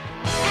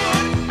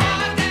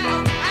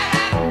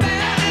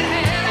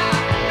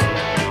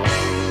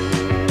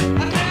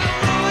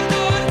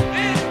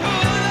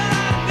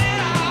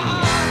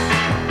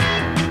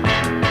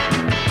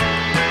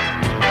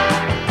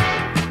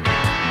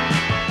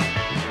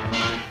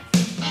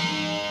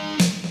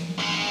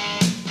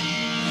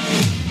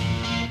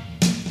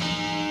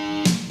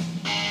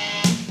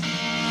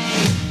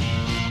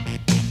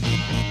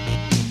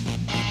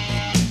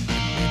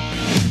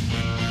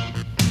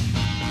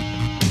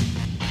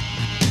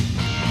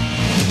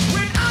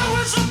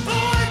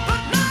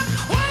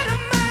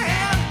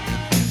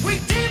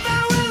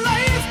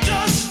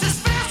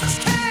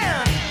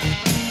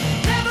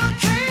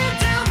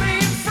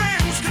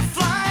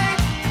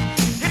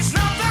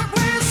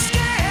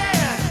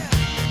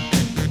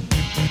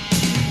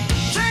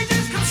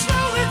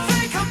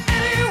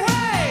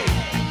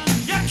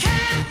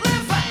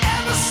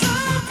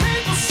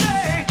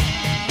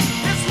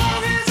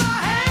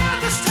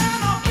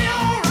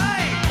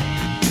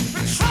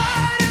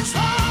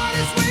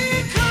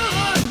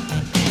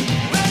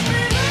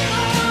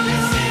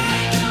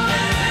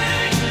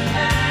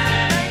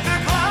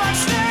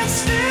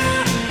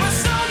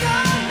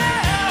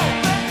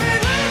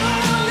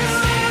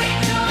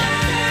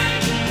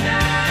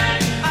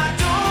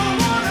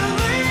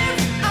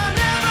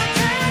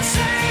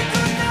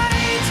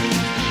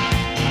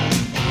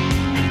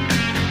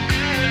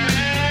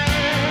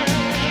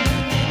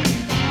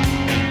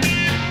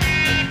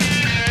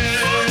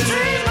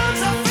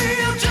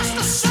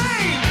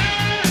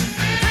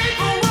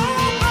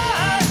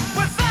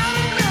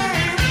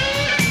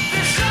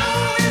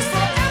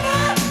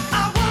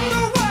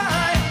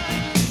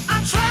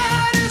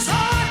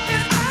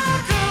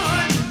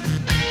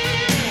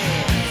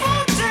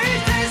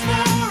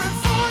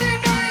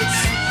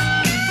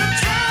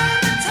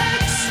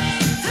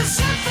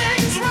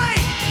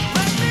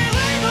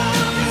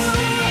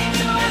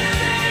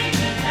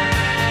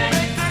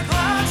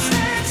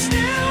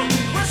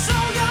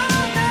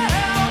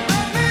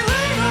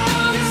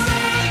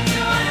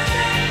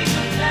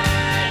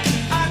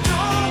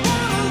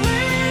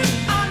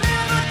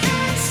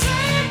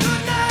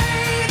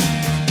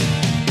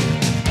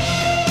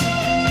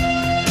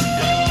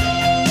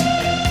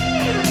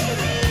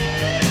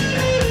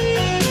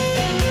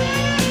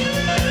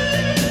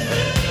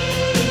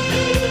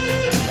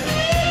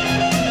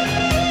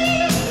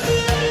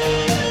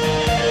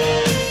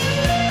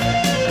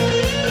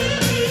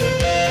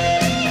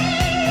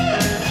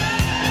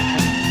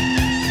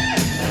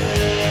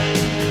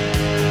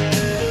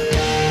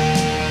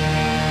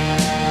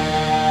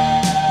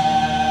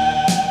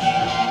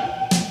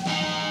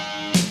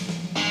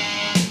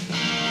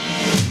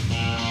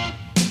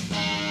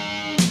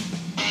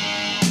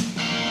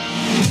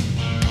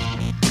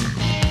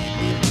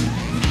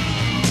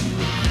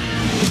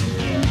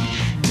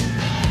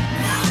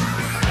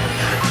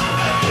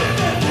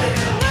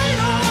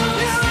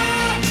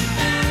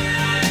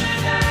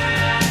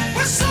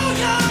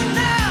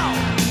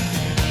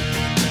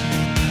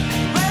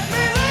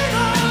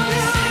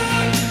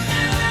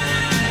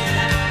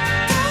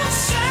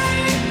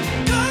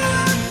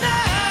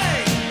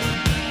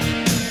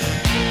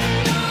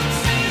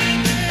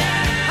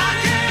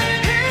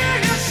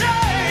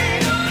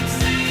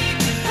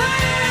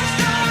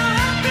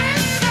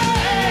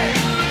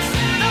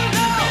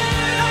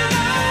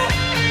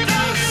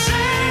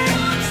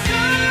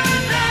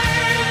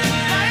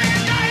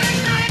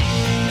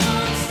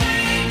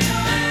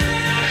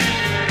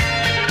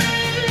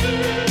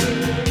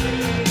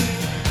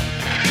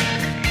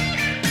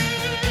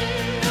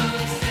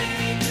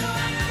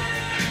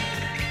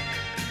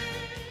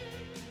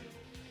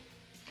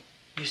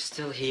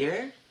 still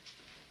here?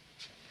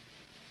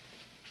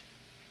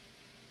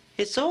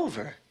 It's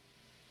over.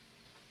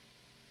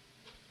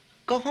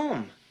 Go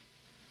home.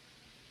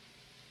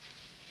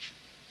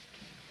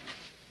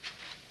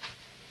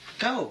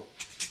 Go.